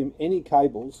going to give him any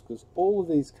cables because all of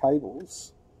these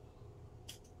cables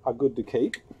are good to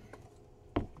keep.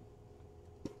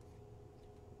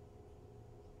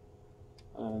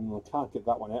 And I can't get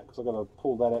that one out because I've got to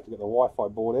pull that out to get the Wi-Fi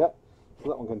board out. So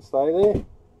that one can stay there.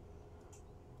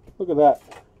 Look at that.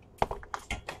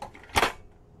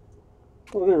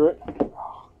 Whatever it.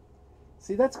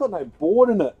 See, that's got no board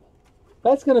in it.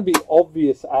 That's going to be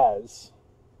obvious as.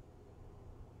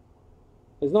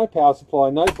 There's no power supply,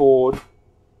 no board.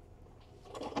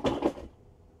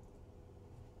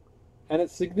 And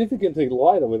it's significantly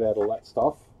lighter without all that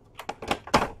stuff.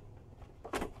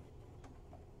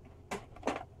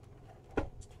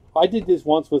 I did this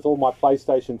once with all my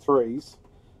PlayStation 3s.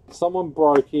 Someone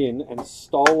broke in and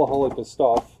stole a whole heap of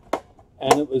stuff,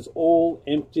 and it was all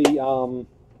empty. It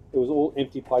was all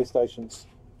empty PlayStations,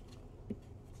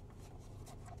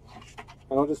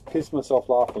 and I just pissed myself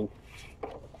laughing.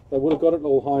 They would have got it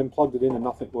all home, plugged it in, and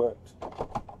nothing worked.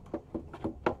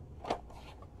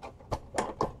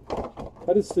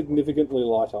 That is significantly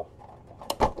lighter.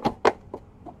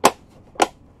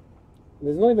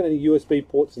 There's not even any USB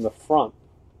ports in the front.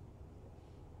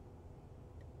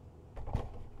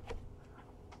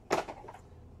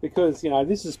 Because, you know,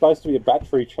 this is supposed to be a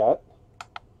battery chat.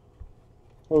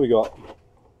 What do we got?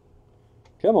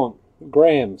 Come on,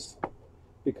 grams.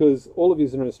 Because all of you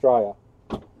are in Australia.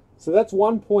 So that's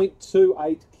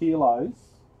 1.28 kilos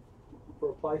for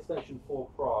a PlayStation 4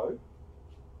 Pro.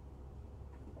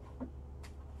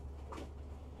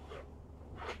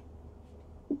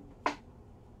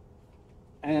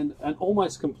 And an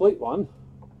almost complete one,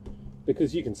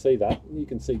 because you can see that. You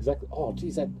can see exactly, oh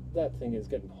geez, that thing is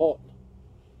getting hot.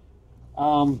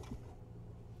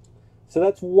 So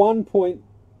that's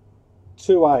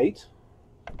 1.28,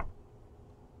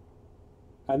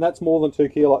 and that's more than 2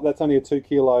 kilo. That's only a 2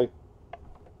 kilo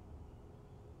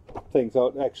thing, so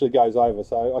it actually goes over.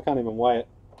 So I can't even weigh it.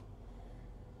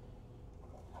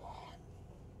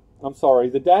 I'm sorry.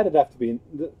 The dad would have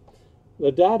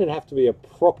to be a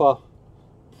proper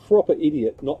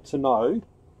idiot not to know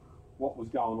what was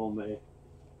going on there.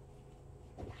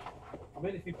 I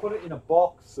mean, if you put it in a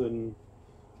box and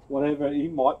whatever, he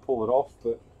might pull it off,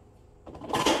 but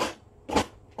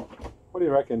what do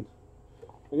you reckon?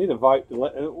 We need a vote. Do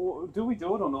we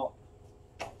do it or not?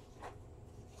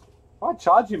 I'd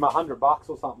charge him $100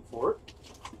 or something for it,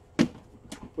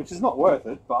 which is not worth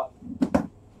it, but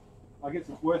I guess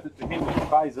it's worth it to him if he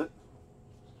pays it.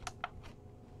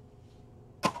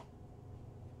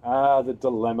 Ah, the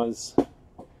dilemmas.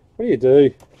 What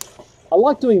do? I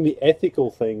like doing the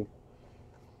ethical thing.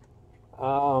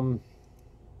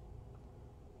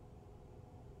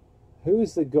 Who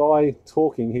is the guy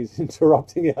talking? He's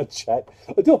interrupting our chat.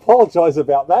 I do apologise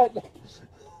about that.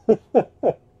 Look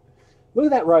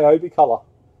at that Ryobi colour.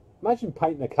 Imagine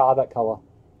painting a car that colour.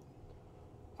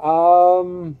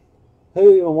 Who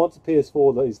even wants a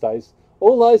PS4 these days?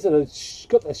 All those that have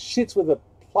got the shits with the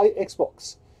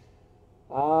Xbox.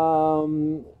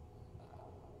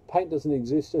 Paint doesn't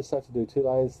exist, just have to do 2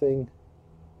 layers thing.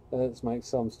 Let's make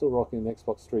some. Still rocking an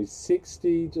Xbox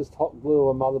 360. Just hot glue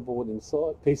a motherboard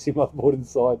inside. PC motherboard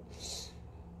inside.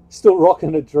 Still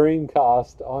rocking a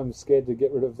Dreamcast. I'm scared to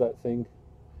get rid of that thing.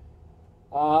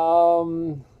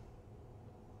 The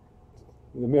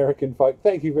American folk,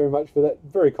 thank you very much for that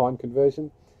very kind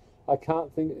conversion. I can't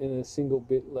think in a single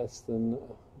bit less than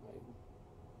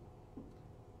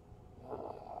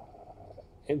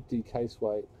empty case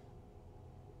weight.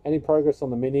 Any progress on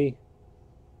the Mini?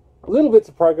 Little bits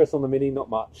of progress on the Mini, not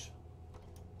much.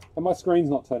 And my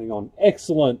screen's not turning on.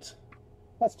 Excellent.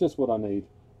 That's just what I need.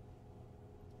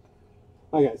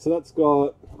 Okay, so that's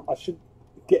got... I should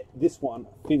get this one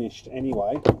finished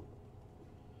anyway.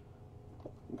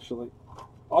 Actually,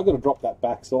 I've got to drop that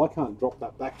back, so I can't drop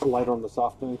that back till later on this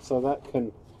afternoon. So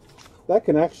that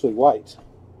can actually wait.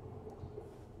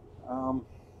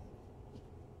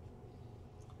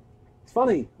 It's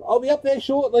funny. I'll be up there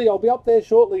shortly. I'll be up there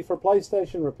shortly for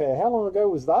PlayStation repair. How long ago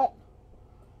was that?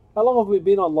 How long have we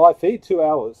been on live feed? 2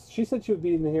 hours. She said she would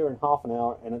be in here in half an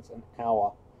hour, and it's an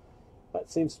hour.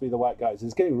 That seems to be the way it goes.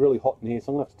 It's getting really hot in here,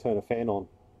 so I'm going to have to turn a fan on,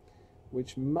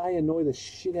 which may annoy the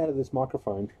shit out of this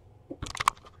microphone.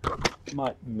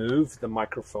 Might move the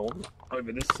microphone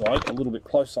over this side a little bit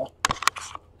closer.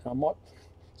 I might.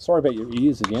 Sorry about your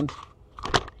ears again.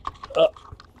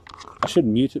 I should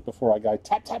mute it before I go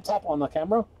tap tap tap on the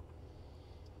camera.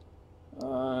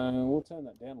 We'll turn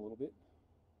that down a little bit.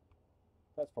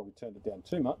 That's probably turned it down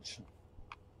too much.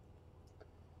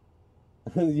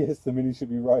 Yes, the Mini should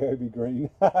be Ryobi green.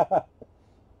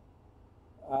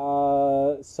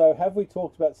 So have we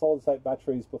talked about solid state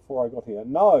batteries before I got here?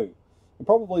 No, and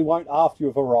probably won't after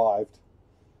you've arrived.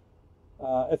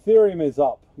 Ethereum is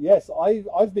up. Yes,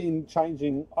 I've been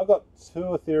changing. I got 2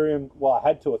 Ethereum, well, I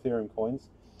had 2 Ethereum coins,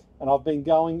 and I've been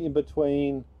going in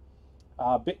between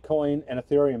Bitcoin and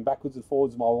Ethereum backwards and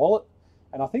forwards in my wallet,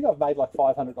 and I think I've made like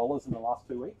 $500 in the last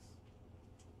 2 weeks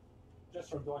just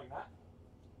from doing that.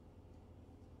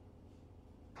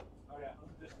 Okay, I'm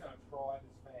just going to try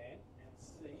this fan and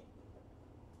see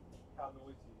how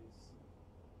noisy it is.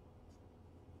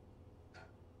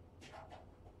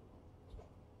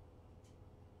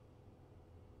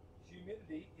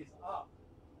 Humidity is up.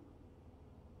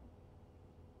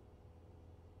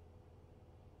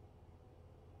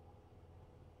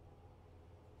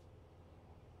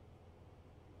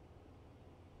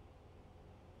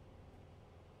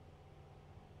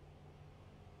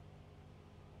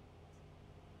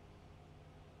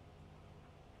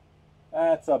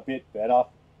 That's a bit better.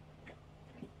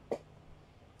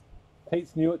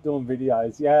 Pete's new at doing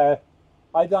videos. Yeah,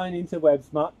 I don't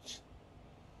interwebs much.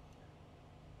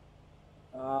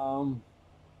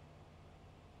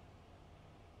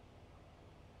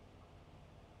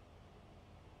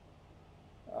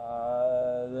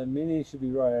 The Mini should be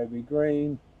Ryobi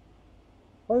green.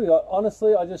 What have we got?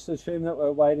 Honestly, I just assume that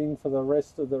we're waiting for the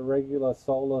rest of the regular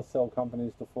solar cell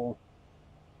companies to fall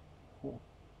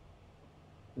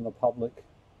in the public.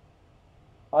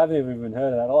 I haven't even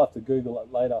heard of that. I'll have to Google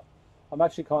it later. I'm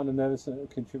actually kind of nervous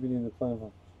at contributing to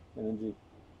plentiful energy.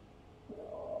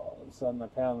 All of a sudden, the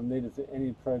power needed for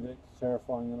any project is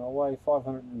terrifying. And away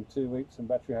 502 weeks and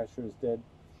battery hasher is dead.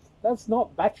 That's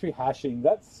not battery hashing.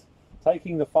 That's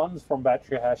taking the funds from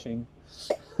battery hashing.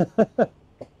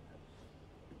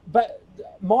 But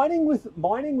mining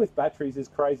with batteries is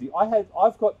crazy.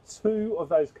 I've got 2 of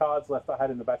those cards left I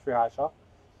had in the battery hasher,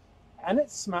 and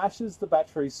it smashes the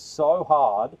batteries so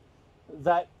hard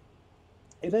that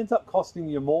it ends up costing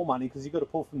you more money because you've got to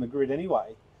pull from the grid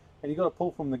anyway, and you've got to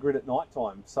pull from the grid at night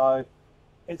time. So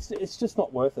it's just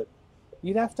not worth it.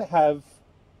 You'd have to have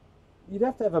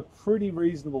a pretty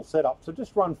reasonable setup. So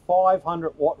just run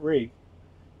 500 watt rig.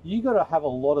 You got to have a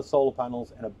lot of solar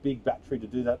panels and a big battery to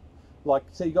do that. Like,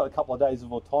 say you got a couple of days of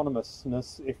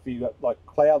autonomousness if you got like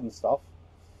cloud and stuff.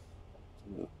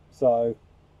 So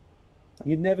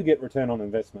you'd never get return on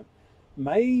investment.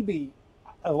 Maybe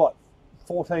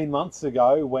 14 months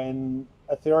ago when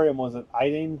Ethereum was at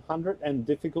 1800 and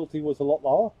difficulty was a lot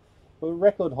lower. Well,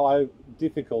 record high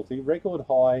difficulty, record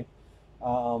high.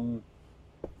 What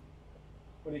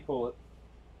do you call it?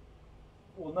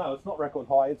 Well, no, it's not record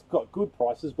high. It's got good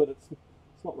prices, but it's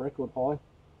not record high.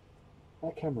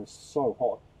 That camera is so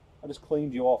hot. I just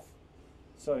cleaned you off.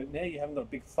 So now you haven't got a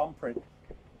big thumbprint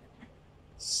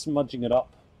smudging it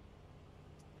up.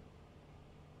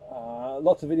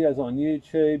 Lots of videos on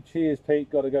YouTube. Cheers, Pete.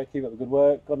 Got to go, keep up the good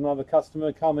work. Got another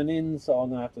customer coming in, so I'm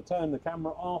going to have to turn the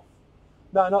camera off.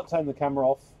 No, not turn the camera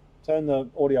off. Turn the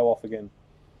audio off again.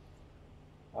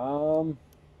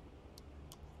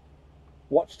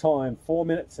 Watch time, 4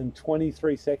 minutes and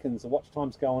 23 seconds. The watch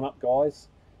time's going up, guys.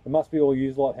 It must be all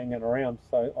you lot hanging around,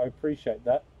 so I appreciate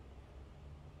that.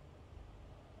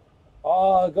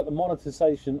 Oh, I got the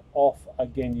monetization off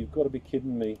again. You've got to be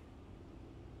kidding me.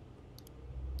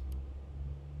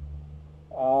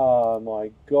 Oh my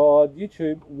God,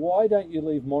 YouTube, why don't you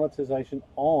leave monetization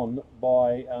on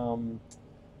by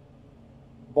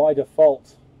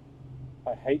default?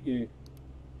 I hate you.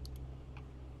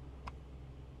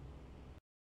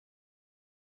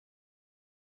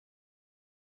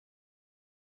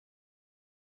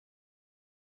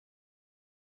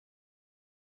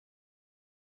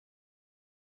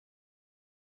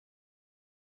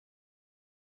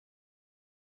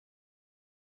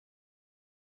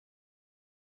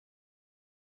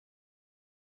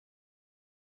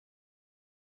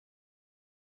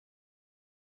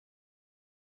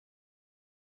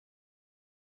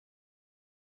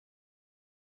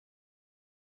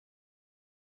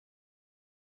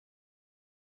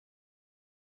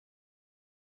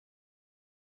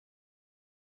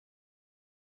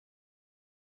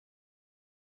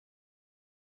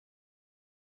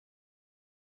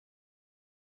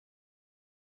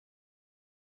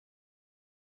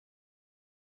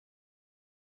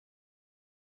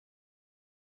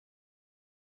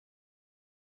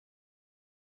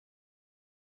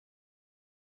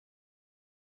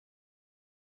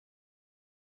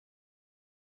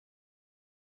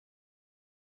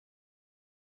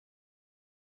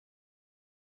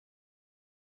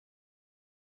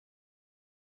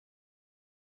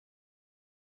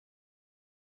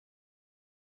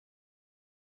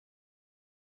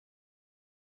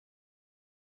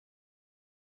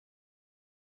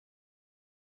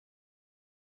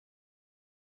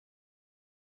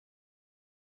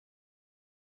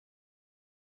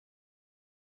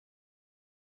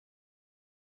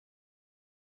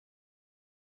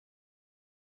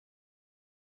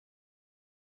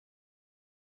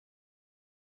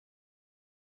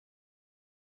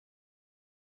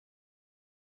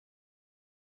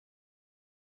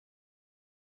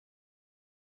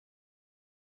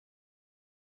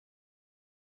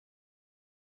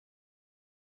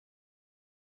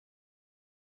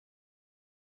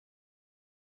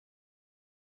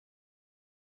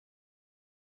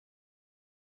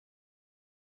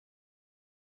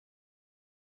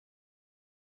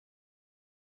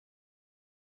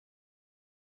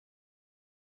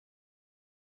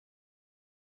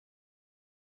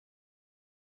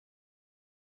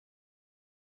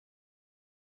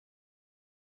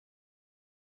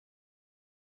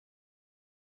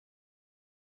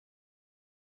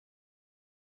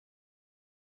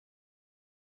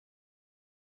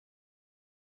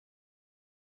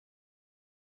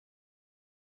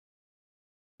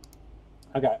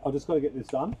 Okay, I've just got to get this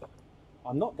done.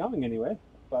 I'm not going anywhere,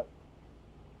 but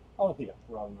I'll here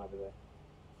rather than over there.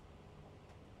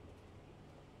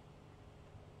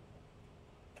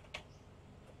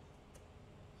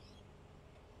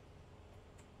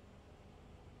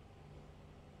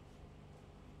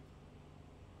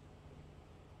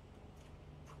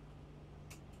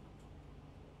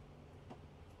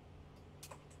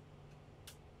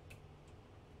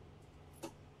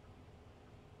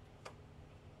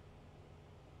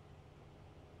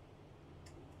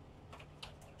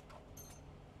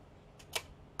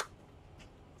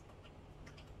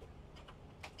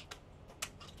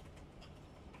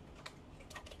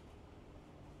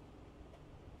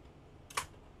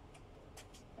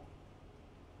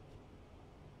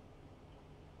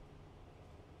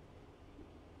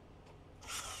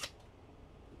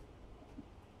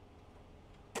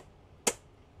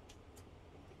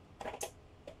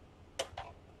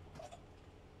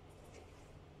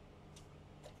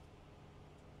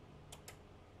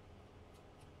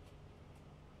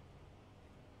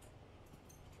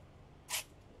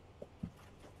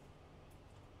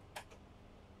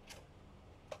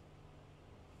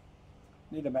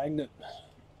 Need a magnet.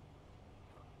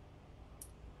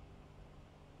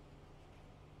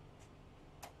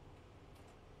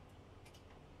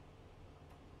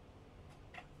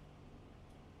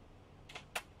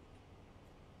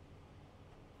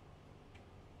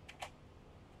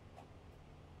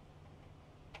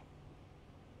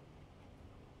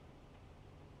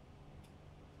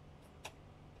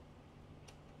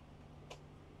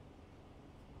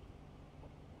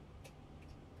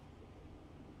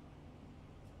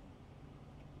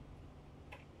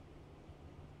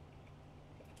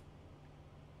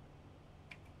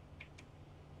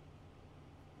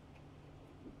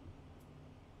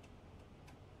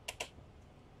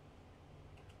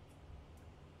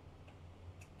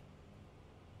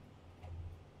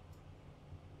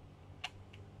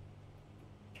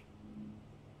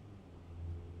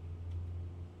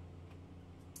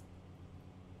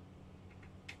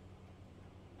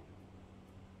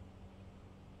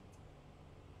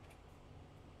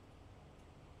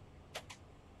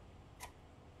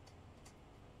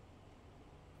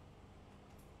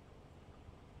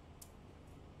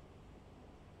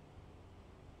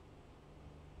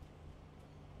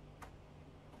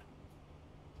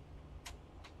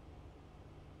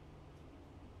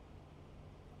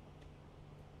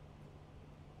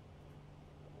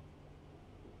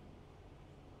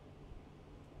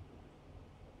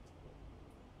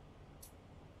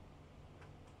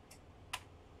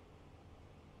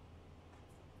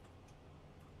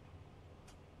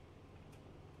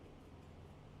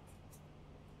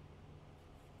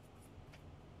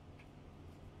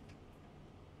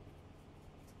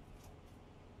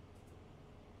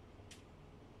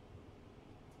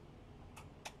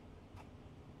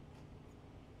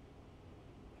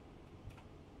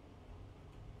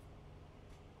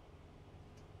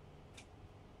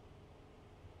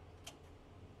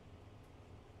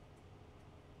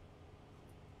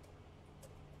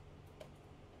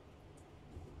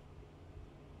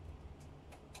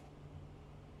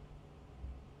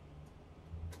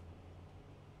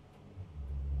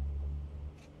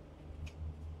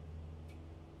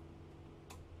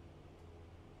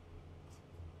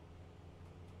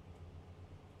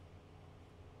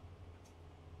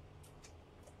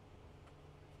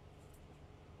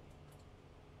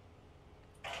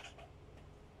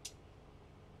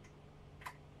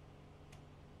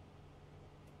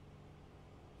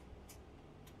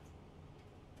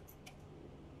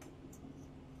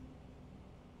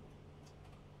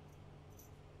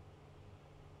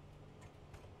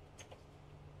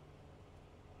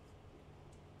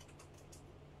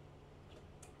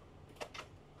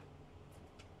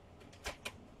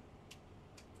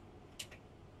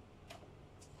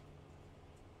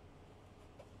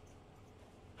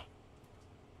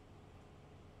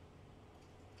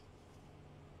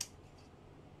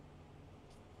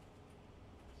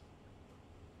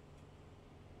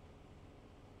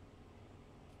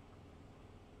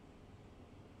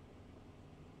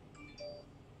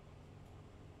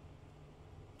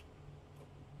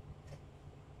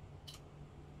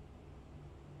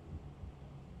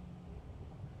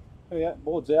 Oh yeah,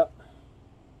 board's out.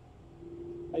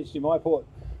 HDMI port.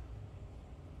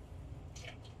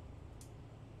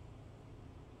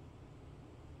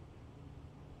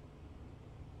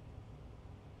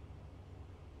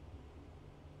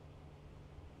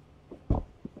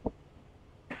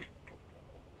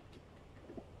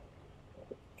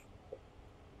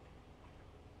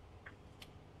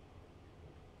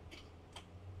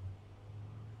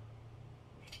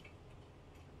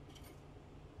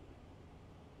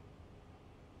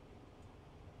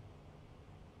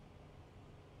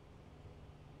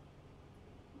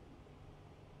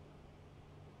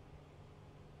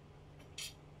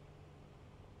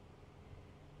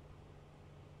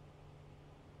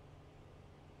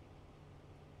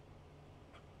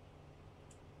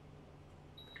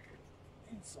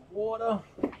 Some water.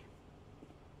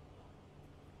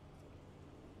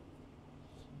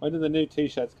 When do the new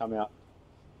t-shirts come out?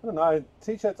 I don't know.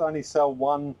 T-shirts only sell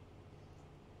one.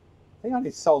 I think I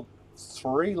only sold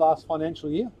 3 last financial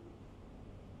year.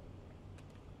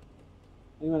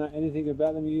 Anyone know anything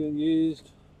about them you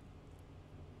used?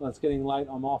 Well, it's getting late.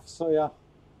 I'm off. See ya.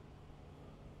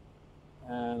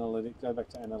 Analytics. Go back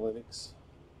to analytics.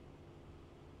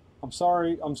 I'm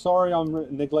sorry.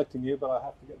 I'm neglecting you, but I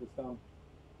have to get this done.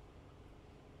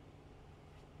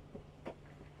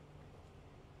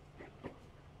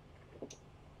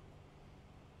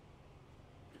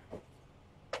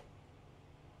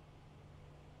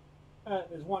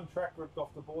 There's one track ripped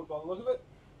off the board by the look of it.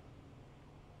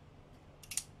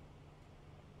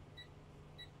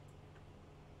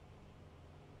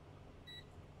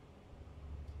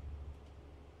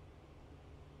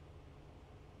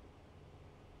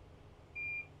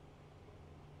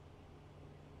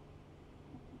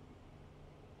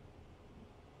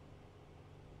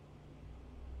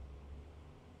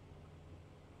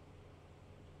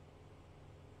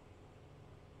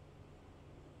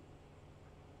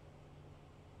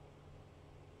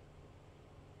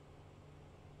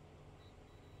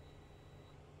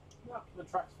 No, the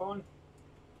track's fine.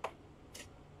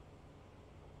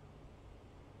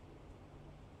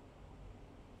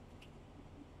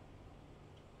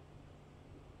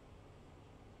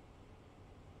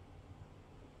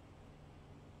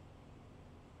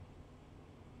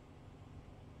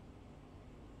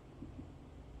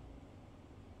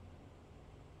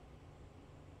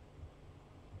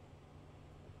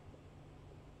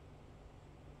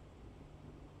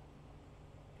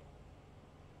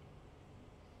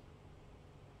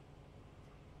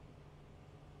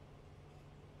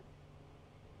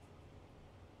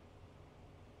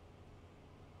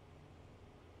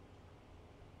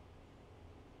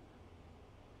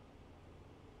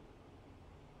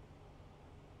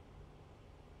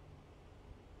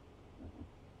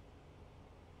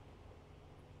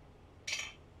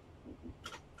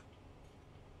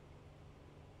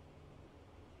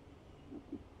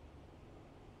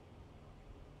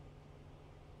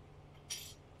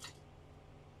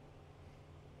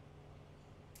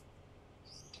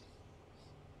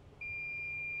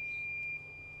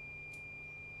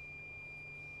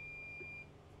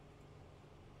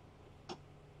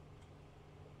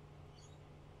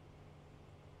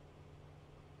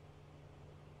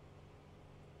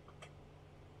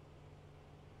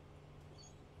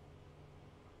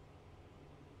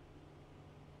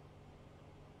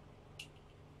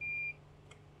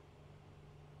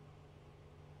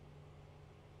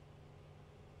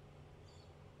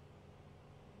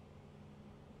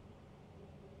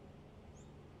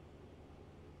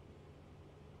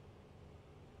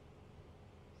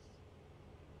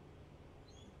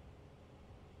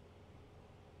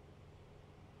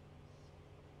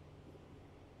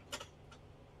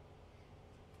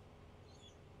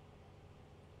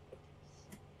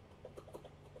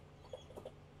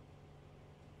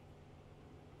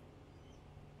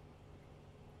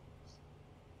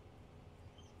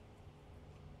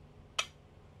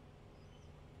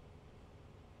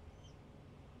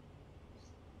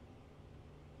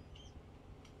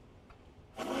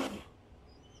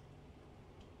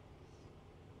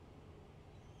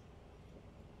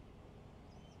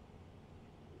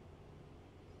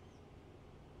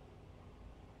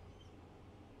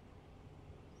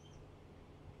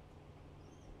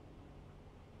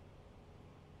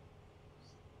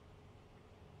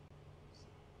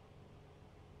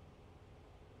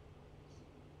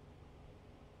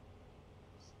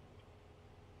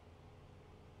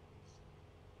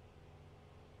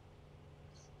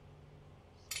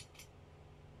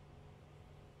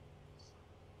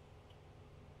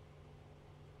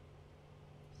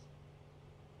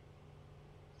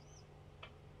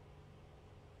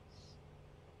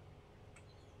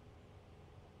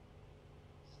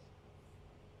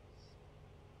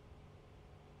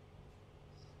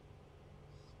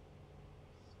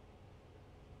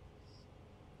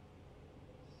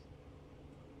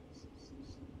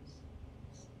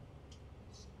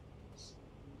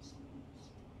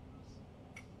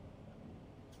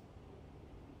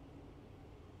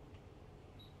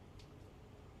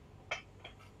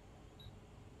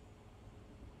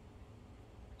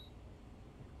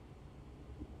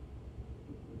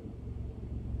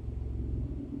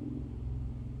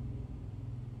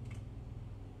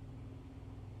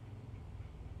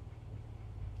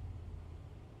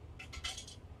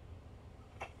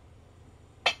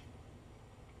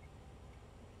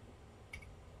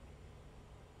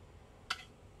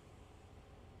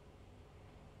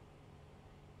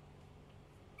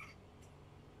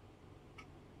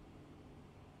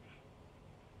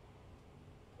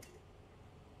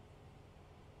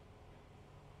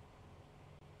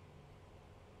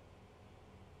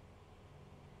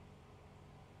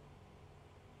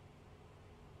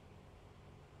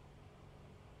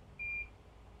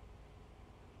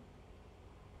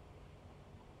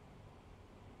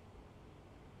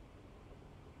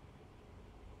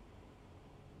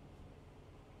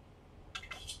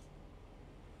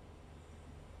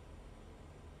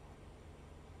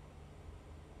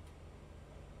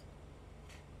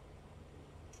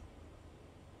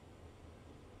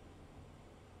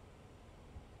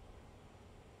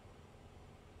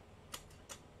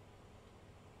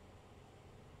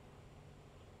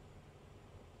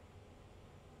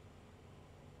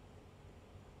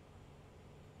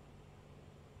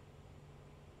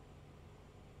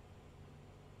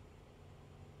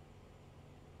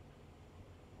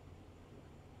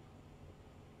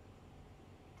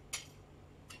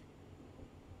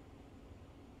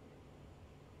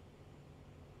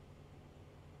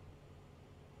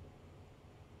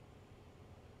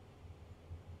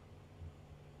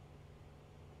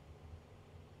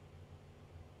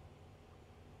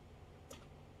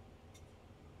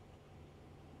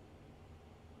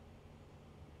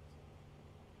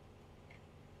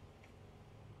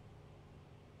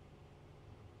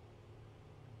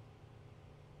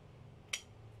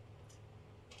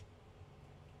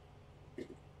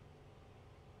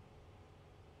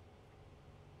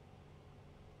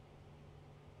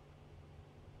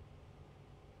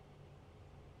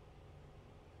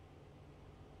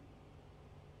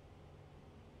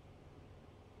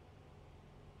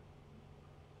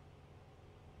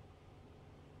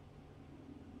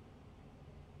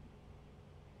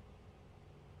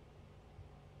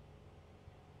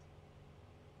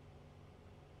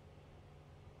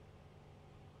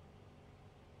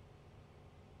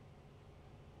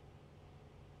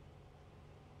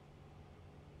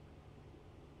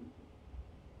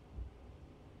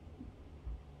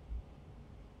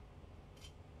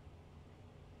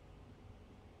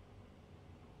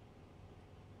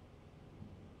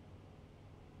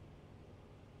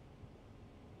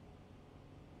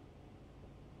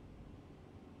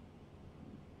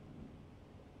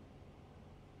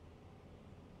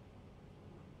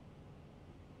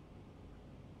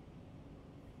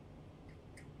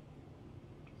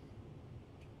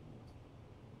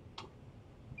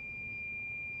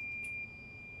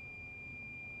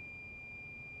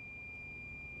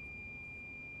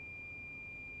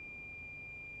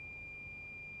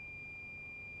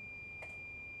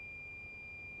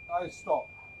 Oh, stop.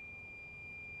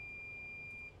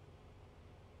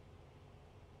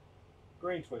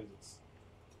 Green tweezers.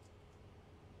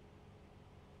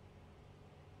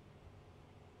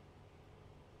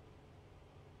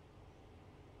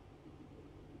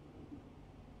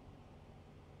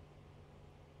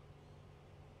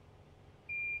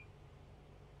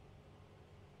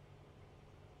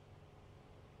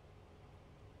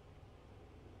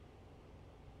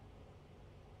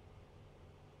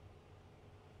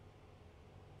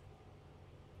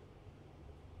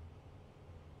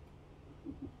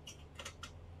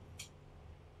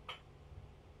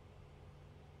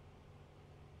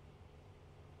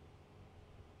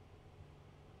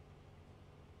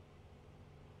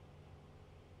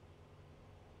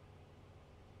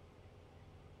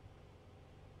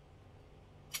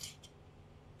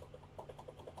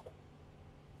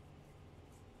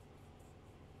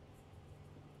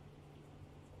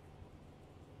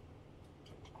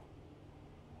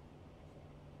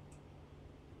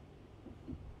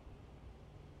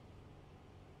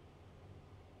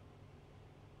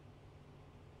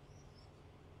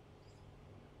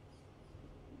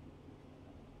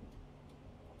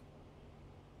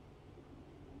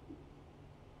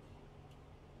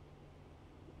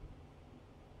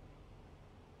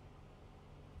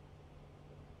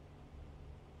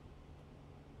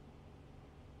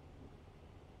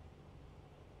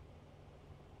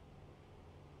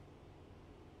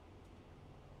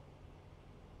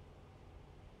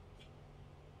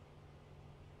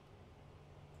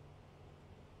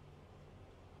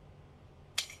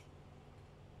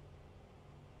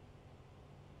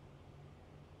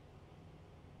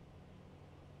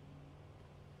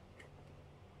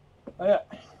 Oh yeah,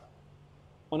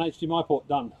 one HDMI port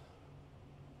done.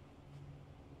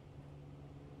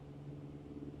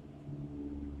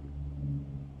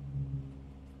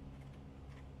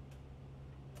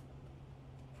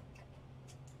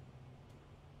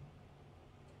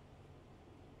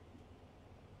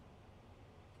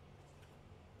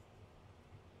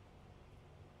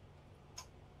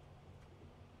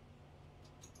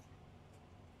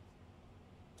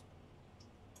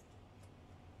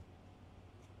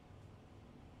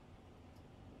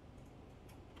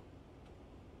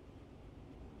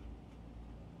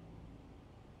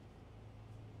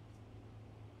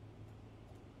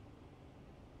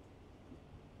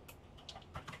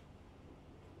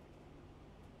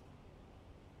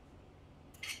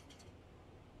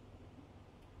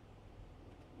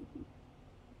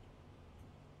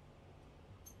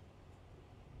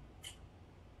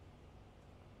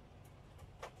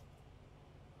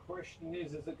 Question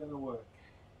is it going to work?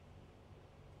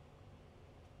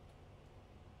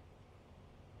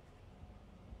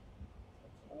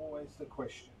 That's always the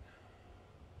question.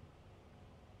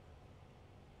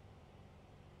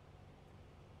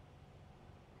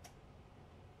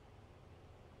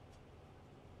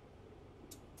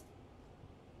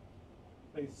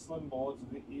 These slim boards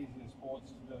are the easiest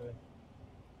boards to do.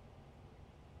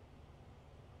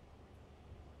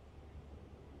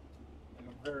 They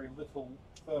have very little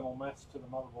thermal mass to the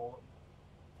motherboard.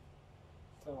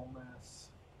 Thermal mass.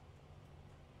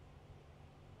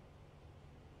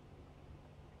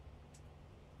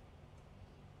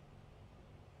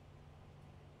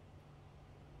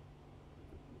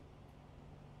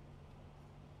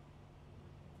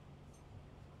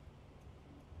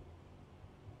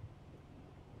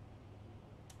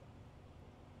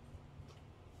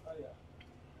 Oh yeah.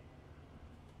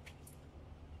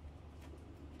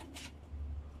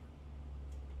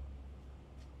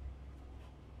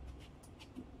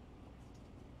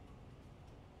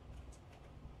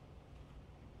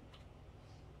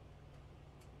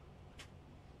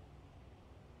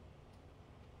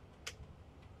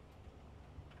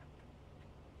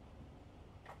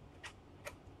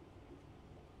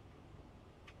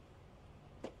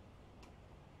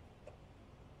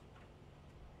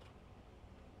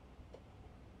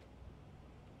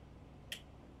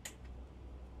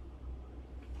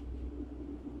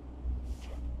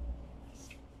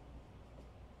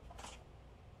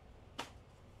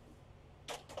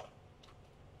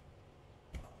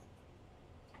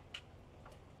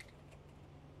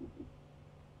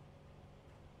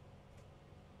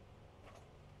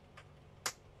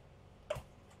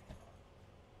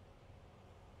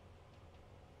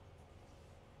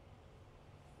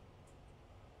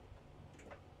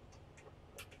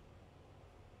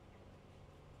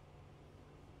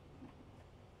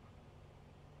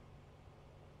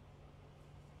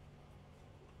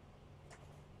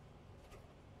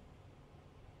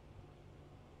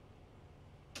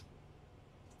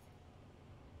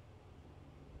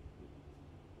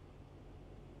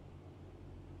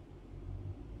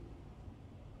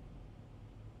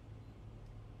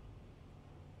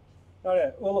 Oh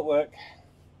yeah, will it work?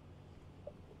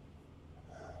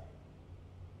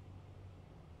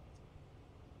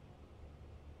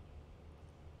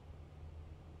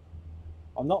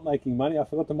 I'm not making money. I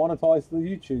forgot to monetize the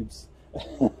YouTubes.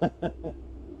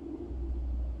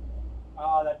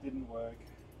 Ah, that didn't work.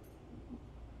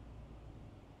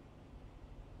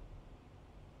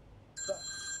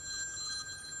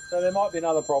 So there might be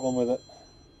another problem with it.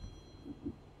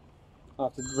 I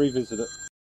have to revisit it.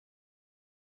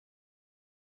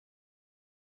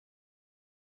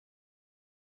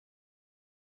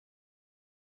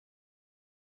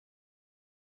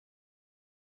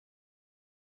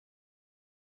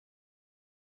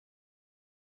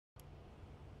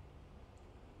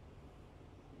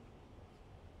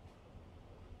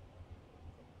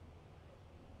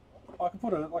 I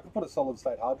could put a solid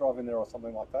state hard drive in there or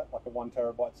something like that, like a 1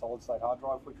 terabyte solid state hard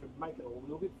drive, which would make it a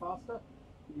little bit faster.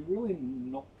 But you're really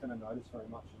not going to notice very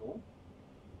much at all.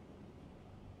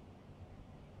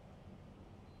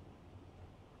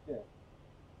 Yeah.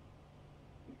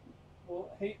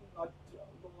 Well, I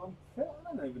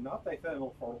don't even know if they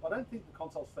thermal throttle. I don't think the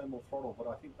console's thermal throttle, but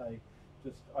I think they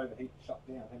just overheat and shut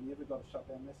down. Have you ever got a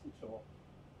shutdown message or?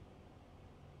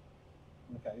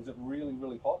 Okay, is it really,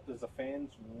 really hot? Does the fans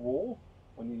roar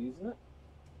when you're using it?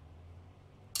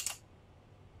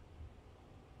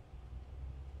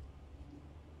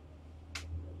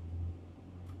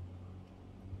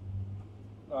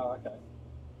 Oh, okay.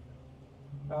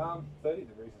 30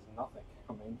 degrees is nothing.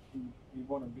 I mean, you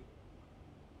want to be.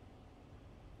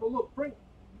 Well, look, bring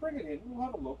it in. We'll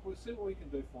have a look. We'll see what we can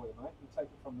do for you, mate, and take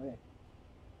it from there.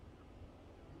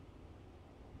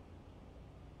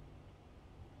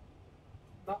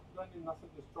 No, don't need nothing.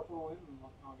 Just drop it all in, and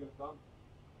I'll get it done.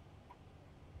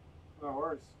 No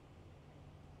worries.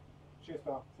 Cheers,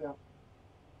 pal. See ya.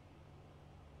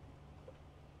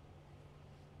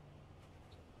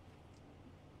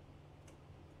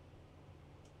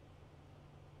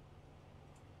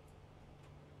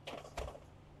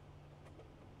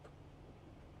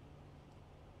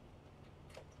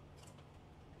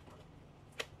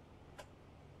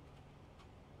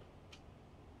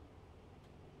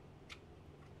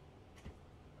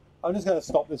 I'm just going to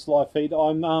stop this live feed. Do you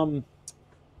want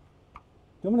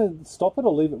me to stop it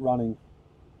or leave it running?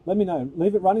 Let me know.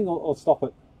 Leave it running or stop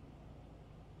it.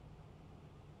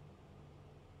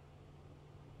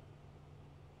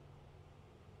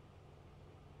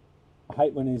 I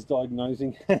hate when he's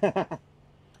diagnosing.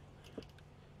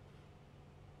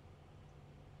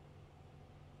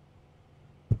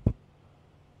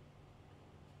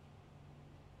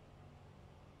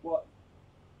 What?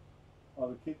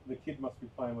 Oh, the kid must be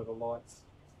playing with the lights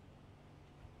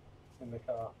in the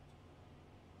car.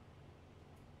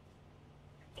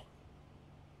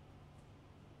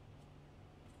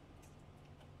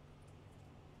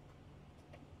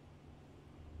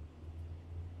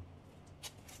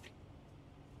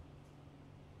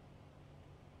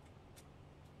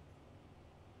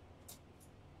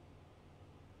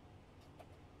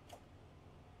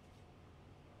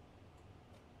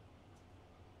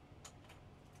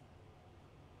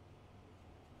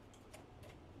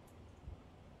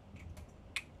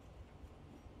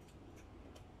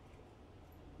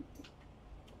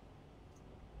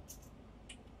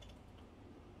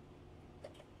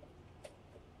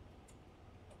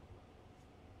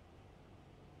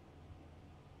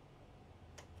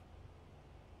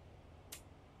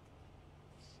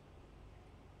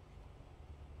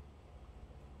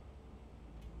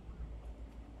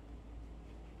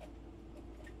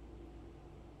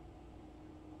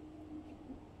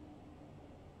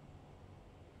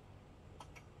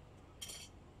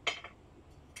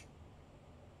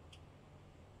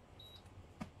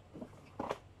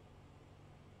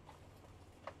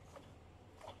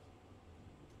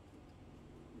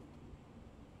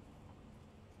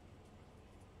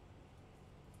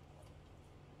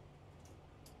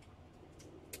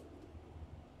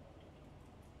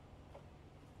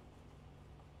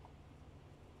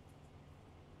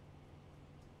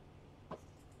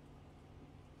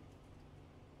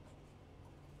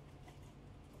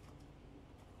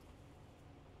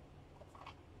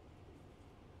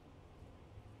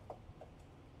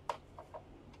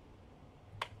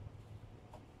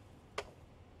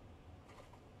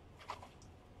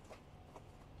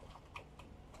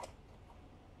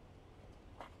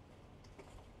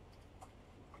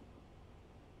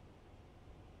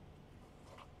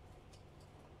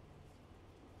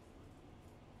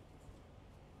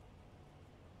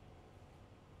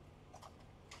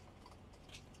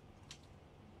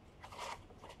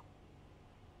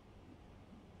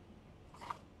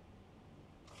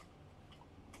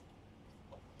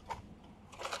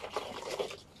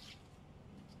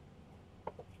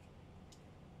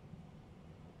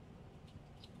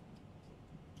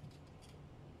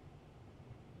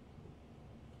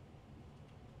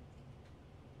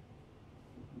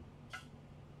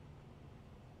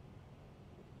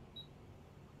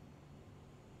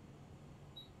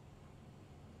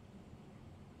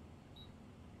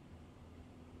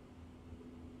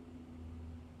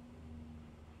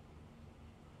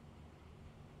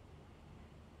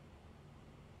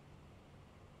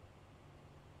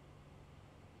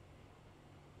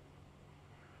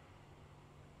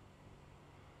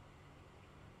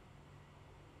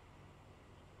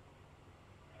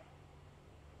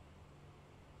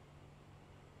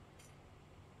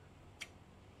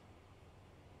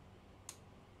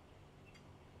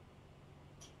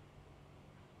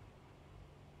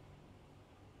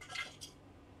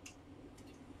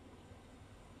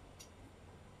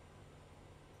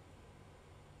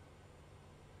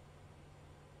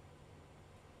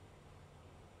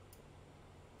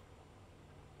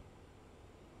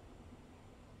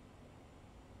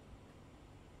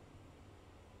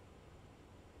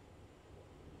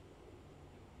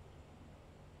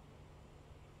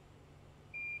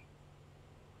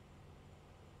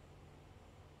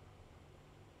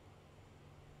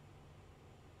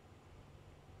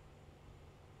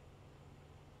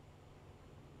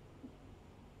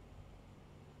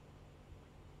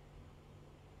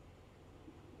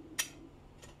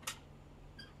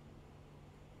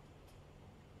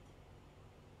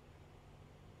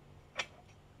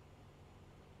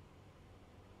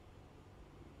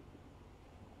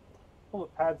 All the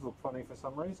pads look funny for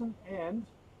some reason, and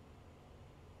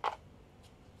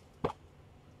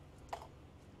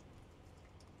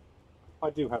I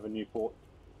do have a new port.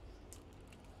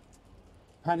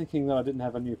 Panicking that I didn't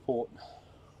have a new port.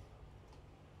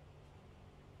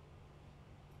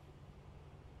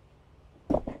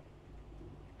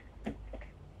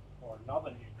 Or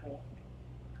another new port.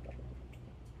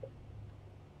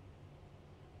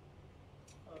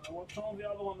 I don't know what time the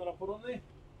other one that I put on there.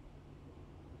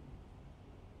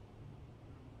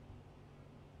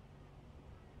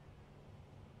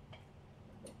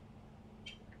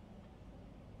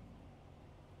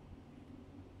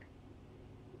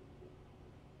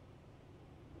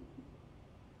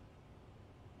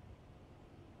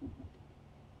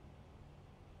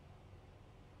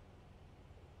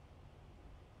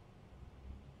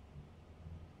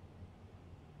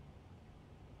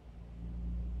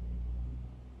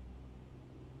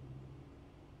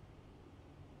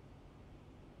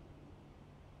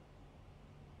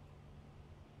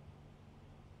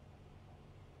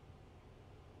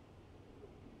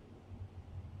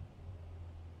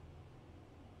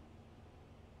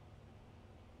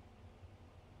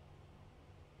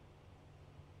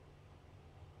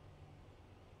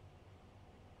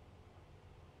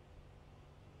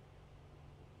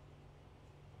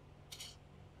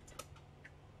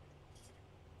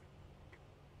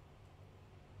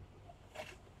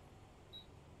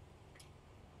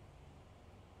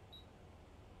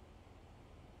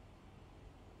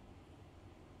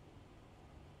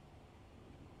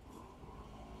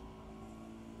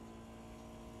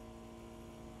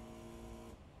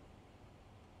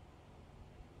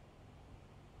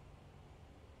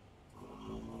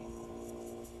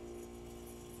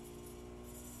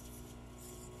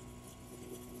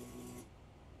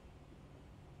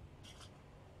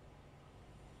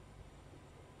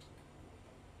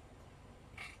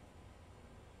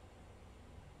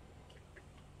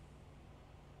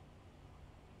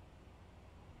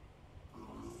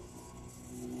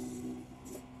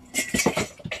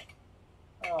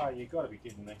 Oh, you got to be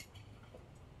kidding me.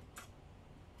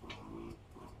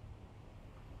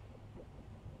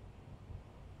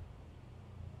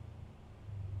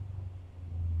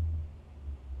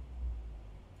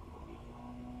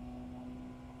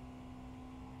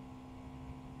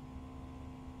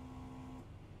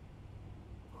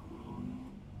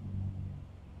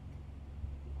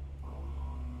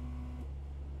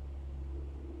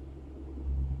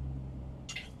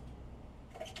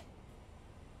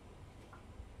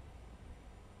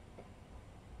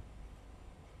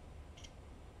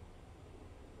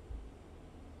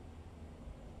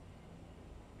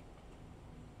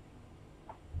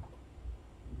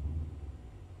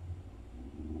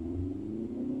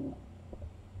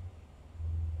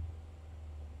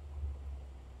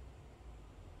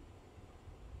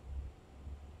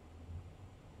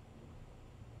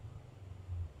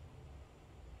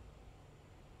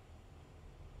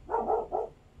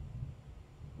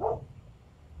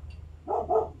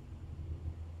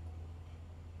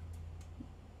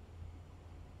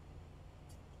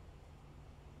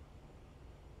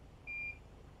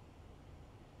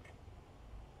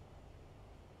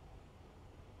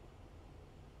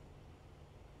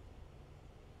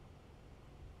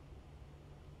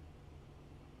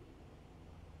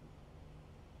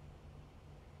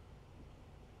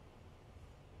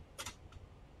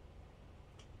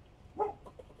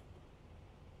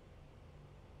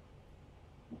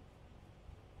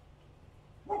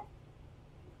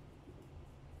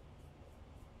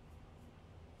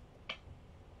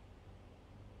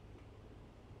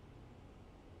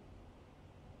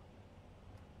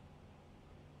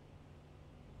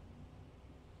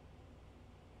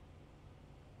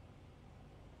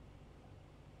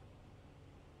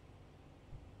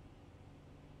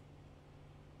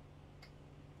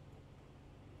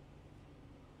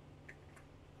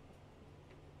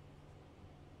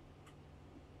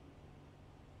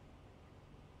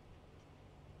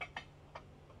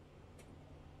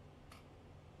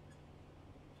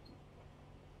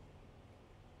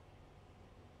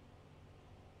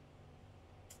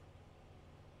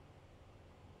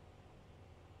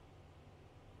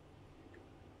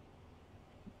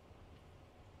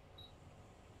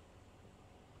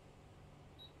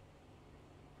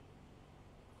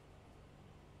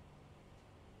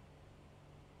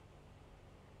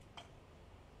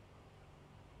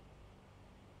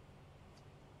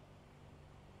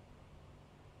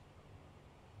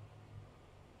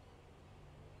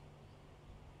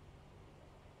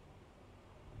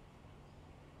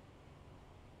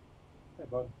 Hey,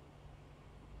 bud.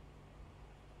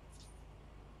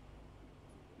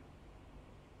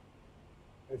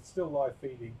 It's still live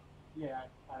feeding. Yeah,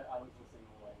 I was listening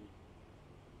already.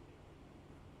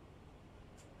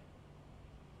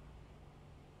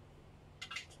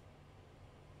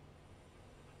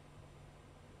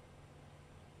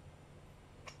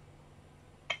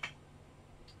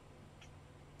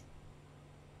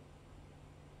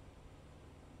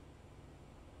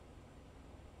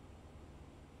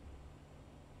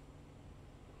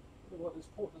 Well, this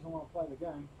port doesn't want to play the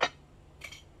game.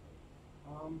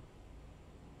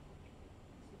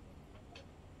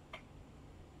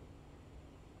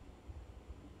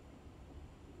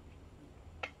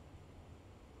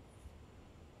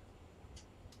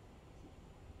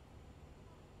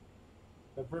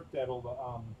 They've ripped out all the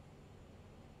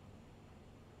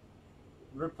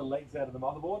ripped the legs out of the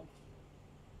motherboard.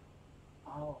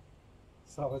 Oh,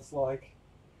 So it's like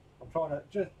I'm trying to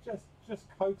just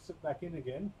coax it back in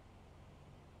again.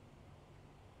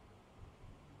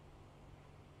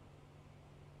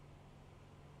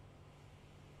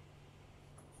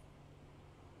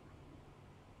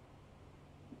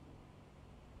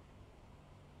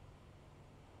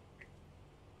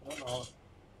 I don't know.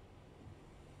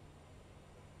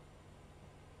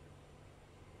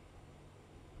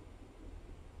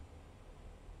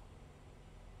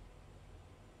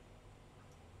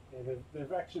 Yeah,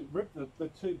 they've actually ripped the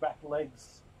two back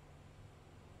legs,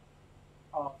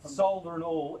 solder and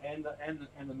all, and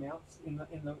the mounts in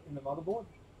the motherboard.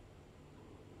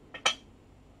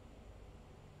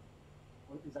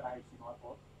 what is that HDMI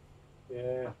port?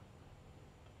 Yeah.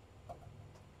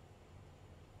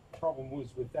 The problem was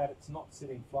with that, it's not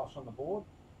sitting flush on the board.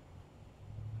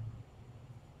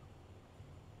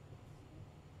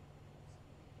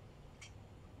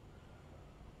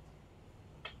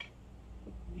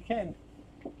 You can.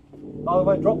 By the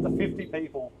way, drop the 50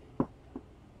 people.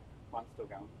 Mine's still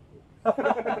going.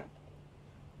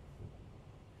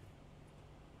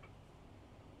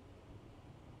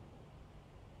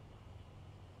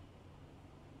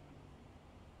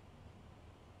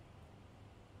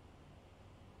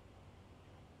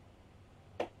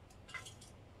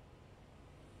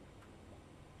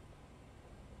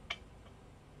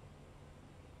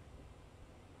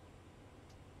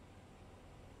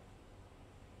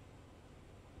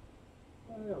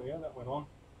 Oh, there we go, that went on.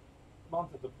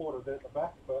 Mounted the port a bit at the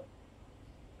back, but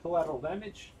collateral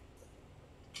damage.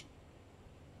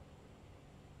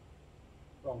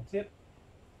 Wrong tip.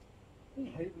 You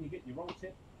hate it when you get your wrong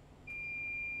tip.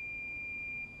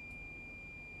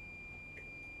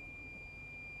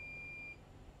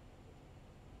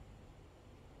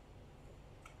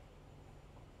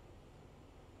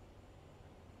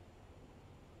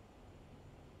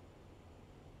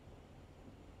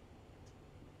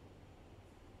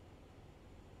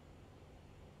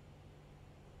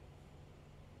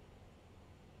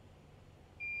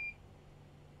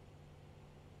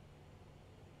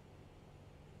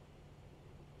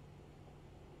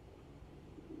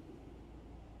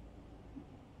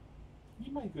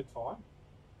 You made good time.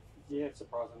 Yeah,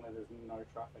 surprisingly, there's no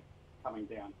traffic coming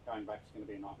down. Going back is going to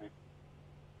be a nightmare.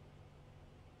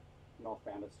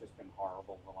 Northbound has just been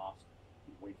horrible the last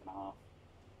week and a half.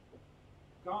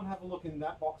 Go and have a look in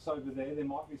that box over there. There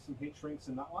might be some heat shrinks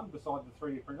in that one beside the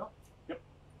 3D printer. Yep.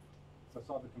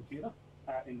 Beside the computer.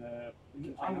 In the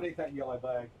Underneath that yellow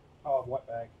bag. Oh, white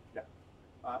bag. Yeah.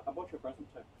 I bought you a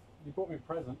present too. You bought me a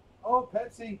present. Oh,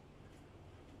 Pepsi.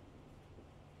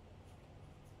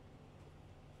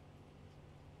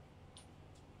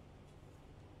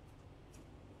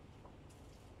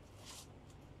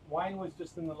 Wayne was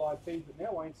just in the live feed, but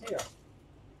now Wayne's here.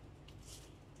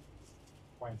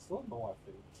 Wayne's still in the live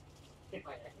feed. I don't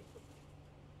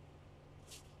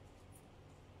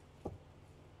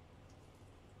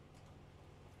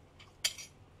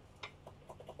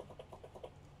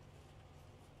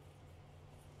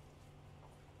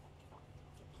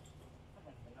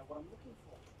even know what I'm looking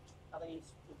for. Are they in,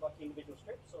 like individual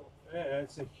strips or? Yeah,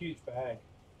 it's a huge bag.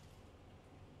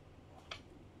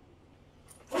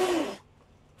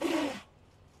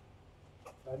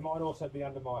 They might also be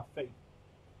under my feet.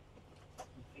 I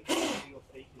think maybe your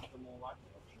feet is the more likely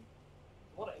option.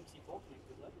 A lot of MC4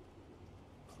 connectors though.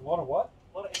 A lot of what?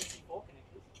 A lot of MC4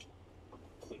 connectors.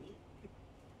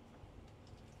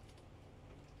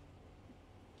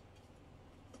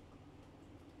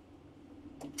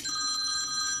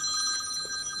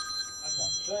 Okay,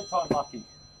 third time lucky.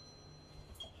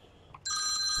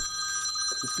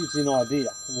 This gives you an idea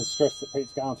of the stress that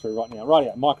Pete's going through right now.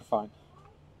 Right, microphone.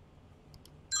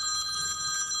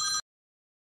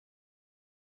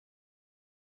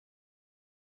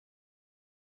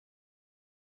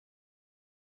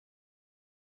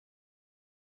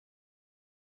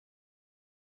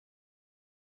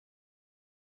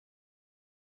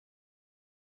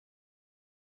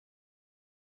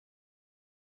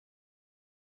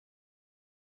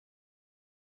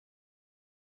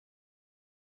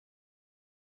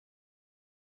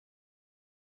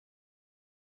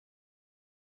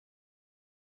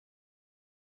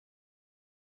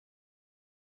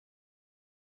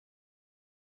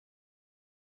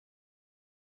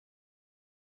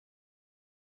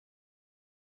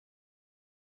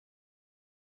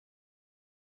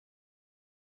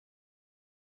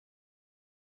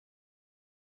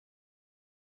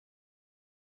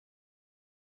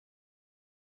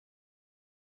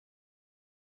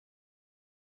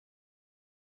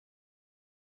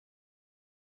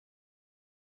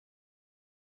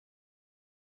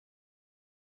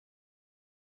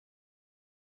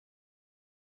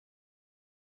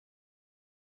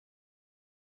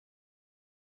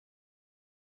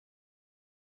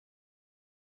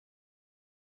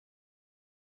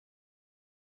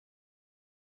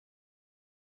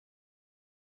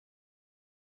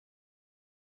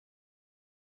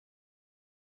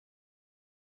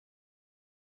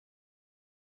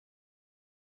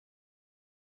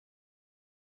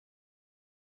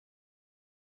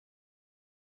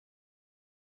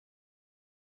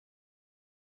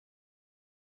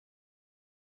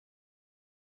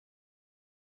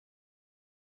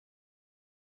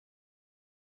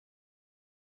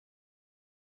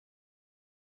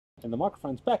 And the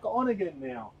microphone's back on again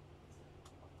now.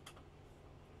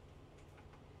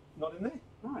 Not in there?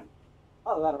 No.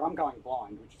 Either that or I'm going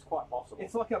blind, which is quite possible.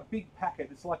 It's like a big packet.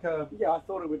 It's like a... Yeah, I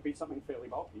thought it would be something fairly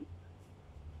bulky.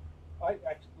 I've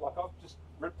just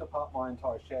ripped apart my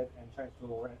entire shed and changed it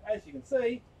all around. As you can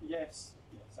see... Yes.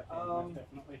 Yes, I can, most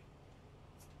definitely.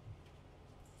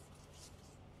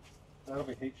 That'll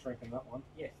be heat shrinking, that one.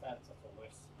 Yes, that's a full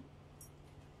worse.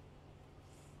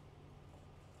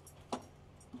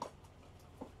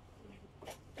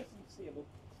 Doesn't seeable.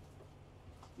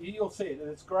 You'll see it, and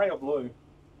it's grey or blue.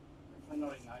 I'm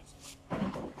not in those.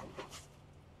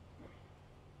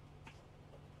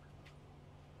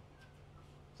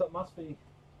 So it must be...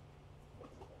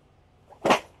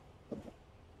 What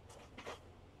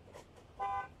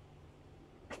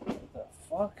the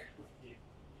fuck? Yeah.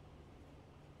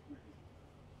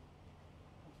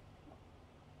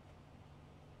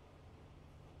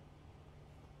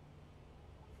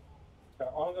 Okay,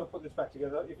 I'm going to put this back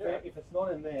together. If it's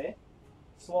not in there,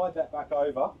 slide that back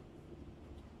over,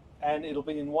 and it'll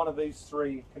be in one of these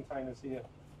 3 containers here.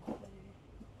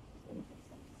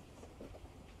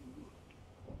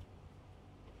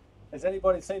 Has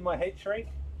anybody seen my heat shrink?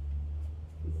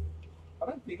 I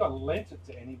don't think I lent it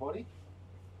to anybody.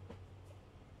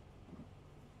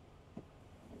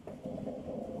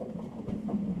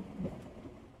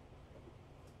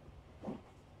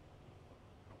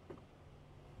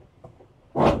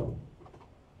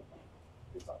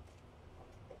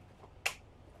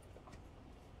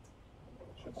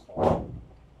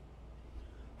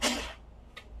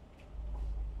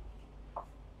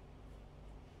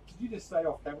 Did you just stay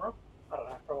off camera? I don't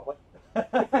know, probably.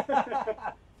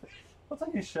 What's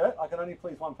on your shirt? I can only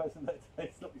please one person that day.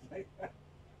 It's not me.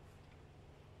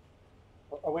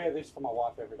 I wear this for my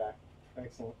wife every day.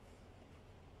 Excellent.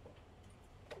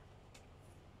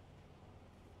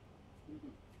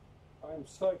 I am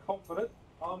so confident.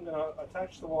 I'm going to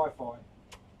attach the Wi-Fi.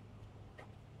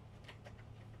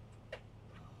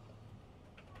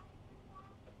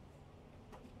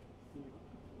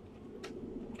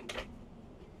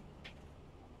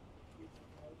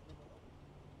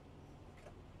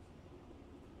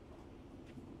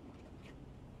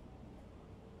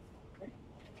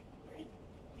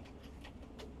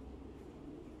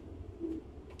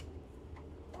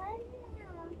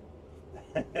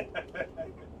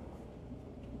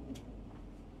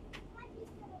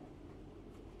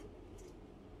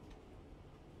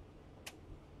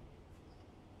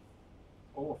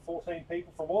 All 14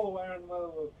 people from all the way around the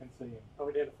world can see him. Are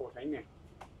we down to 14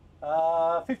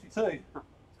 now? 52. It's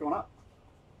gone up.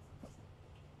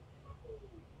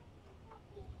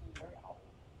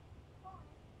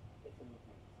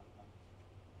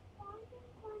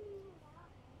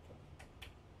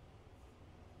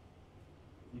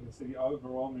 You can see the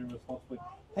overwhelming responsibility.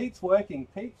 Pete's working,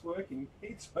 Pete's working,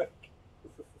 Pete's working.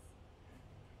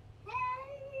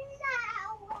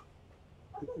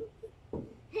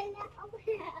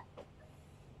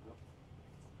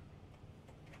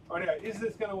 Alright, is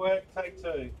this going to work? Take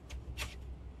 2.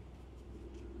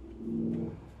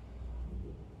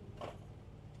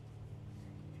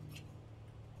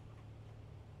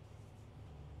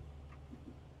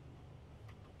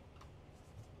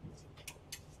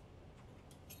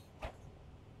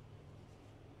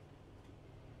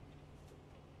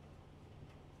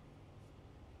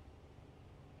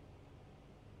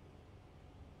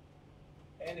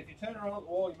 And if you turn around at the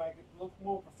wall, you make it look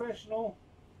more professional.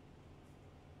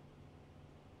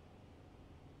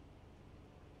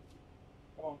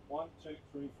 Come on, 1, 2,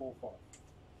 3, 4, 5.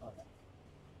 Okay.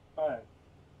 Alright.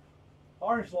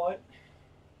 Orange light.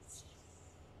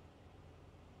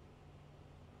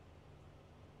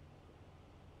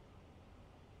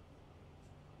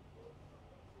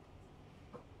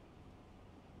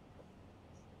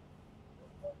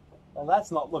 Well,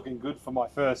 that's not looking good for my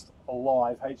first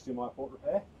live HDMI port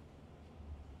repair.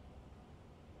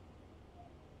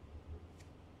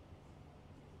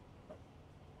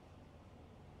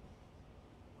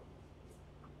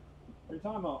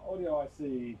 Retimer, audio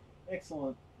IC,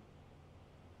 excellent.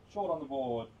 Short on the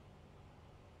board.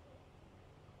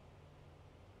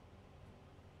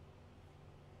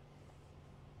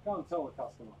 Go and tell the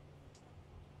customer.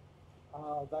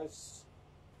 Those.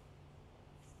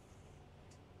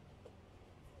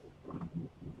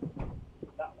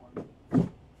 That one.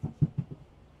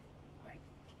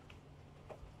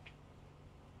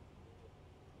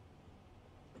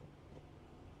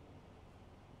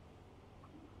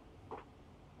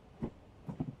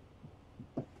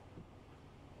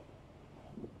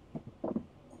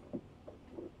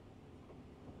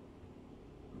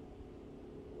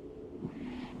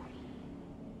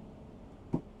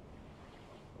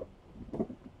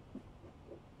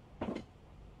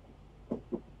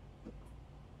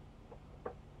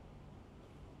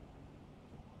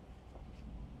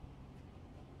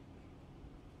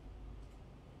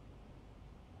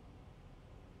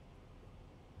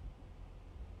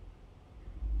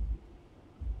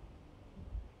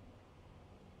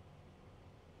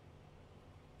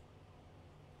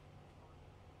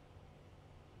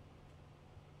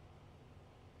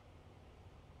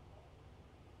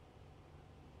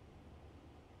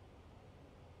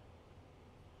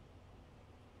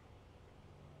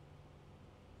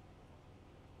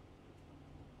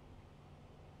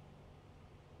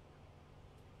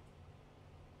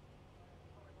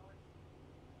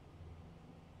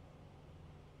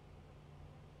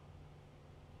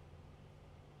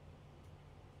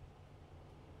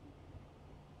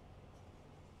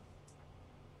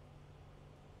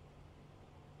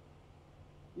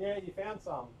 Yeah, you found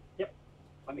some. Yep.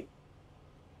 Plenty.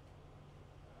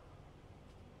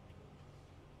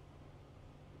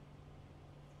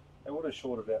 They would have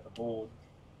shorted out the board.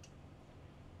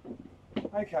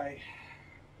 Okay.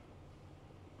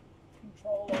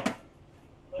 Controller.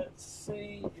 Let's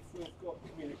see if we've got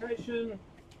communication.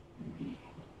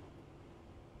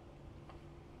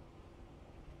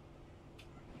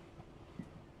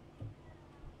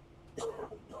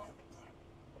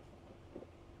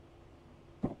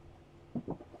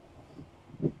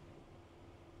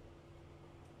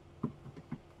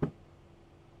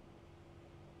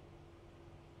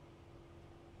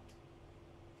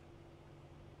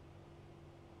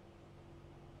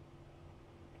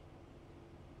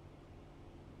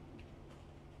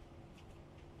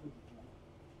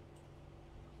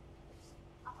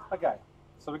 Okay,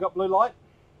 so we've got blue light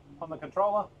on the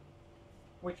controller,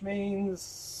 which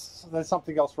means there's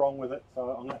something else wrong with it, so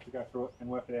I'm going to have to go through it and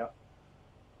work it out.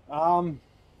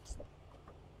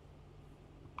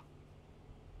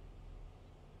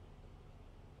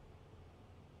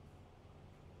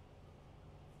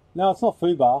 No, it's not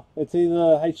foobar. It's either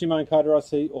HDMI encoder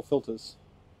IC or filters.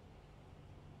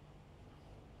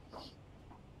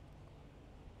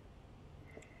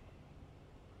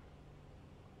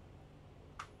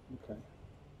 Okay.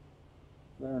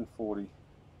 They're in 40.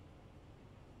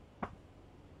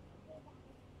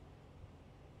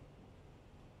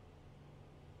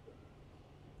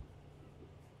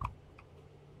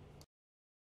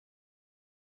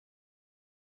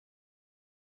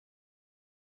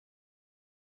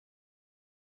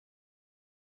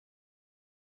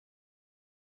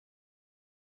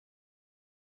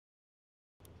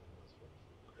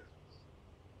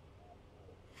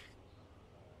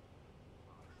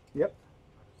 Yep.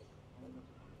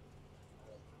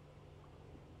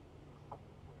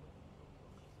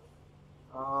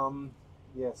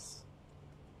 Yes.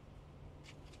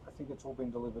 I think it's all been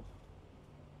delivered.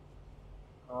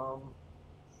 It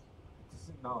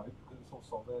doesn't know because it's all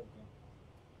sold out again.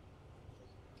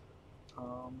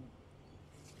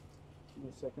 Give me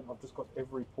a second. I've just got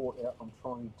every port out. I'm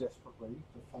trying desperately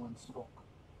to find stock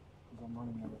because I'm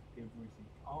running out of everything.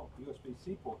 Oh,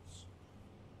 USB-C ports.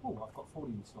 Oh, I've got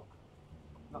 40 in stock.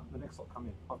 No, the next lot come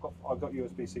in. I've got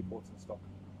USB-C ports in stock.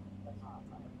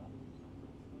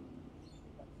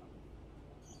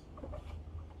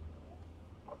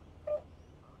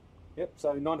 Yep,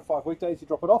 so 9 to 5 weekdays, you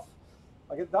drop it off.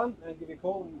 I get it done and give you a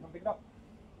call and you come pick it up.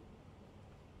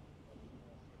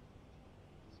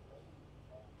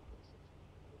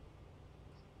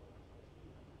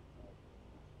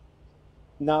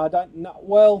 No, I don't. No,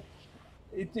 well,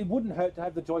 it wouldn't hurt to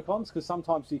have the Joy-Cons because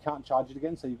sometimes you can't charge it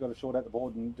again, so you've got to short out the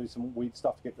board and do some weird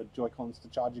stuff to get the Joy-Cons to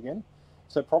charge again.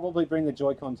 So probably bring the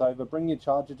Joy-Cons over, bring your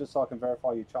charger just so I can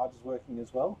verify your charger's working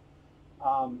as well.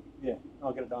 Yeah,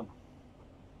 I'll get it done.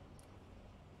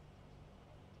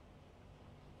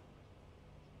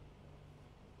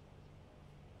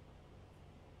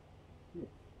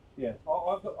 Yeah,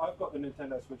 I've got the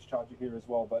Nintendo Switch charger here as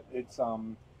well, but it's I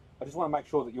just want to make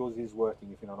sure that yours is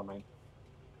working, if you know what I mean.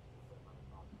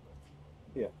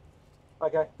 Yeah.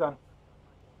 Okay, done.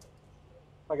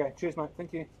 Okay, cheers, mate.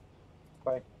 Thank you.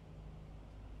 Bye.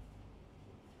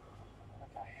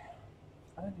 Okay.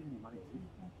 I don't need any money, do you?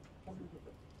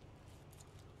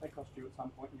 They cost you at some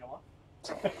point in your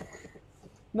life.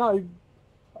 No.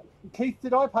 Keith,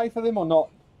 did I pay for them or not?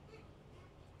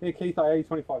 Yeah, Keith, I owe you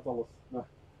 $25. No.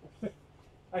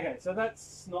 Okay, so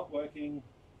that's not working.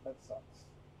 That sucks.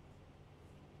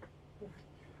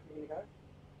 We're gonna go?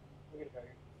 We're gonna go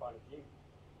find a gym.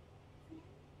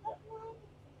 Yeah.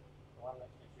 The one that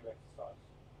gives you exercise.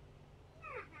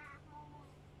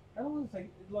 How long does it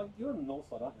take? Like, you're on the north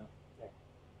side, aren't you? Yeah.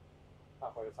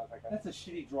 Halfway to Sunday. That's a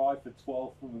shitty drive for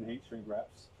 12 from heat shrink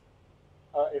wraps.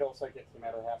 It also gets him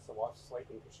out of the house. The wife's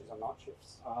sleeping because she's on night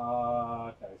shifts.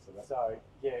 Okay, so that's... So,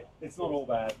 yeah. It's not all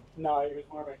bad. No, it was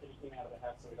more about getting him out of the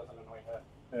house so he doesn't annoy her.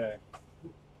 Yeah.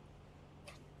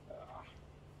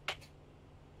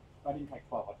 I didn't take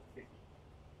 12, I took 50.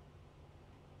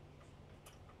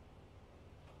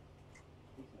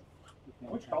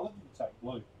 Which colour did you take?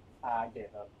 Blue. Yeah,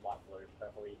 the light blue,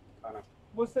 purpley kind of.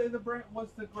 Was the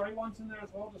grey ones in there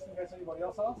as well, just in case anybody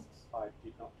else asks? I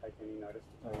did not take any notice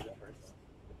to tell you the truth.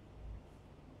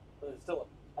 But there's still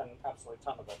an absolute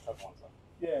ton of those other ones though.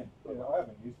 Yeah, I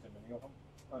haven't used too many of them.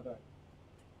 I don't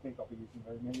think I'll be using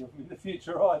very many of them in the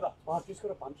future either. Well, I've just got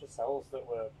a bunch of cells that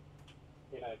were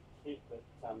in a kit that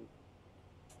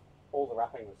all the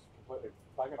wrapping was completely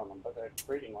buggered on them, but they're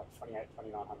reading like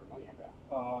 2900 milliampere.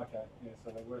 Oh, okay. Yeah, so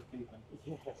they're worth keeping.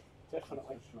 Yeah,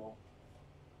 definitely. For sure.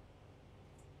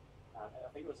 I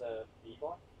think it was a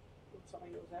e-bike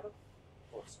something that was out of,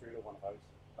 or a scooter, one of those.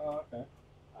 Oh, okay.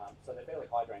 So they're fairly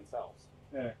high drain cells.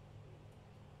 Yeah.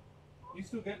 You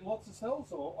still getting lots of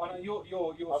cells, or I know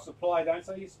your supplier. Don't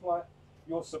say you supply.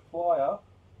 Your supplier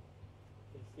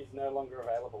Is no longer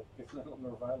available. is no longer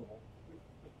available.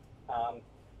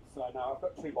 So now I've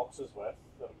got 2 boxes worth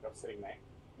that I've got sitting there.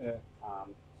 Yeah.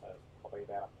 So it's probably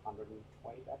about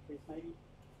 120 batteries maybe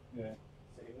Yeah.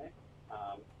 sitting there.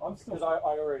 I'm still. Because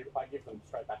I give them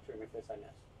straight back to him if they say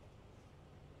yes.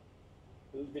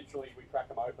 Literally, we crack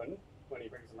them open when he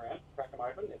brings them around. Crack them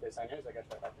open. If they say yes, they go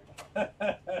straight back to him.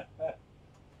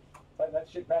 Take that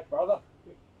shit back, brother.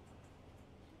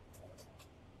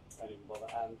 Don't even bother.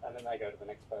 And then they go to the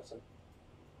next person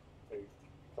who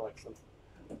collects them.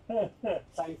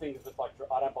 Same thing as with like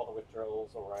I don't bother with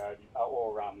drills or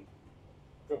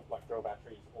drill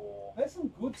batteries or. There's some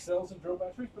good cells and drill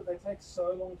batteries, but they take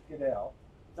so long to get out.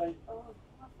 They,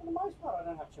 for the most part, I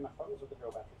don't have too much problems with the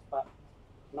drill batteries, but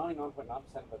 99.9% of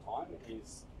the time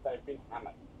is they've been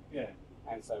hammered, Yeah.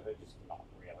 and so they're just not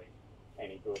really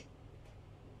any good.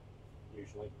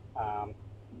 Usually, I'll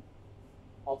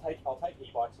take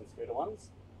e-bikes and scooter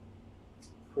ones.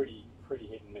 Pretty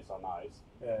hit and miss on those.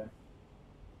 Yeah.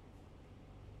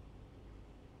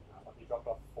 Like you dropped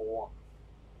off 4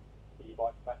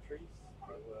 e-bike batteries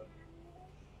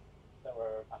that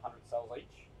were 100 cells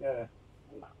each. Yeah.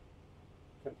 No,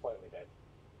 completely dead.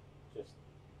 Just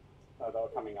no, they were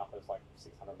coming up as like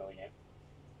 600 milliamp.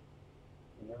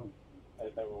 No.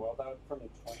 They were from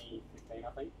 2015,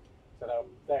 I think. So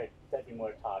they've been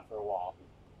worked hard for a while.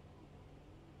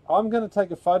 I'm going to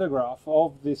take a photograph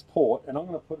of this port and I'm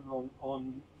going to put it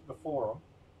on the forum.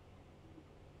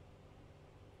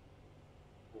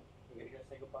 You gonna go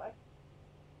say goodbye?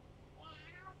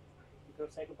 You go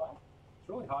say goodbye? It's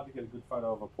really hard to get a good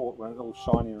photo of a port when it's all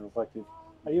shiny and reflective.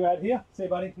 Are you out here? See,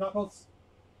 buddy, Knuckles.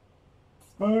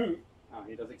 Boo! Oh,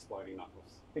 he does exploding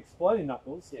knuckles. Exploding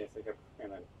Knuckles. Yeah, so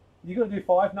and then You got to do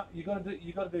 5. You got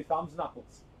to do thumbs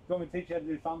Knuckles. Do you want me to teach you how to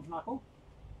do thumbs Knuckle?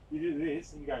 You do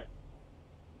this and you go.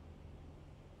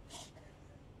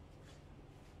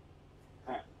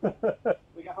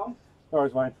 we go home. No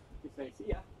worries, Wayne. You say see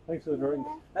ya. Thanks for the drink.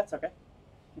 That's okay.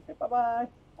 Bye bye.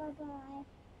 Bye-bye.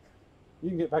 You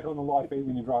can get back on the live feed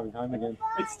when you're driving home again.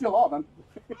 It's still on. I'm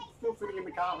still sitting in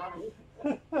the car running.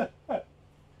 Alright,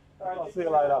 I'll see you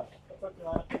later. I'll talk to you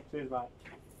later. Cheers, mate.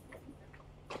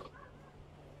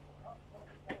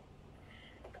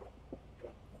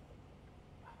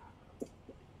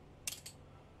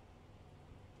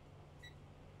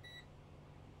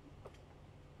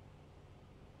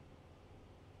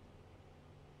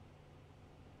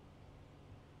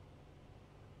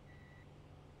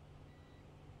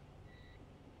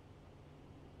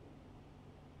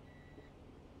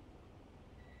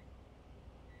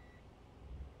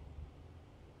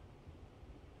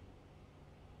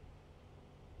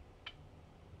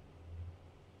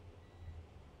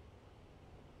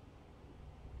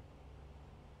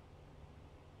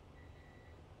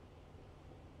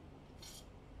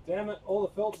 Damn it, all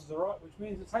the filters are right, which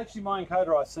means it's HDMI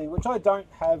encoder IC, which I don't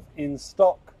have in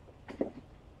stock.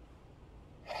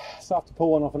 So I have to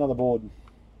pull one off another board.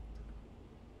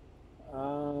 I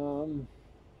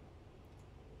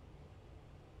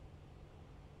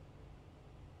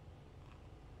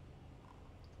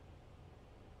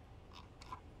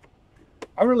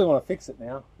really want to fix it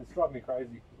now. It's driving me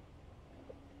crazy.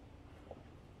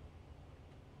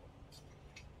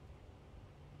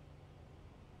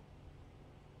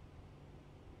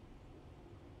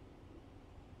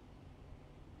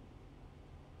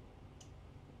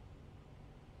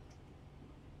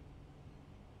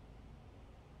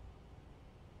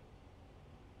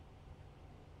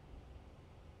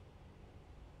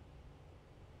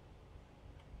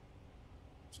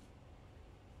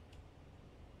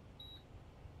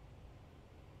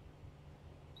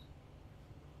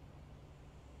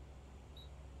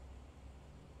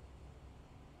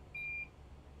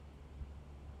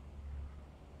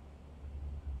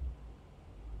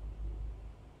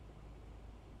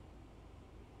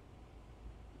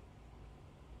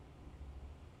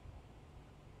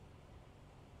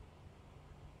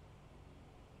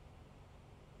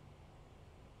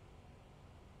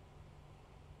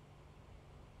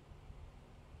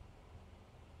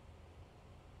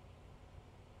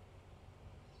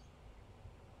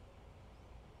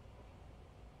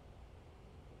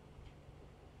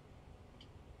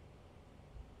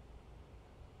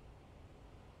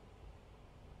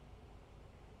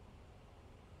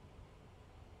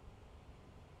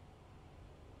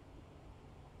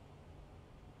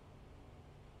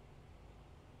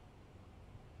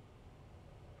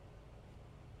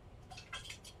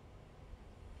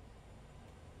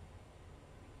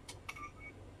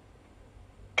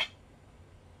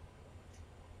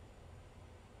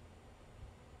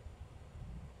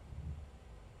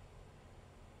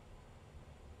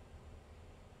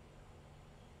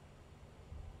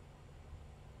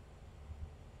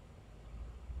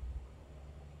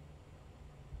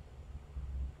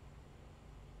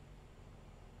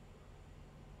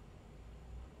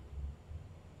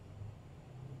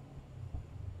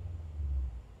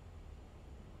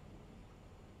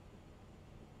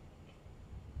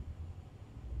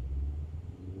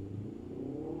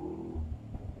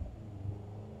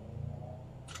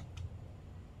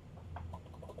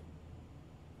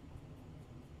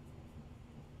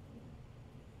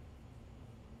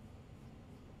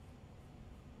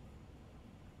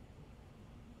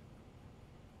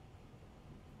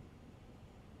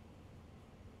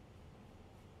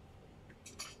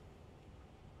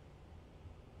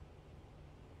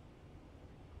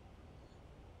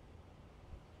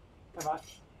 Hey, mate.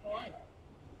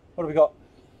 What have we got?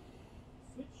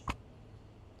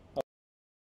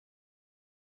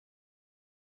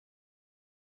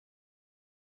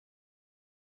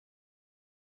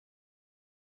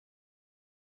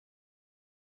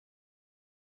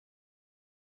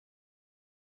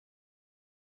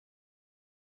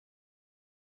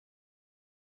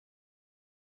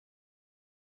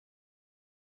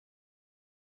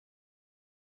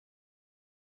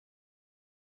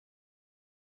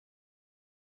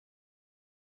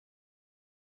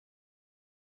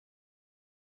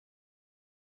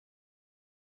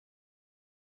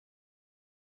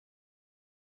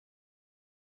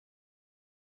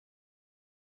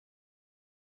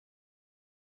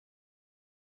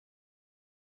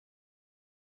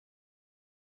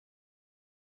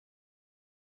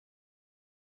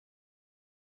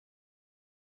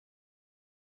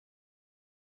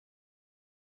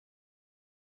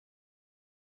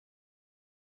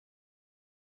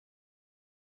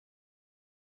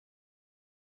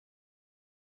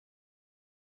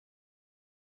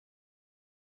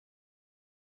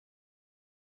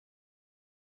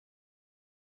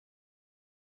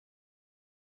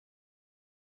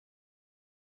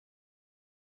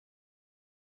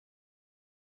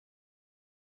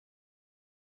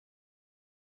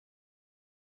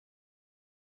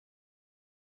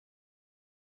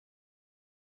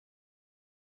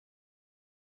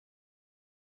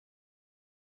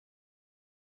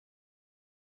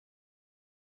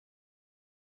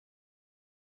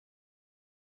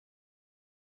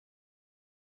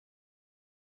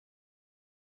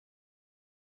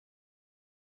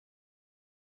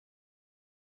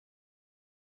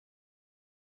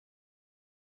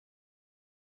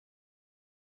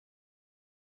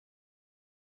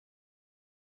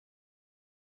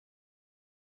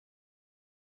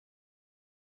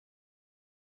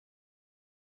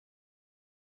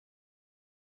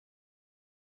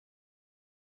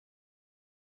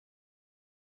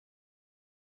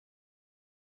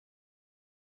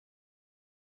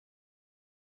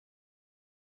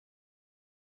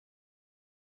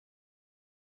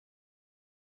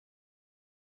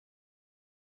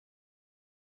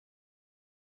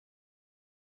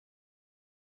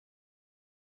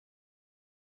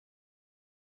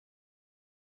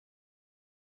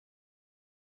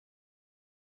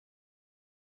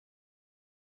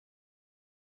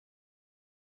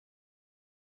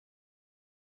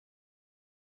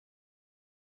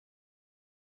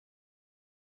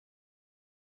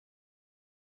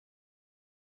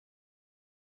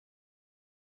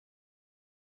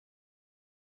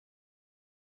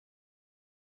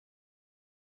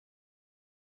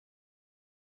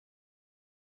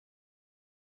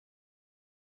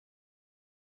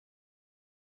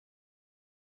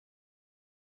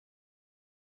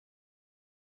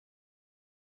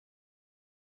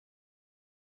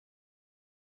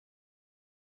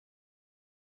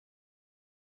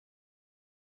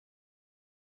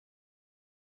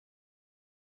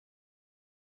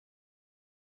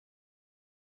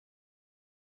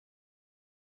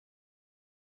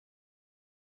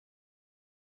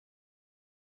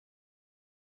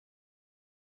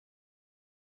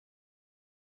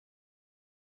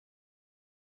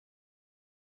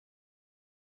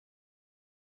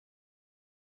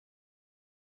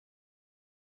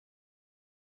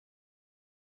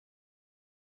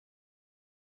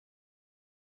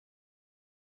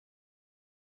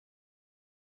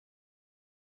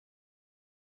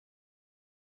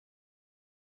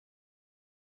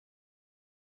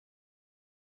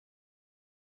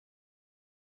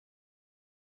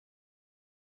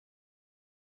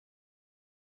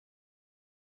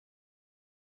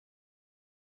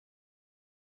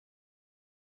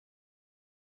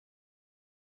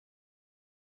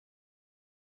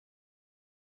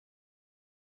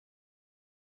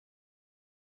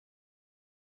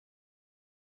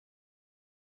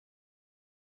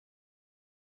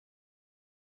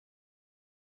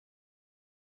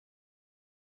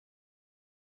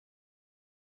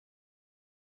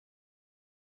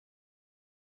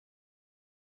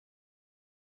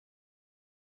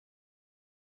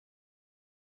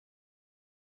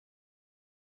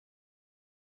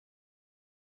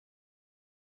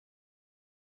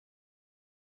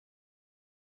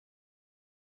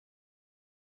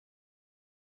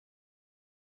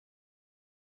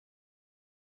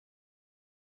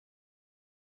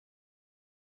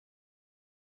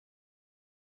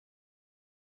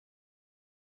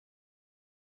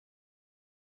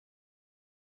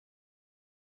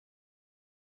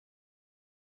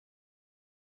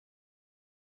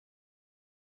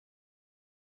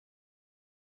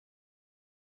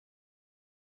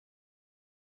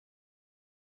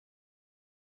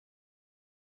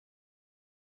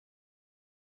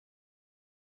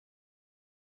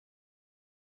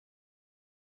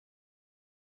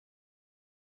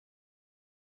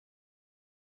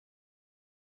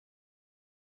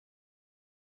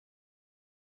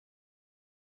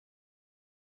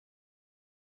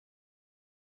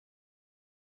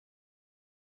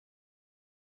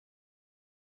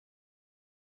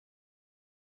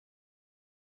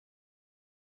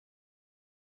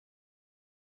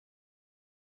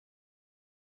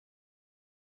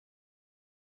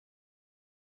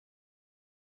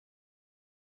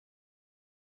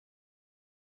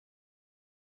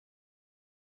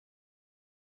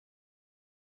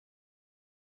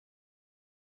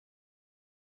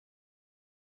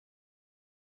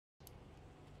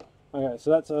 Okay,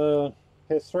 so that's a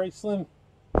PS3 Slim,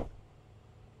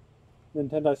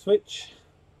 Nintendo Switch,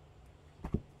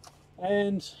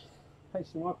 and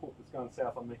HDMI port that's going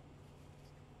south on me.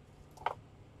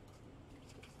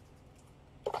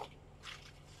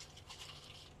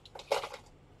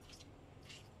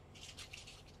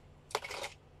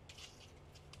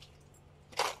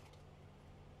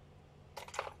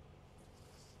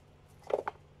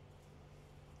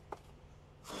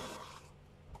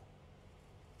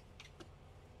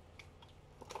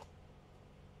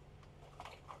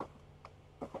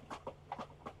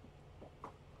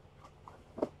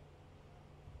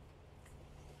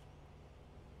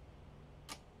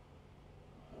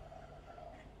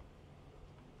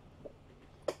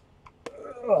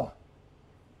 Ugh.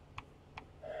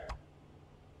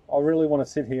 I really want to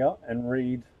sit here and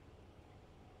read.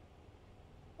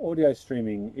 Audio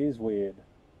streaming is weird.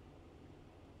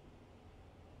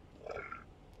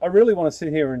 I really want to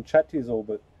sit here and chat to you all,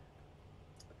 but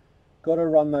got to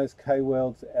run those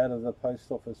K-Worlds out of the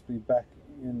post office. Be back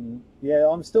in. Yeah,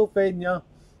 I'm still feeding you.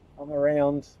 I'm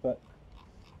around, but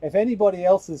if anybody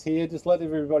else is here, just let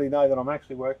everybody know that I'm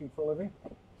actually working for a living.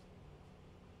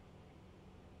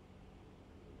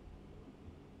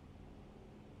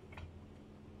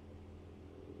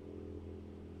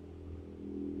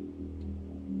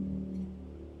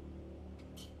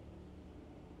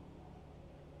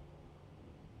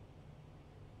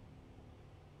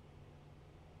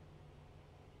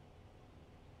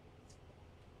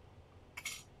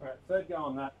 Alright, third go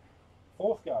on that.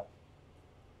 Fourth go.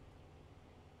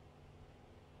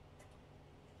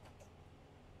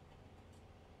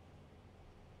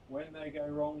 When they go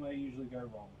wrong, they usually go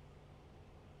wrong.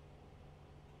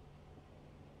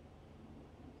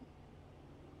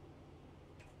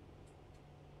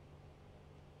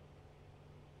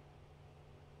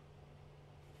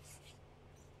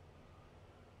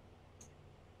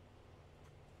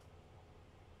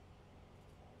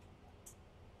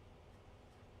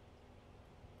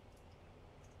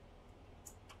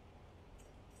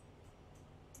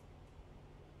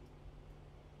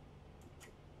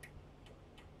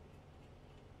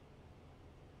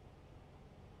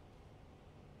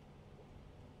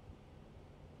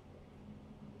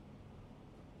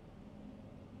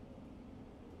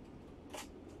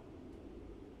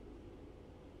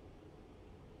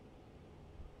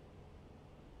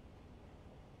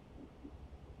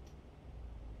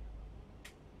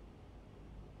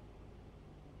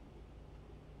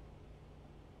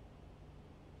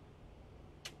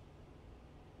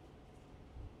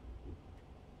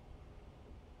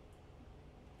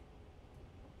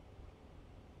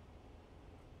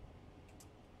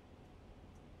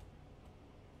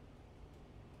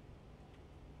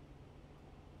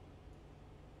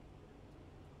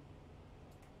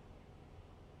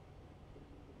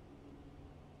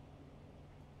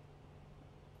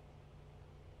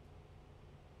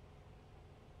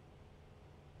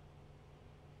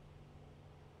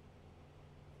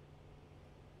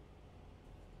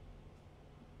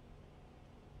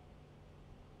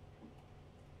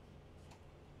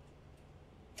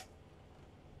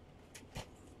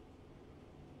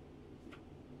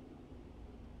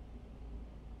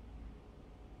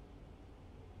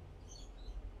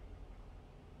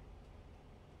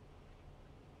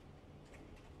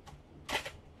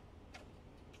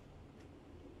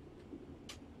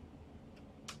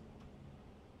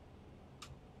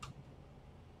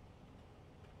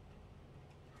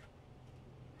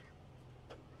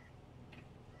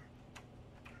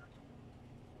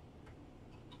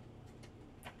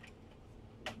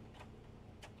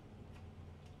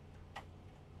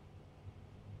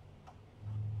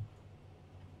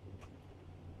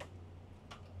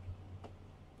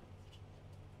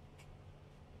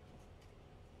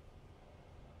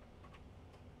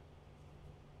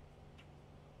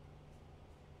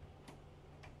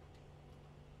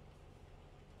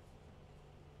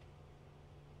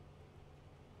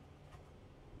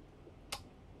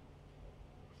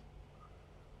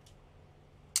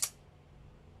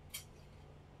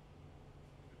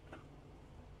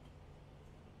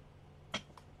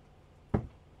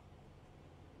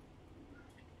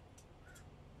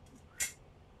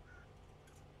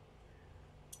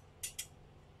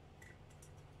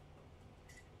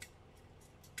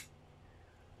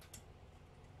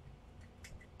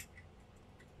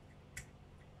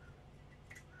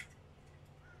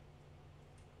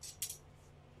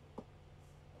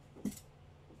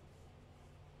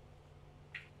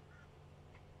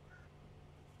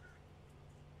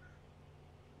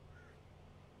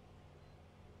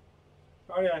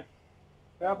 Okay,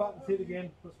 power button's hit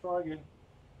again. Let's try again.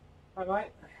 Hey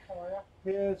mate, how are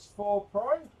you? PS4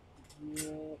 Pro.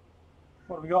 Yeah.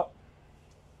 What have we got?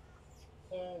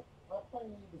 So I play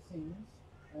The Sims,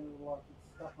 and like it's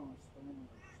stuck on a screen and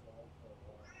it's slow for a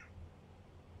while.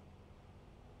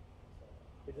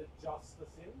 Is it just The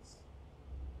Sims?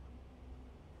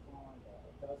 Kinda.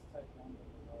 It does take longer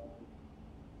to load.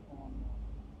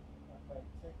 Okay,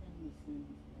 Tekken, The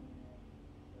Sims, and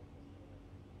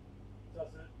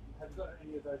Does it? Have you got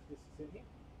any of those discs in here?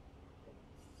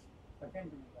 I can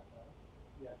bring it back out.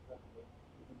 Yeah, that'd be good.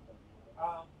 You can bring it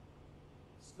out.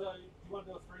 So, do you want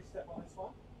to do a 3-step on this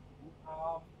one?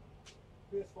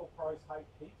 PS4 Pros hate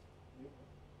heat.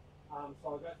 So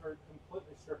I'll go through,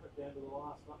 completely strip it down to the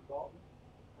last nut and bolt.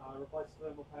 Replace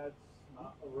thermal pads,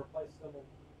 replace thermal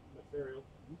material,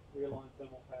 realign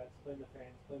thermal pads, clean the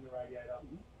fans, clean the radiator,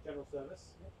 general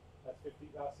service. That's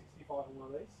 65 on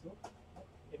one of these.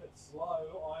 If it's slow,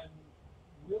 I'm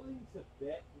willing to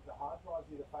bet that the hard drive's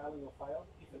either failing or failed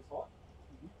if it's hot,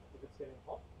 if it's getting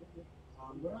hot.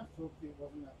 When I took it, it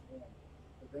wasn't that warm.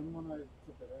 But then when I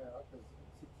took it out, because it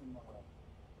sits in my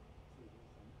TV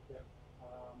thing,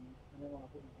 and then when I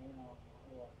put my hand on it,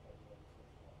 oh, okay,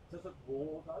 Does it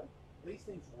roar though? These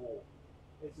things roar.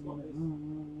 It's not this.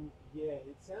 Yeah,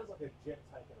 it sounds like a jet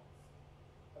taken off.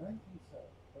 I don't think so.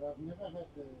 But I've never had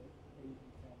the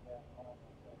anything turned down on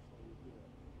to actually hear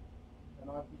it. And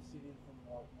I'd be sitting from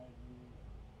like maybe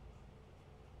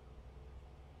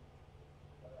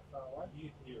far away. You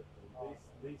hear it.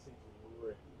 These things are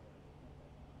roaring.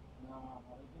 No, I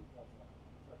don't think that's that.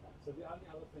 Okay. So the only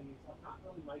other thing is I can't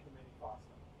really make them any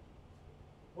faster.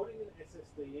 Putting an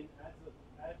SSD in adds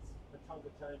a chunk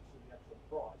of change to the actual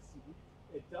price.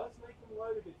 It does make them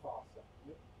load a bit faster,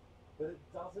 but it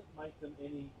doesn't make them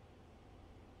any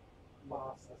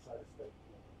faster, so to speak.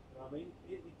 You know what I mean?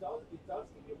 It does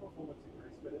give you a performance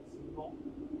increase, but it's not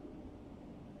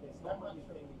Much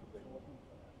anything. for that.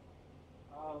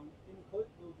 Include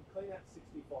the clean out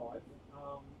 65.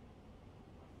 I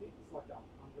think it's like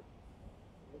 100.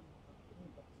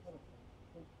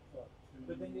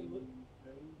 But then you lose,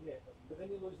 but then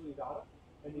you lose all your data,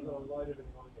 and you've got to load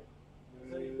everything on again.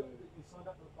 So you signed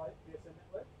up for the PSN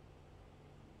network?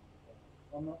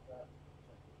 I'm not that.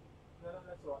 No,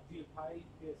 that's all right. Do you pay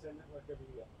PSN network every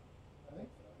year I think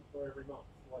so. or every month?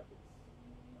 Like it's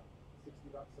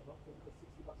 $60 a month, or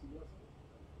 $60 a year or something?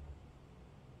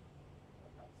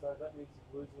 Okay, so that means you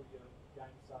lose all your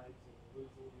game saves and you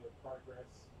lose all your progress.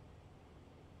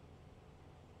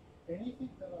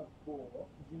 Anything that I've bought,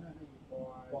 because you know how you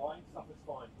buy. Buying stuff is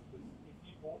fine because if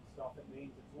you bought stuff, it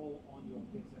means it's all on your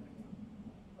PSN account.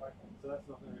 Okay. So that's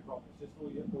not going to be a problem. It's just all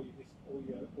your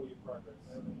progress.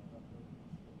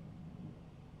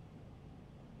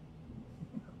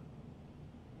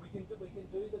 We can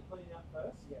do the clean out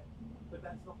first. Yeah. But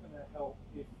that's not going to help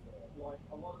if, like,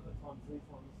 a lot of the times these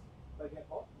ones, they get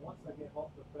hot. Once they get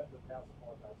hot, the power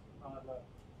supply goes.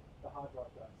 The hard drive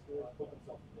goes. They put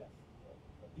themselves to death.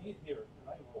 Do you hear it? Do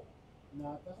they roar?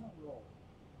 No, it doesn't roll.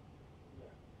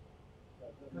 Yeah.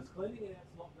 Because cleaning it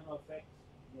out's not going to affect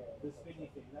the that's spinny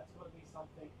thing. That's got to be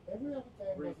something. Every other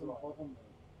game Breathe doesn't right. bother me.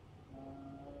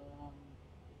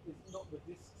 It's not the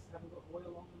discs haven't got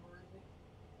oil on them or anything.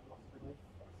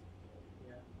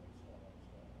 Yeah.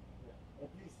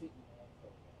 If you sit in the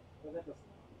laptop, Well, that doesn't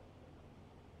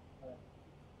matter.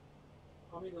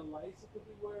 I mean, the laser could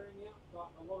be wearing out,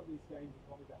 but a lot of these games are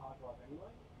probably the hard drive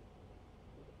anyway.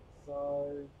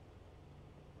 So,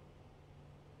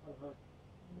 I don't know.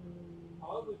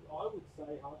 I would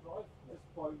say hard drive, just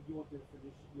by your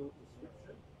definition, your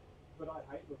description. But I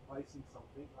hate replacing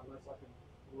something unless I can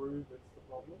prove it's the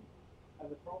problem. And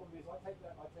the problem is, I take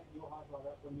your hard drive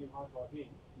out, put a new hard drive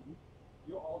in.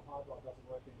 Your old hard drive doesn't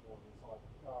work anymore inside.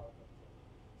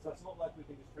 So it's not like we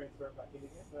can just transfer it back in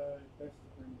again. so best to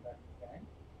bring back the game.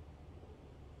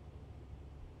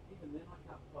 Even then, I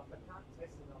can't test it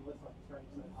unless I change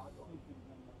that hard drive.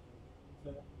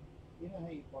 So, you know how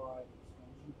you buy the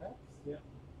expansion packs? Yeah.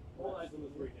 All they do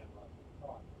is re-download.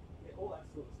 Right. Yeah, all that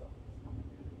sort of stuff is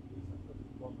complicated. You just have to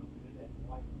log on the internet and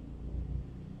wait.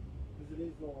 Because it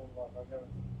is all like I go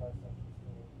into the PlayStation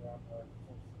store, download the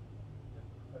full system.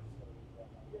 I just got to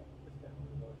re-download. Yeah, just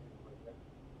download it anyway. Yeah.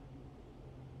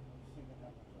 I'm just thinking how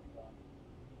much I've done.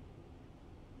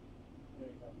 There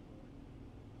you go.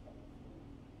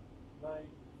 Name,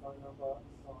 phone number,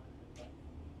 sign, and date.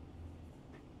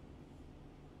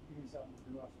 Give me something to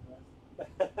do, I suppose.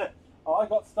 I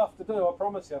got stuff to do, I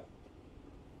promise you.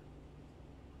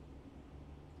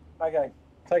 Okay,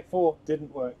 take 4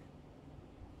 didn't work.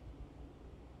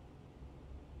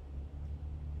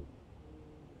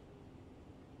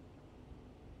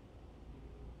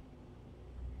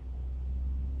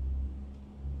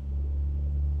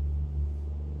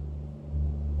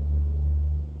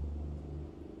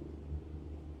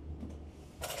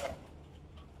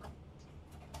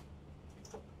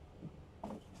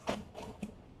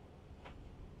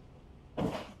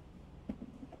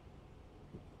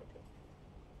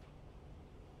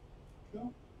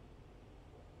 Cool.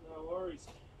 No worries.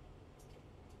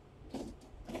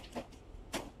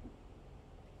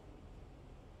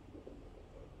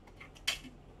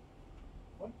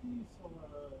 What do you sell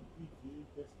GPU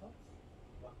desktops?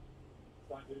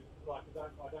 Don't do like I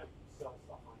don't sell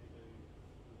stuff. I only do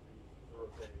the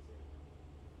repairs.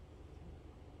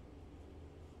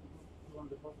 You want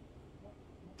to deposit? I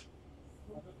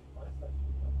got the PlayStation.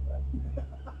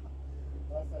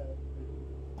 Not bad. I say,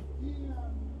 do you get the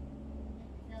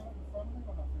account up in front of me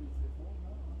when I finish this one?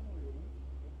 No, I know where you live.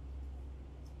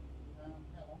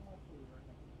 How long after you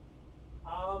reckon?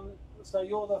 So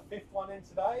you're the 5th one in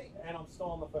today, and I'm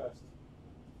still on the 1st.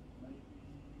 Maybe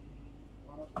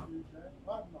 1 or 2 days?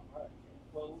 I'm not right.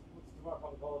 Well, what's tomorrow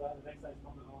public holiday? The next day's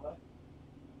public holiday.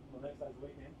 Well, the next day's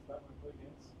weekend. So that one's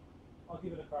weekends. I'll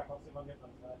give it a crack. I'll see if I can get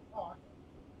done today. Oh, okay.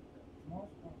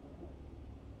 Tomorrow's not bad.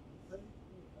 See?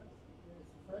 Yeah,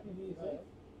 it's Friday, New Year's Eve.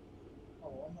 Oh,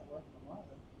 well, I'm not working tomorrow.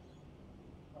 I'm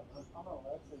not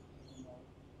allowed to. You know,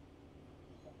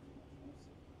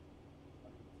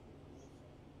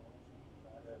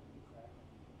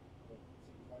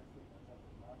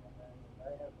 they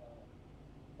have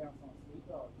accounts on sleep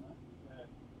dogs, man. Yeah.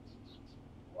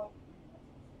 What?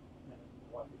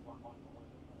 Wife is one mind.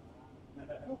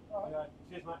 Cool. All right. Anyway,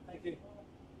 cheers, mate. Thank you.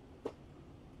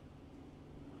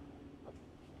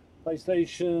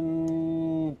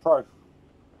 PlayStation Pro.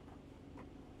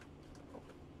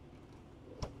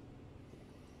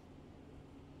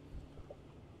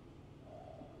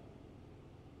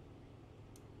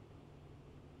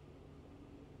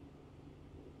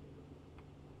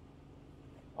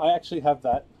 I actually have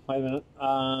that. Wait a minute.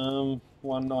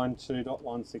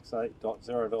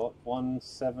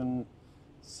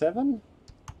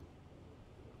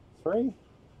 192.168.0.177.3.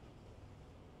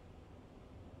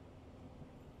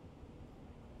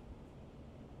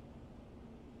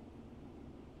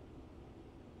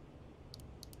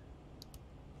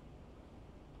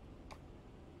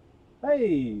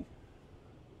 Hey,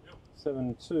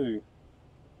 7.2.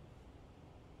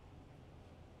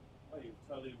 Oh, you've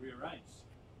totally rearranged.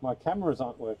 My cameras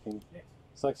aren't working, Yeah.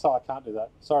 so I can't do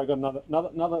that. Sorry, I got another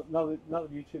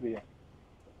YouTuber here.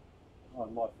 Oh,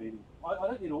 live feeding. I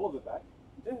don't need all of it back.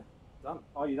 Yeah, done.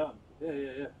 Oh, you done?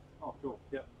 Yeah. Oh, cool.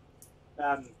 Yep.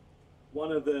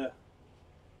 One of the.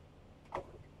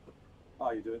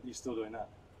 Oh, you're still doing that.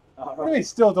 Oh, What do you mean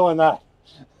still doing that?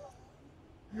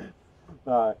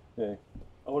 No, yeah.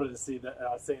 I wanted to see that.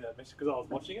 I seen that mission because I was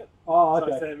watching it. Oh, So I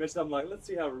okay. seen that mission. I'm like, let's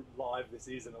see how live this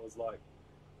is, and it was like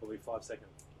probably 5 second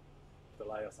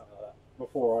delay or something like that.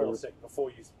 Before I 4 was. seconds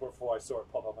before I saw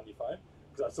it pop up on your phone,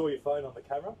 because I saw your phone on the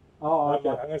camera. Oh, And I'm okay.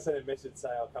 like, I'm going to send a message say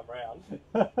I'll come round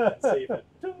and see if it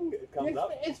comes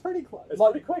up. It's pretty close. It's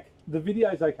Like, pretty quick. the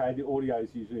video's okay. The audio's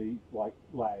usually like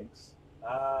lags.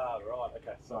 Ah, right.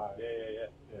 Okay. So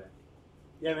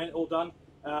Yeah, man. All done.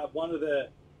 One of the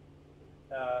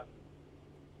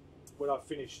when I've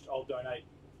finished, I'll donate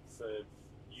for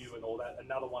you and all that.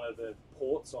 Another one of the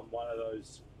ports on one of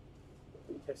those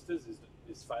testers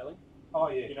is failing. Oh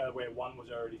yeah. You know, where one was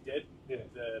already dead. Yeah.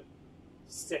 The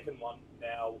second one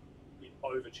now it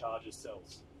overcharges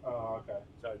cells, Oh, okay.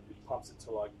 so it pumps it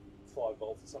to like 5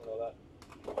 volts or something like that.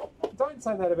 Don't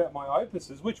say that about my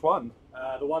Opuses. Which one?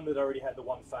 The one that already had the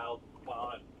one failed one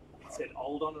on it, it said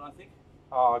old on it, I think.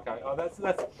 Oh, okay. Oh, that's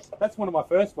one of my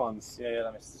first ones.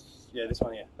 Yeah, this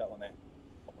one, that one there.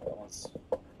 That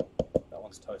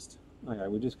one's toast. Okay,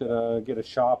 we just gotta get a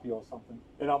Sharpie or something.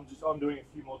 And I'm doing a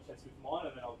few more tests with mine,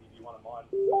 and then I'll give you one of mine.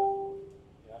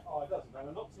 Oh, it doesn't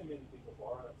matter. Not too many people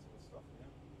borrow that sort of stuff, you know,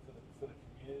 For the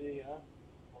community, you know,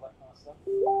 all that kind of stuff.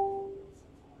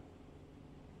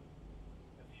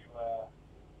 Have you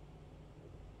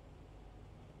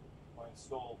I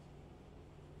installed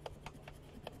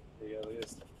the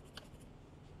earliest?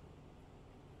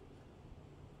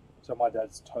 So my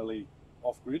dad's totally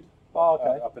off grid. Oh,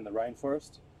 okay. Up in the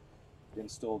rainforest. He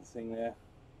installed the thing there.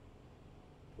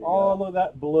 There you Oh, go. look at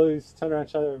that blues. Turn around,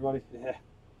 show everybody. Yeah,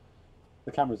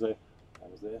 The camera's there.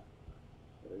 that was there.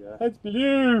 There we go. It's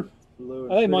blue. Blue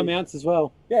and Are they my pretty. mounts as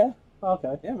well? Yeah. Oh,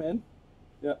 okay. Yeah, man.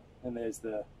 Yeah, and there's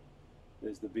the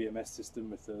BMS system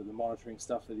with the monitoring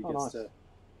stuff that he Oh, gets nice.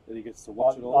 to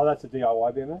watch it all. Oh, that's a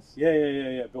DIY BMS?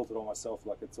 Yeah. Built it all myself.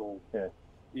 Like it's all Yeah.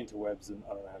 interwebs, and I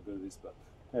don't know how good it is, but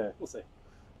Yeah. we'll see.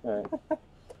 Yeah.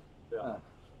 Yeah.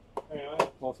 Anyway,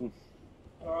 Awesome.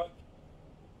 all right.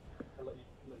 I'll let you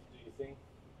do your thing.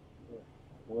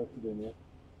 Work to do now.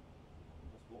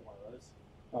 Just bought one of those.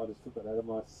 I just took that out of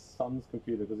my son's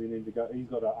computer because he's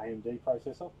got an AMD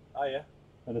processor, Oh yeah.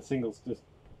 and the singles just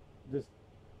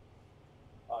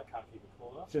I can't keep it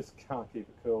cool enough. can't keep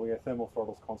it cool. Yeah, thermal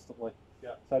throttles constantly.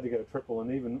 Yeah. So I had to get a triple,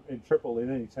 and even in triple, and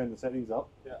then you turn the settings up.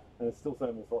 Yeah. And it's still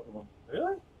thermal throttling.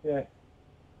 Really? Yeah.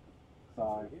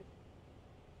 So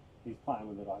he's playing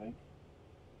with it, I think.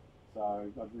 So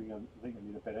I think I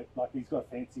need a better. Like he's got a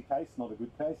fancy case, not a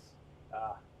good case.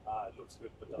 It looks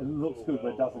good, but It doesn't looks feel good, well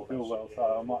but it doesn't and all feel that well. shit.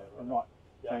 So I might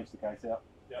Yeah. change the case out.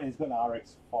 Yeah. And he's got an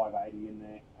RX 580 in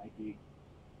there, 8 gig.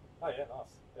 Oh yeah,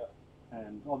 nice. Yeah.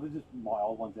 And they're just my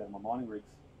old ones out of my mining rigs.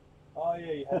 Oh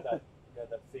yeah, you had that. You had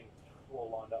that thing all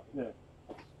lined up. Yeah.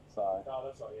 So, Oh,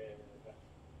 that's right. Yeah.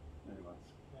 anyways.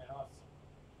 Yeah, nice.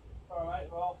 All right.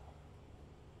 Well,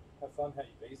 have fun. How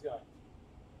your bees going?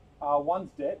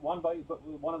 One's dead. But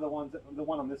one of the ones, the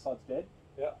one on this side's dead.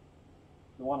 Yeah.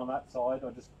 The one on that side, I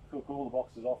just took all the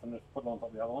boxes off and just put it on top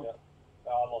of the other one. Yeah.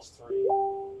 I lost three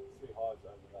hives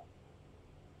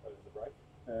over the break.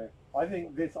 I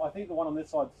think the one on this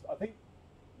side, I think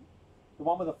the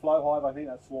one with the flow hive, I think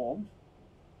that swarmed.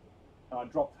 And I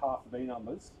dropped half the bee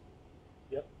numbers.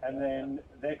 Yep. And then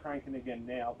they're cranking again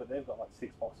now, but they've got like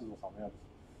 6 boxes or something. You're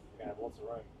gonna have lots of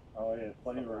room. Oh yeah,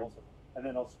 plenty of room. Awesome. And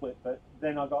then I'll split. But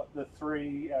then I got the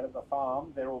 3 out of the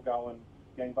farm. They're all going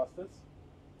gangbusters.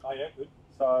 Oh yeah, good.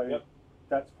 So Yep.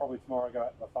 that's probably tomorrow. I go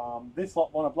out to the farm. This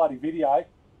lot want a bloody video.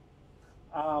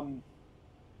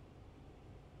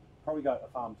 Probably go to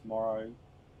the farm tomorrow,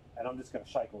 and I'm just going to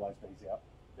shake all those bees out.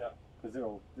 Yeah. Because they're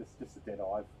all just a dead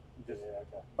hive. Just Yeah.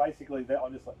 Okay. basically,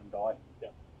 I'm just letting them die. Yeah.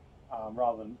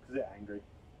 Rather than because they're angry.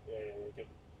 Yeah.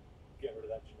 Get rid of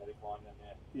that genetic line then.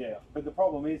 Yeah. But the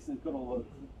problem is, they've got all the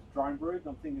drone brood. And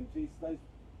I'm thinking, geez,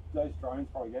 those drones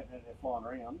probably getting it. They're flying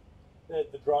around.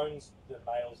 The drones, the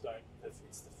males don't.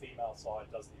 It's the female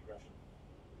side does the aggression.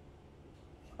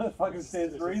 That fucking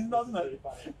stands to reason, doesn't Really it?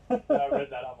 funny. Yeah, I read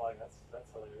that. I'm like, that's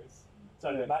hilarious.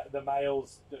 So Yeah. the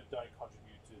males don't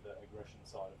contribute to the aggression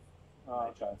side of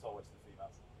nature. Okay. It's always the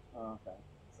females. Okay.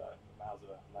 So the males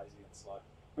are lazy and slow.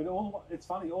 But it's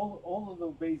funny. All of the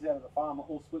bees out of the farm are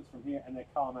all splits from here, and they're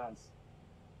calm as.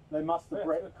 They must have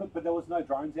bred, but there was no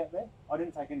drones out there. I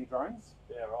didn't take any drones,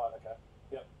 Yeah. Right. Okay.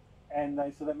 Yep. and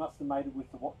they must have mated with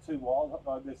the 2 wild.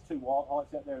 There's 2 wild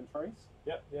hives out there in trees.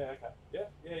 Yep. Yeah. Okay.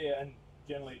 Yeah. And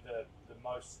generally, the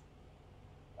most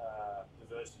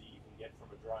diversity you can get from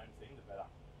a drone thing, the better.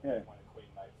 Yeah. When a queen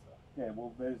mates. So. Yeah.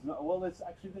 There's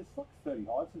like 30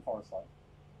 hives in Forest Lake.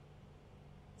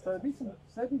 So there'd be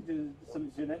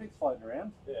some genetics floating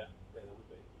around. Yeah. There would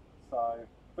be. So,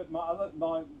 but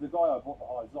the guy I bought the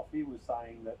hives off, he was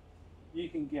saying that you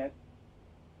can get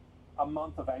a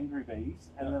month of angry bees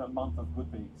and then a month of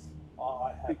good bees. Oh,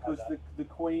 I have Because had that. the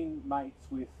queen mates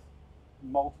with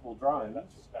multiple drones. Yeah,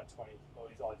 that's just about 20. Well,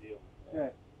 he's ideal. Yeah,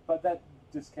 but that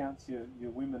discounts your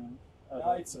women.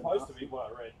 No, it's supposed to be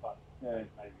what I read, but Yeah.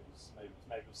 maybe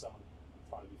it was someone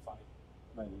trying to be funny.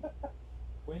 Maybe.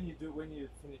 When you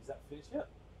finish, is that finished yet?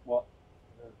 What?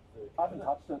 The I haven't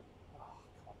touched it. Oh,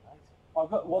 come on, mate. I've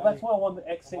got. Well, that's why I want the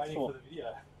I'm X6 waiting for. for the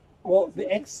video. Well, the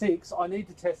X6, I need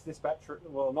to test this battery.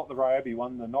 Well, not the Ryobi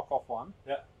one, the knockoff one.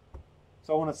 Yeah.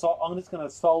 So I'm just going to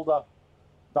solder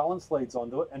balance leads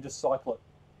onto it and just cycle it.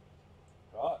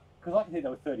 Right. Because I can hit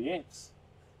that with 30 amps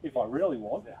if I really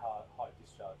want. They're high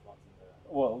discharge ones in there.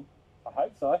 Well, I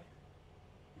hope so.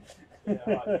 Yeah, right.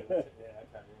 Yeah, okay.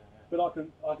 Yeah. But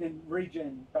I can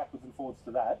regen backwards and forwards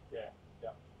to that. Yeah.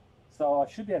 So I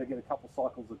should be able to get a couple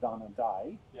cycles done a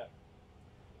day. Yeah.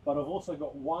 But I've also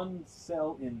got one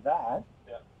cell in that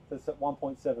Yeah. that's at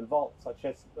 1.7 volts. I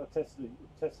tested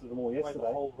them all Wait, yesterday.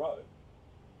 the whole row?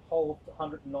 Whole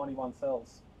 191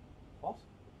 cells. What?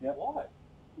 Yeah. Why?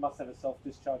 Must have a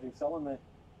self-discharging cell in there.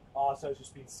 Oh, so it's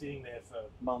just been sitting there for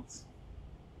Months.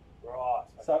 right.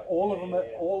 So okay. all Yeah,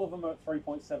 of them are at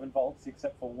 3.7 volts,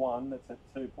 except for one that's at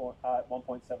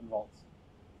 1.7 volts.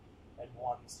 And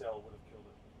one cell would have killed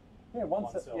it. Yeah, One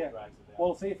cell. cell Yeah. drags it down.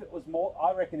 Well, see, if it was more,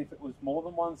 I reckon if it was more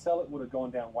than one cell, it would have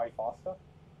gone down way faster.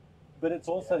 But it's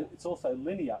also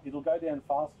linear. It'll go down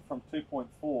faster from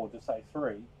 2.4 to say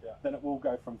 3 than it will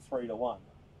go from 3 to 1,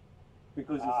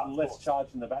 because there's less charge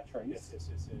in the batteries.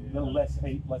 Yes. The less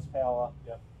heat, less power.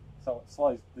 Yeah. So it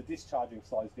slows. The discharging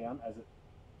slows down as it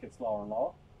gets lower and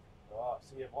lower. Right.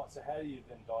 So how do you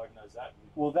then diagnose that?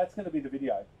 Well, that's going to be the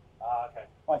video. Okay.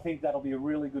 I think that'll be a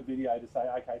really good video to say,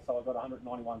 okay, so I've got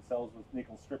 191 cells with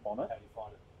nickel strip on it. How do you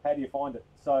find it? How do you find it?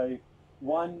 So,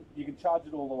 one, you can charge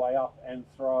it all the way up and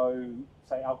throw,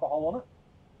 say, alcohol on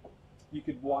it. You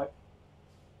could wipe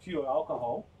pure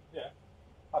alcohol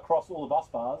across all the bus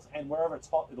bars, and wherever it's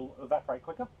hot, it'll evaporate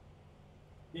quicker.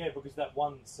 Yeah, because that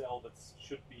one cell that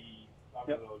should be, I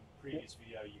remember the previous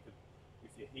video, you could,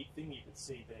 with your heat thing, you could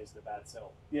see there's the bad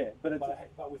cell. Yeah, but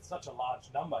But with such a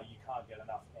large number, you can't get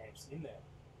enough amps in there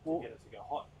to get it to go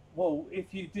hot. Well,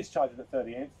 if you discharge it at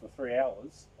 30 amps for 3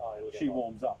 hours, she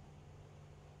warms up.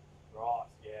 Right.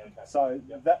 Yeah. Okay. So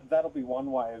that'll be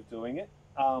one way of doing it.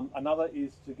 Another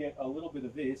is to get a little bit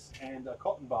of this and a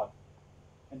cotton bud,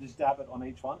 and just dab it on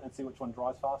each one and see which one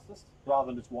dries fastest, rather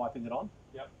than just wiping it on.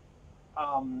 Yep.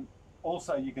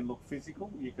 Also, you can look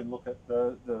physical. You can look at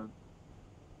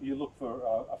you look for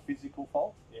a physical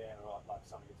fault. Yeah. Right. Like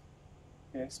something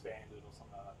gets expanded or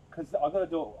something like that. Because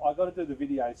I got to do the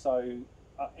video so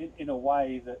in a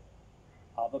way that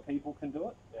other people can do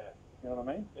it. Yeah. You know what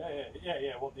I mean?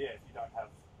 Yeah. Well, yeah. If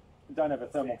you don't have a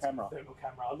thermal camera.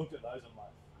 I looked at those and I'm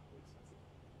like,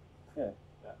 Yeah.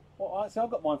 Yeah. Well, I've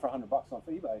got mine for $100 off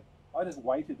eBay. I just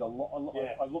waited a lot.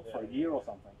 Yeah. I looked for a year or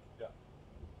something. Yeah.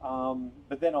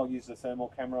 But then I'll use the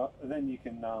thermal camera. And then you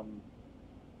can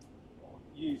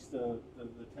use the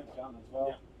temp gun as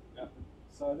well. Yeah.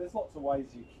 So there's lots of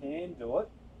ways you can do it.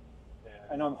 Yeah.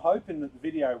 And I'm hoping that the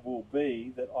video will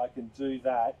be that I can do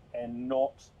that and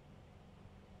not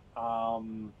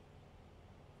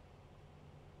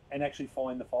and actually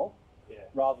find the fault,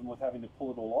 rather than with having to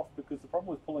pull it all off. Because the problem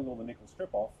with pulling all the nickel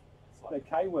strip off, the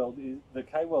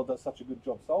K-weld does such a good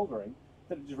job soldering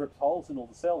that it just rips holes in all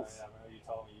the cells. I remember you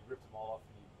told me you ripped them all off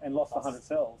and lost 100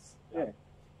 cells. Yeah.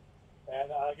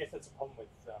 And I guess that's a problem with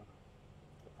the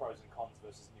pros and cons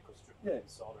versus nickel strip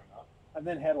soldering up. And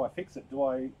then how do I fix it? Do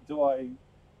I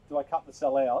cut the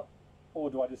cell out, or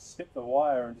do I just snip the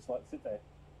wire and just let it sit there?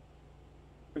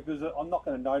 Because I'm not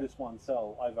going to notice one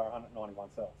cell over 191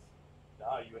 cells.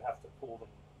 No, you would have to pull them,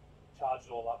 charge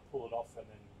it all up, pull it off, and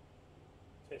then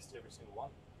test every single one.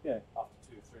 Yeah. After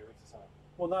 2 or 3 weeks or something.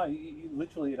 Well, no,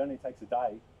 literally it only takes a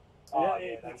day.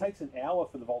 It takes an hour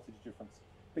for the voltage difference,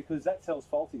 because that cell's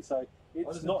faulty. So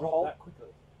it's not that quickly.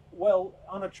 Well,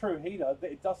 on a true heater,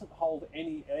 it doesn't hold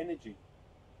any energy.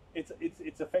 It's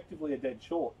effectively a dead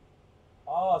short.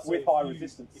 Oh, so with high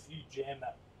resistance. If you jam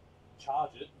that,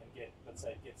 charge it, and get, let's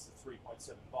say it gets to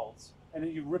 3.7 volts, and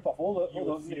then you rip off all the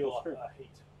nickel strip. A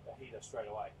heater straight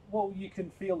away. Well, you can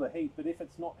feel the heat, but if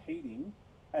it's not heating,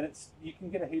 and you can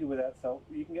get a heater without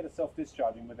you can get a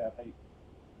self-discharging without heat.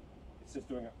 It's just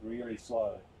doing it really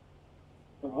slow.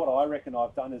 But what I reckon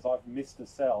I've done is I've missed a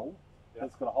cell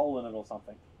that's got a hole in it or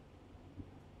something,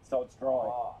 so it's dry.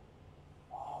 Oh,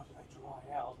 do they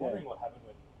dry out? I was wondering what happened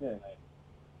when they...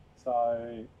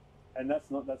 So, and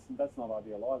that's not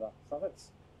ideal either. So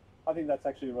I think that's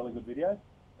actually a really good video.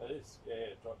 It is,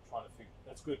 trying to figure.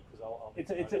 That's good because I'll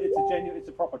it's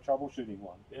a proper troubleshooting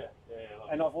one. Yeah.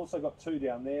 And I've also got 2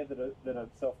 down there that are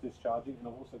self-discharging, and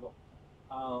I've also got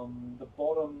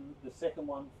the second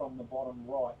one from the bottom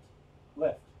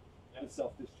left is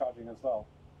self-discharging as well.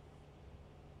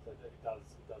 So it does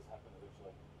happen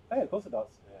eventually. Yeah, of course it does.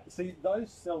 Yeah. See,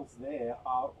 those cells there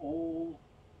are all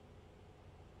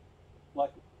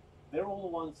they're all the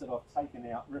ones that I've taken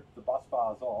out, ripped the bus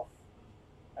bars off,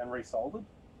 and resoldered.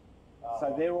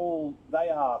 So they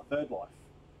are third life.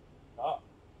 Oh,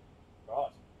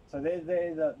 right. So they're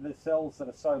the cells that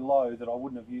are so low that I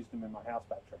wouldn't have used them in my house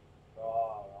battery.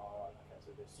 Oh, right. Okay,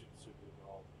 so they're super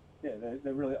old. Yeah,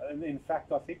 they're really. And in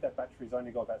fact, I think that battery's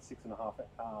only got about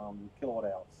 6.5 kilowatt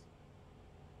hours.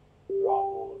 Right,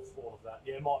 all of that.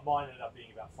 Yeah, mine ended up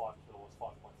being about 5 kilowatts,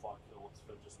 5.5 kilowatts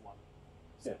for just one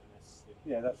 7S.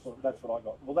 Yeah, that's what I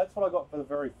got. Well, that's what I got for the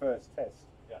very first test.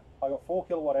 Yeah. I got 4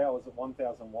 kilowatt hours at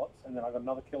 1,000 watts, and then I got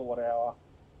another kilowatt hour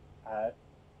at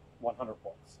 100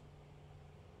 watts.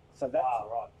 So that's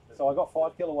right. So I got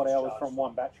 5 kilowatt hours from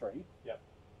one battery. Yeah.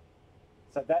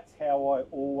 So that's how I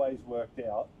always worked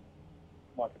out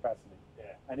my capacity.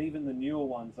 Yeah. And even the newer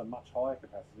ones are much higher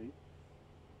capacity.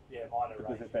 Yeah, mine are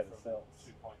because they're better cells.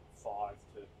 2.5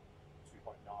 to 2.9,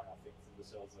 I think, for the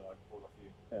cells that I bought off you.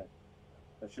 Yeah.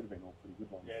 They should have been all pretty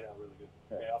good ones. Yeah, they're really good.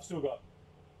 Yeah. I've still got...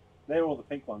 They're all the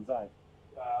pink ones, eh?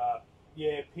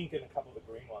 Pink and a couple of the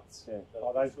green ones. Yeah.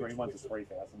 Those green ones are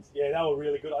 3,000s. Yeah, they were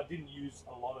really good. I didn't use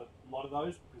a lot of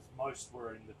those because most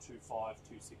were in the 2.5,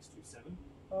 2.6, 2.7.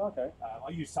 Oh, okay. I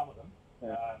used some of them.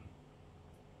 Yeah.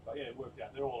 But yeah, it worked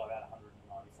out. They're all about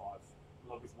 195,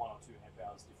 with 1 or 2 amp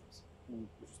hours difference,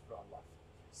 which is pretty like.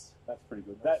 Yes. That's pretty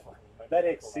good. That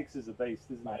X6 is a beast,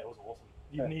 isn't it? It was awesome.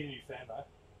 You need a new fan though.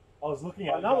 I was looking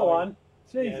at another one.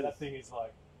 Jesus. Yeah, that thing is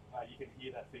like, you can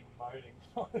hear that thing moaning.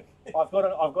 I've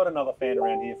got another fan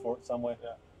around here for it somewhere.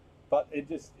 Yeah. But it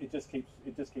just keeps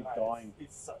dying.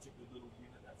 It's such a good little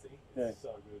unit, that thing. It's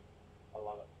so good. I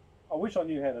love it. I wish I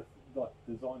knew how to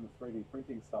design the 3D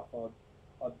printing stuff.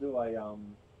 I'd do a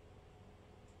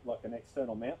an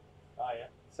external mount. Oh yeah.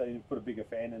 So you put a bigger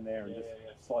fan in there and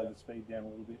slow the speed down a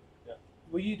little bit. Yeah.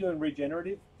 Were you doing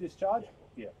regenerative discharge?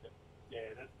 Yeah.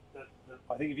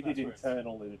 I think if you did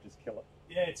internal, it'd just kill it.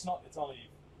 Yeah, it's only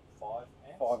 5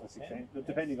 amps. 5 or 6 amps,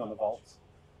 depending on the volts.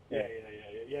 Yeah.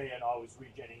 And I was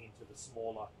regenning into the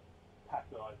smaller pack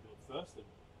that I built first.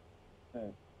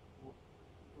 And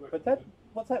But that,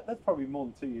 what's that? That's probably more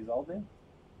than 2 years old then.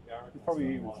 Yeah, I reckon It's probably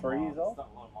done a even lot of 3 miles. years old. It's done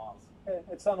a lot of miles.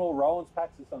 Yeah, it's done all Rowan's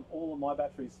packs. It's done all of my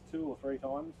batteries 2 or 3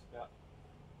 times. Yeah.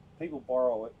 People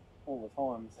borrow it all the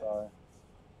time, so.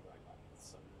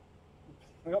 So,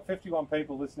 We've got 51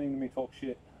 people listening to me talk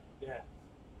shit. yeah.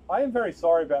 I am very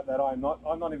sorry about that. I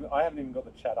haven't even got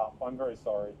the chat up. I'm very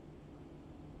sorry.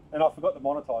 And I forgot to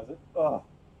monetize it. Oh,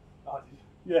 Oh, did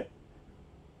you? yeah.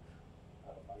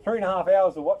 3.5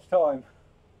 hours of watch time.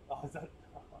 Oh, is that?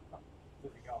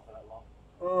 Didn't go on for that long.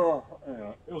 Oh,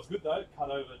 anyway. It was good though.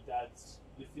 Cut over Dad's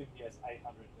lithium. He has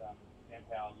 800 amp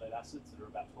hour lead acids that are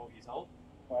about 12 years old.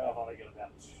 Wow. I've only got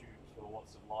about 2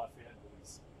 kilowatts of life in it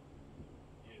because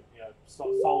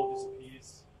solar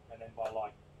disappears, and then by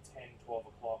like 10, 12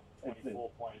 o'clock,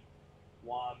 24.1,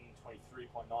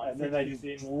 23.9, And then they fridge just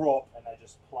kicks in, drop. and they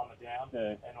just plummet down.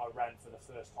 Yeah. And I ran for the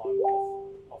first time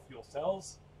off fuel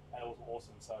cells, and it was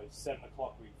awesome. So 7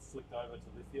 o'clock we flicked over to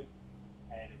lithium,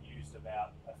 and it used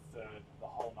about a third the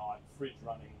whole night. Fridge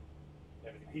running,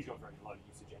 everything. He's got very low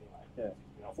usage anyway. Yeah.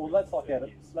 He's been off Well, grid that's for like out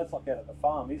 30 years. that's like out at the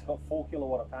farm. He's got 4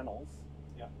 kilowatt of panels,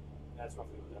 That's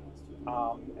roughly what that is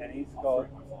too. and he's Like got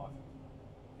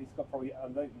 3.5. probably I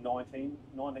think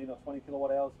 19 or 20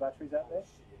 kilowatt hours batteries out there. Oh,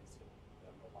 shit, yeah, it's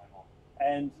got way more.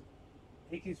 And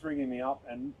he keeps ringing me up,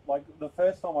 and like the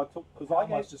first time I took, because I How gave,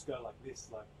 much just go like this,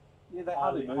 like yeah, they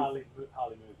hardly move.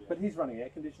 hardly move. Yeah. But he's running air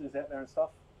conditioners out there and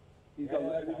stuff. He's got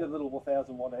a little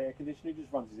 1,000-watt air conditioner. He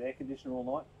just runs his air conditioner all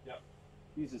night. Yep.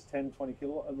 Uses 10, 20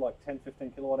 kilowatt, like 10,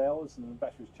 15 kilowatt hours, and the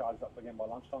battery's charged up again by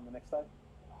lunchtime the next day.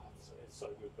 Oh, it's so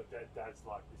good. But Dad's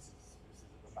like, this is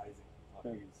amazing. Like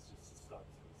Yeah. he's just stoked.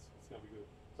 It's going to be good.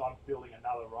 So I'm building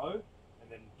another row, and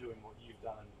then doing what you've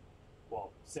done, and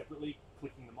well, separately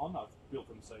clicking them on. I've built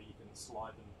them so you can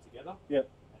slide them together. Yep.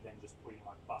 And then just putting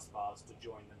like bus bars to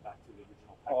join them back to the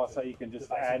original pack. Oh, so you can just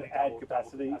basically add double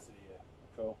capacity. yeah.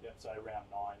 Cool. Yep. So around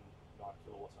 9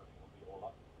 kilowatts, I think will be all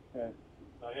up. Yeah.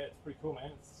 So yeah, it's pretty cool,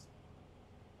 man. It's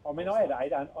I mean, I had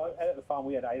at the farm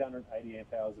we had 880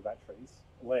 amp hours of batteries,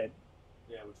 lead,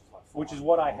 yeah, which is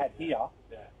what I had here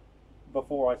Yeah.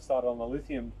 before I started on the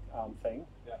lithium thing.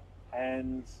 Yeah.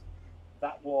 And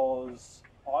I was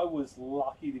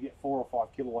lucky to get 4 or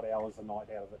 5 kilowatt hours a night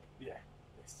out of it. Yeah.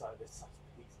 They're such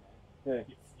pigs, man. Yeah.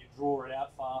 You draw it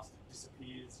out fast, it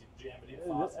disappears. You jam it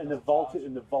in fast. And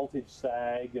the voltage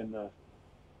sag and the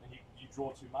And you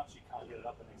draw too much, you can't get it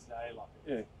up the next day. Like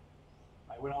yeah.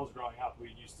 Mate, when I was growing up, you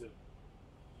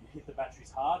hit the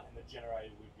batteries hard, and the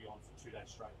generator would be on for 2 days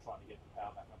straight, trying to get the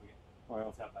power back up again.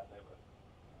 Wow. That's how bad they were.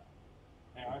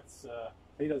 Anyway, it's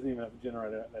He doesn't even have a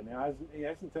generator out there now. He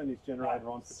hasn't turned his generator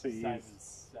on for 2 years.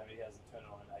 He hasn't turned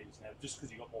it on in ages now, just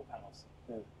because he got more panels.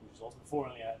 Yeah. Which is awesome. Before,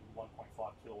 only had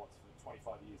 1.5 kilowatts for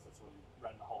 25 years. That's what he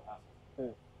ran the whole house.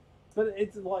 Yeah. But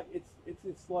it's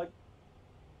like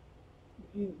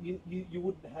you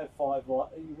wouldn't have 5 light.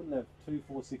 You wouldn't have 2,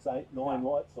 4, 6, 8, 9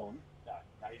 lights on.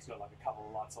 No, he's got like a couple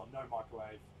of lights on. No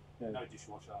microwave. Yeah. No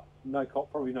dishwasher.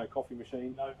 Probably no coffee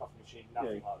machine. No coffee machine.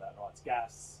 Nothing like that. Right? It's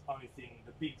gas. Only thing.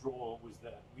 The big draw was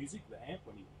the music, the amp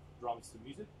when he drums to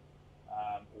music,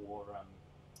 or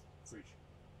fridge.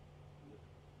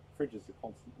 Fridges are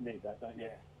constant. Need that, don't you?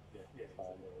 Yeah.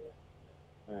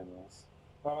 Very nice.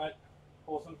 All right, mate.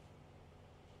 Awesome.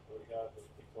 There we go. Let's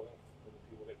keep talking. Let the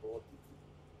people get bored.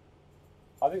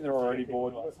 I think they're already People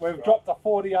bored. like We've subscribe. dropped to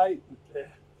 48. Yeah.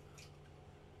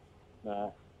 Nah.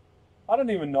 I don't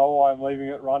even know why I'm leaving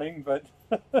it running, but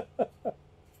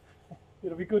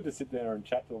it'll be good to sit down and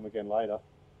chat to them again later.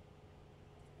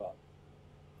 But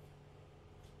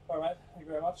All right, mate. Thank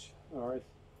you very much. all right,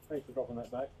 thanks for dropping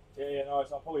that back. Yeah, no,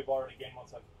 I'll probably borrow it again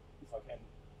if I can,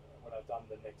 when I've done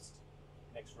the next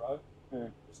row. Yeah.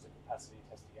 Just a capacity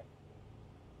test again.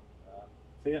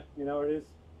 See ya. You know where it is.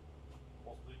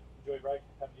 Possibly enjoy your break.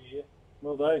 Happy New Year.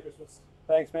 Will do. Christmas.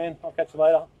 Thanks, man. I'll catch you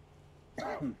later.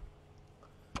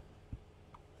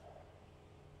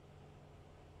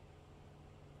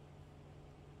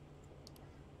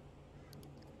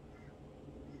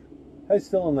 Who's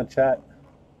still in the chat?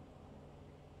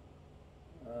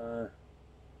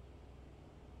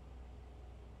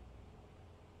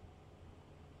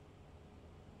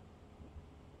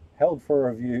 Held for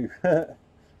review.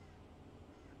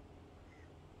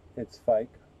 It's fake.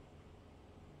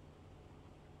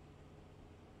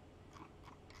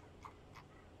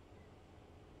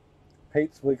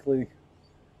 Pete's weekly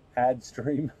ad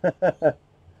stream.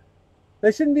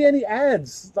 There shouldn't be any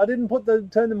ads. I didn't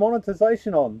turn the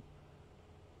monetization on.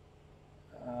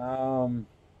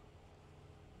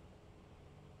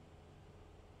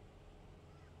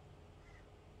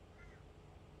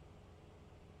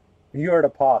 You're at a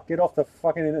park. Get off the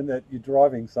fucking internet. You're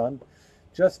driving, son.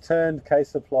 Just turned case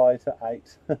supply to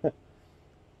 8.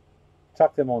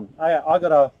 Chuck them on. I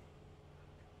gotta.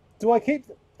 Do I keep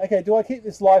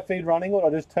this live feed running or do I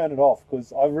just turn it off?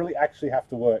 Because I really actually have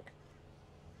to work.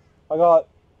 I got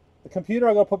the computer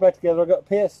I got to put back together. I got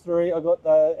PS3. I got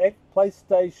the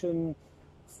PlayStation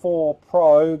 4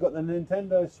 Pro. Got the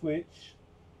Nintendo Switch,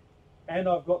 and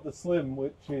I've got the Slim,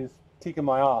 which is kicking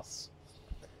my ass.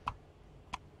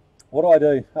 What do I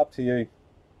do? Up to you.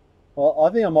 Well,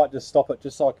 I think I might just stop it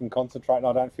just so I can concentrate and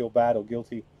I don't feel bad or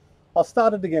guilty. I'll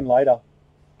start it again later.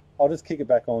 I'll just kick it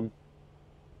back on.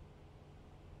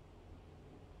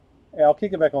 Yeah, I'll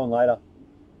kick it back on later.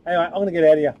 Anyway, I'm going to get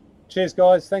out of here. Cheers,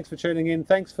 guys. Thanks for tuning in.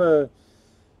 Thanks for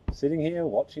sitting here,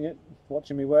 watching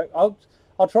me work. I'll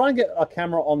try and get a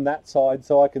camera on that side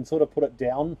so I can sort of put it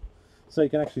down so you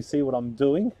can actually see what I'm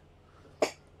doing.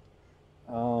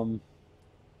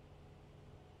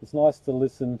 It's nice to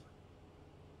listen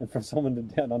and for someone to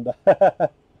down under.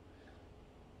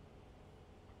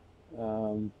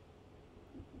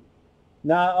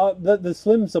 The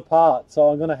Slim's apart, so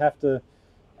I'm gonna have to.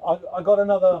 I got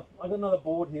another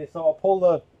board here, so I'll pull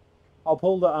the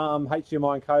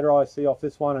HDMI encoder IC off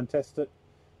this one and test it.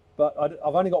 But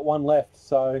I've only got one left,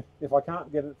 so if I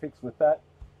can't get it fixed with that,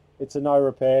 it's a no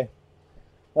repair.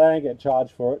 They don't get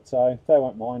charged for it, so they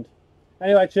won't mind.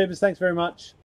 Anyway, tubers, thanks very much.